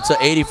good. It's an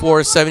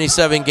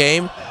 84-77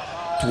 game.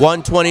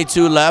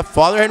 1:22 left.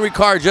 Father Henry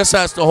Carr just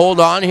has to hold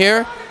on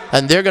here,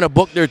 and they're going to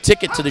book their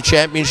ticket to the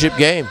championship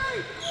game.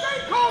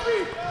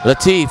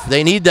 Latif,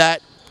 they need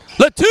that.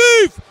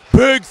 Latif!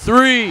 Big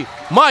 3.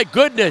 My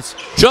goodness.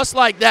 Just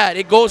like that.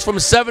 It goes from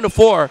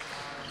 7-4.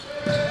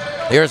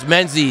 Here's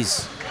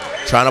Menzies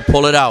trying to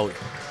pull it out.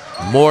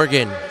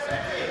 Morgan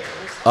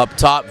up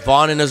top.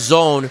 Vaughan in the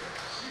zone.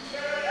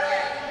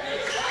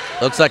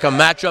 Looks like a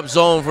matchup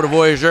zone for the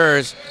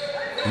Voyageurs.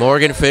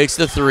 Morgan fakes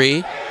the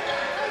 3.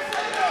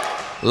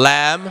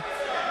 Lamb.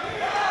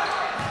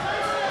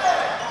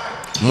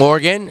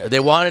 Morgan. They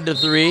wanted the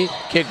 3.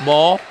 Kick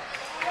ball.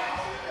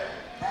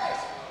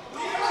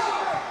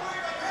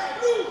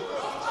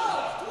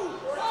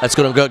 That's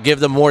going to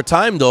give them more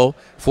time, though.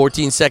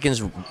 14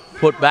 seconds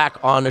put back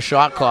on the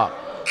shot clock.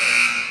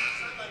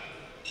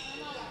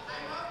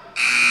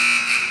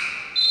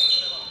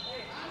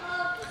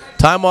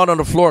 Timeout on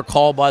the floor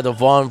called by the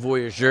Vaughan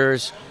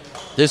Voyageurs.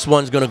 This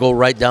one's going to go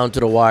right down to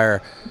the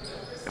wire.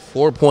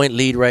 4-point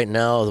lead right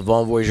now. The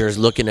Vaughan Voyageurs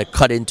looking to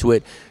cut into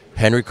it.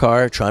 Henry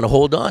Carr trying to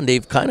hold on.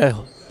 They've kind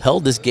of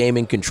held this game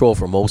in control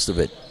for most of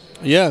it.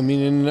 Yeah, I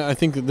mean, and I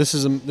think that this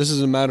is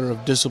a matter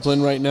of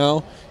discipline right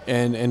now,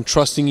 and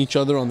trusting each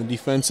other on the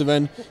defensive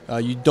end.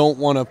 You don't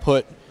want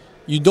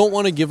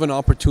to give an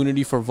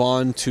opportunity for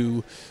Vaughan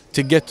to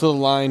get to the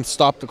line,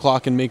 stop the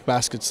clock, and make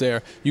baskets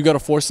there. You got to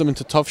force them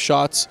into tough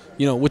shots,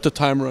 you know, with the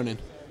time running.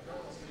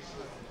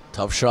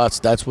 Tough shots,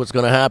 that's what's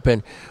going to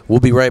happen. We'll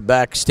be right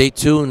back. Stay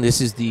tuned.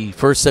 This is the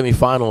first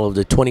semifinal of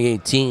the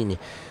 2018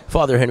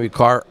 Father Henry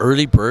Carr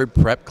Early Bird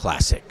Prep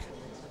Classic.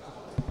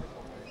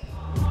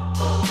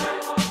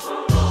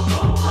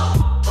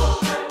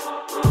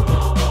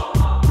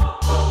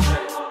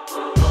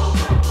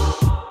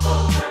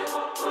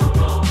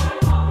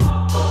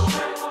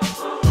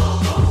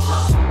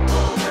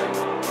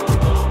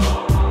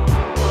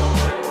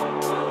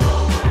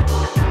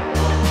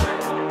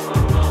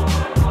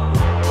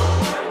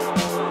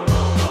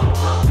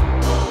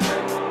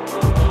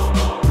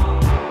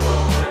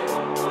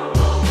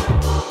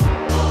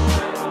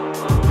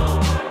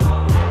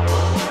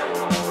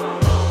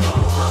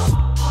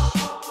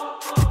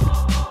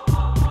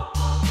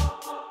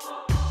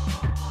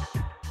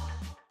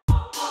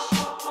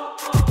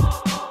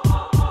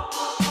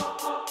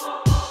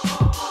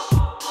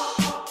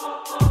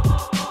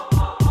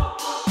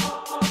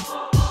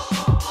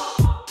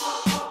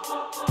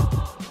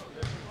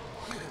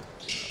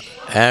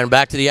 And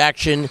back to the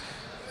action.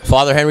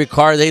 Father Henry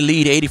Carr, they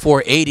lead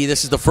 84-80.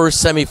 This is the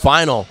first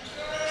semifinal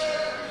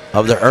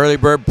of the Early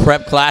Bird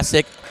Prep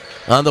Classic.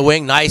 On the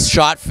wing, nice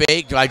shot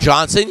fake by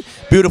Johnson.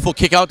 Beautiful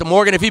kick out to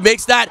Morgan. If he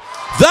makes that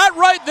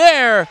right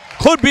there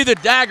could be the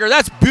dagger.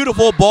 That's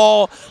beautiful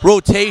ball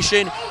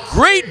rotation.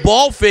 Great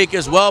ball fake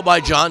as well by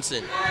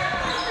Johnson.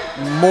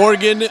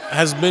 Morgan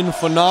has been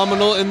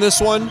phenomenal in this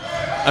one.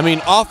 I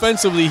mean,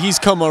 offensively, he's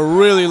come a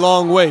really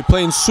long way,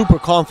 playing super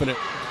confident.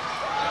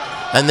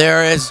 And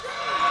there is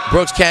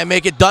Brooks, can't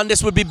make it.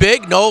 Dundas would be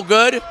big. No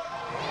good.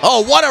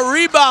 Oh, what a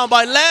rebound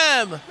by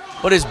Lamb.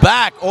 But his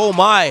back. Oh,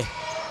 my.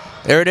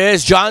 There it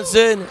is,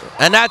 Johnson.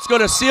 And that's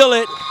going to seal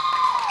it.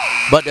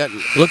 But it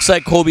looks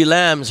like Kobe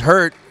Lamb's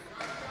hurt.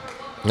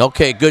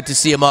 Okay, good to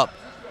see him up.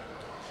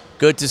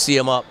 Good to see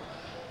him up.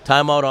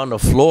 Timeout on the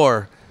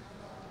floor.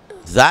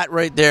 That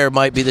right there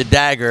might be the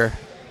dagger.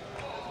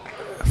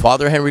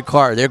 Father Henry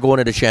Carr, they're going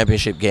to the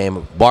championship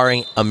game,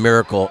 barring a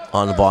miracle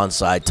on the Vaughan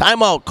side.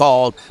 Timeout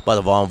called by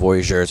the Vaughan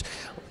Voyageurs.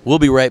 We'll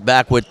be right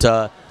back with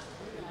the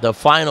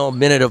final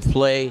minute of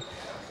play.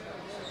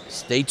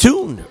 Stay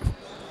tuned,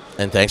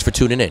 and thanks for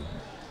tuning in.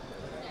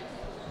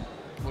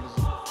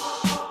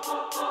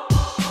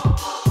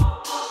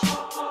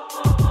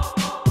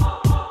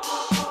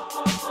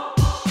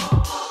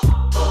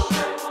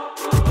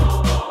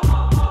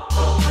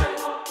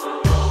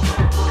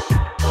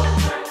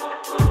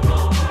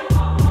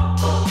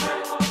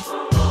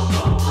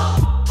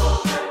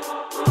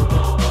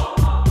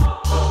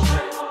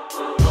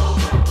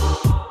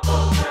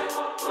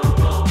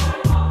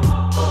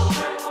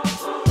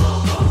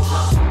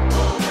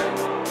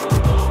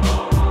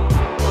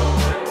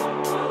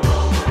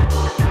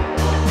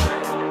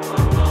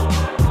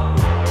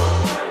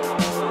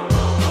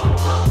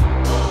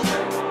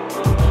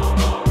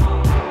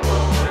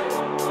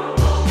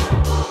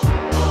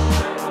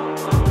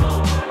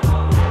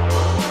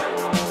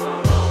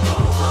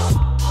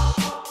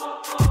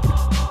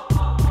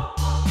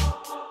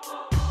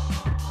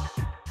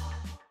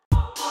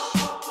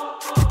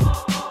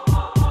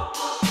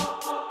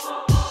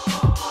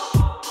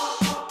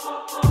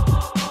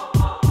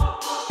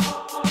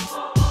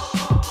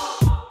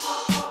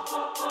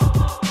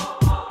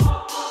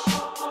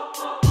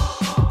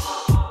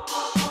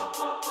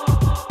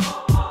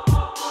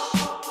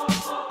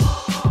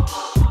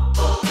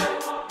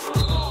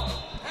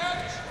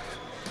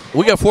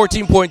 We got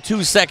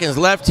 14.2 seconds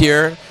left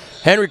here.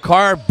 Henry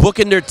Carr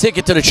booking their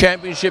ticket to the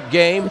championship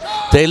game.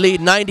 They lead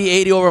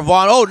 90-80 over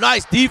Vaughan. Oh,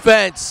 nice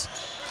defense.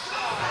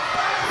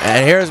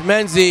 And here's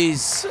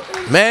Menzies.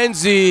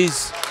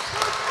 Menzies,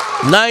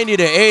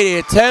 90-80,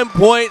 a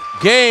 10-point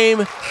game.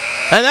 And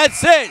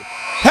that's it.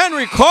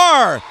 Henry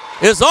Carr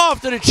is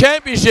off to the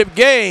championship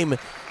game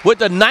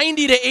with a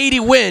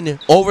 90-80 win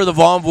over the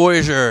Vaughan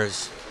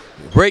Voyageurs.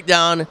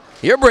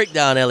 Your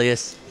breakdown,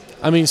 Elias.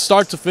 I mean,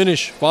 start to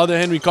finish, Father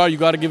Henry Carr, you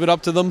got to give it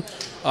up to them.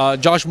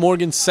 Josh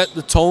Morgan set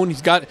the tone.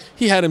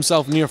 He had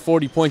himself near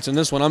 40 points in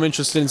this one. I'm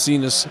interested in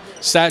seeing this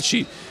stat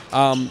sheet.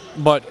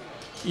 But,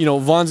 you know,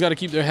 Vaughan's got to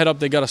keep their head up.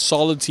 They got a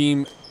solid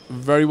team,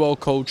 very well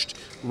coached.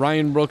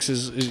 Ryan Brooks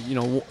is you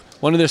know,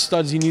 one of their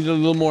studs. He needed a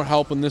little more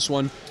help in this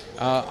one.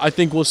 I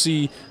think we'll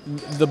see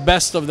the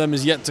best of them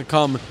is yet to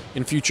come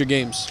in future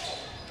games.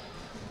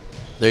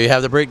 There you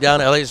have the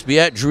breakdown. Elias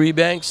Biet, Drew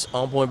Banks,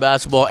 On Point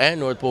Basketball, and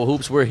North Pole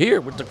Hoops. We're here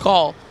with the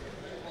call.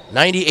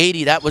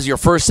 90-80, that was your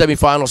first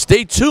semifinal.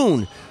 Stay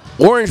tuned.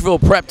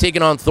 Orangeville Prep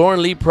taking on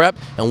Thornley Prep,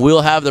 and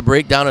we'll have the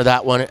breakdown of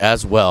that one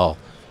as well.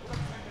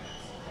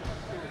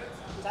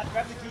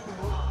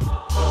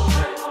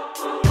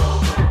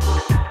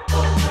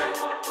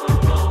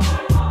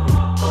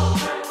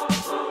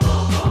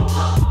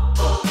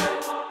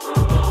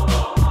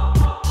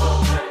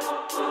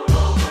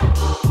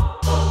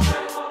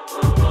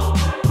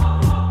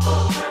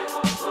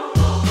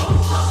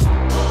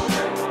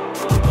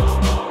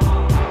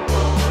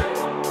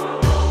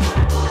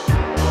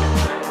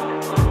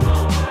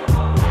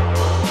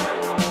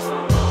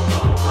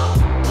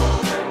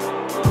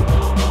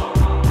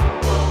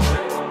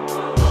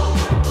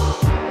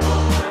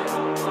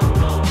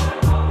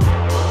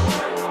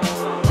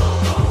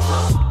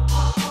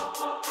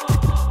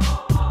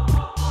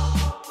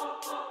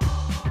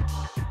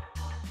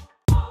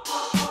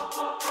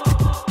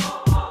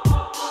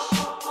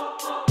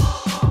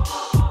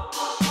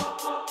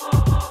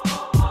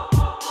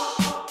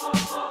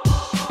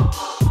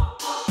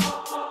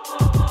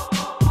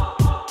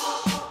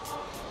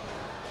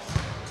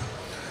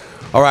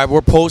 All right,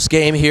 we're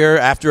post-game here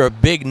after a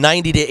big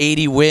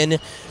 90-80 win.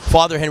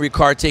 Father Henry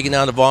Carr taking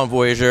down the Vaughan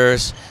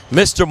Voyageurs.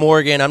 Mr.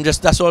 Morgan,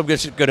 that's what I'm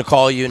just going to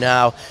call you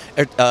now.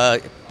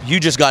 You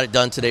just got it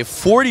done today.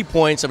 40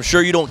 points. I'm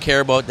sure you don't care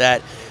about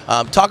that.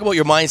 Talk about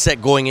your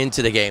mindset going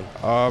into the game.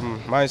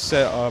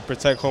 Mindset,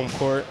 protect home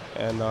court,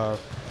 and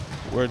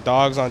we're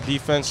dogs on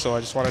defense, so I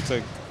just wanted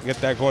to get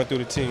that going through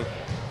the team.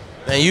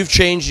 And you've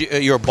changed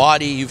your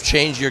body, you've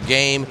changed your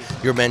game,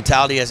 your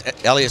mentality, as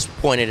Elias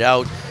pointed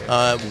out.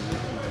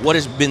 What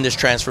has been this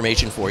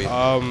transformation for you?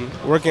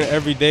 Working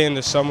every day in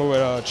the summer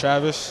with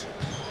Travis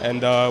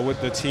and with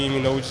the team, you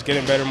know, we're just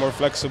getting better, more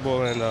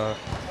flexible, and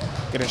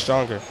getting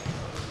stronger.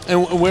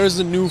 And where's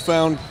the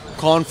newfound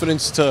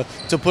confidence to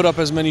put up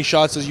as many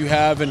shots as you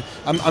have? And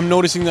I'm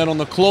noticing that on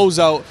the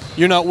closeout,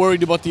 you're not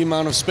worried about the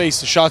amount of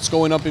space, the shots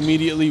going up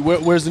immediately.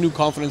 Where's the new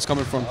confidence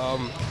coming from?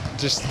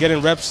 Just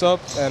getting reps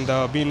up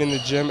and being in the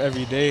gym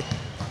every day.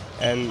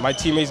 And my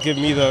teammates give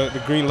me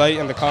the green light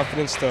and the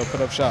confidence to put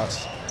up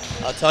shots.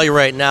 I'll tell you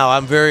right now,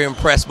 I'm very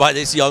impressed by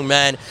this young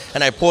man,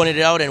 and I pointed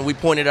it out, and we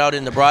pointed out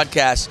in the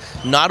broadcast,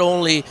 not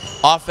only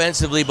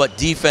offensively but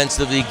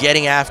defensively,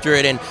 getting after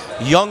it. And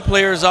young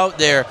players out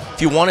there,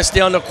 if you want to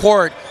stay on the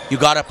court, you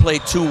got to play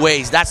two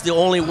ways. That's the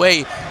only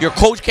way. Your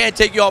coach can't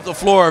take you off the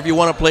floor if you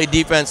want to play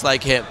defense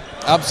like him.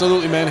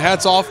 Absolutely, man.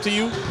 Hats off to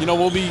you. You know,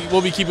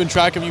 we'll be keeping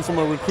track of you from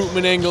a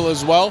recruitment angle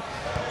as well.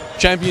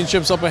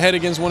 Championships up ahead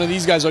against one of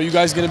these guys. Are you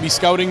guys going to be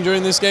scouting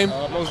during this game?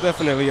 Most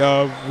definitely.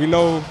 We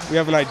know we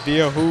have an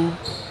idea who,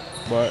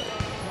 but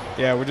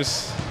yeah,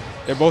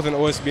 they're both in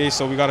OSBA,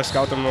 so we got to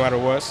scout them no matter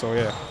what. So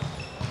yeah.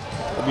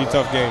 It'll be a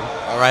tough game.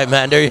 All right,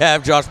 man. There you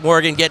have Josh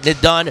Morgan getting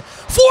it done.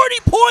 40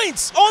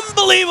 points.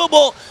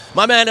 Unbelievable.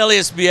 My man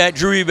Elias B at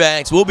Drew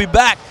Banks. We'll be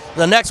back.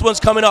 The next one's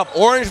coming up.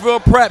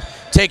 Orangeville Prep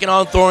taking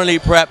on Thornley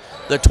Prep.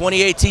 The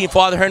 2018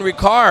 Father Henry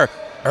Carr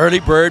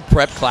Early Bird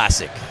Prep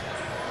Classic.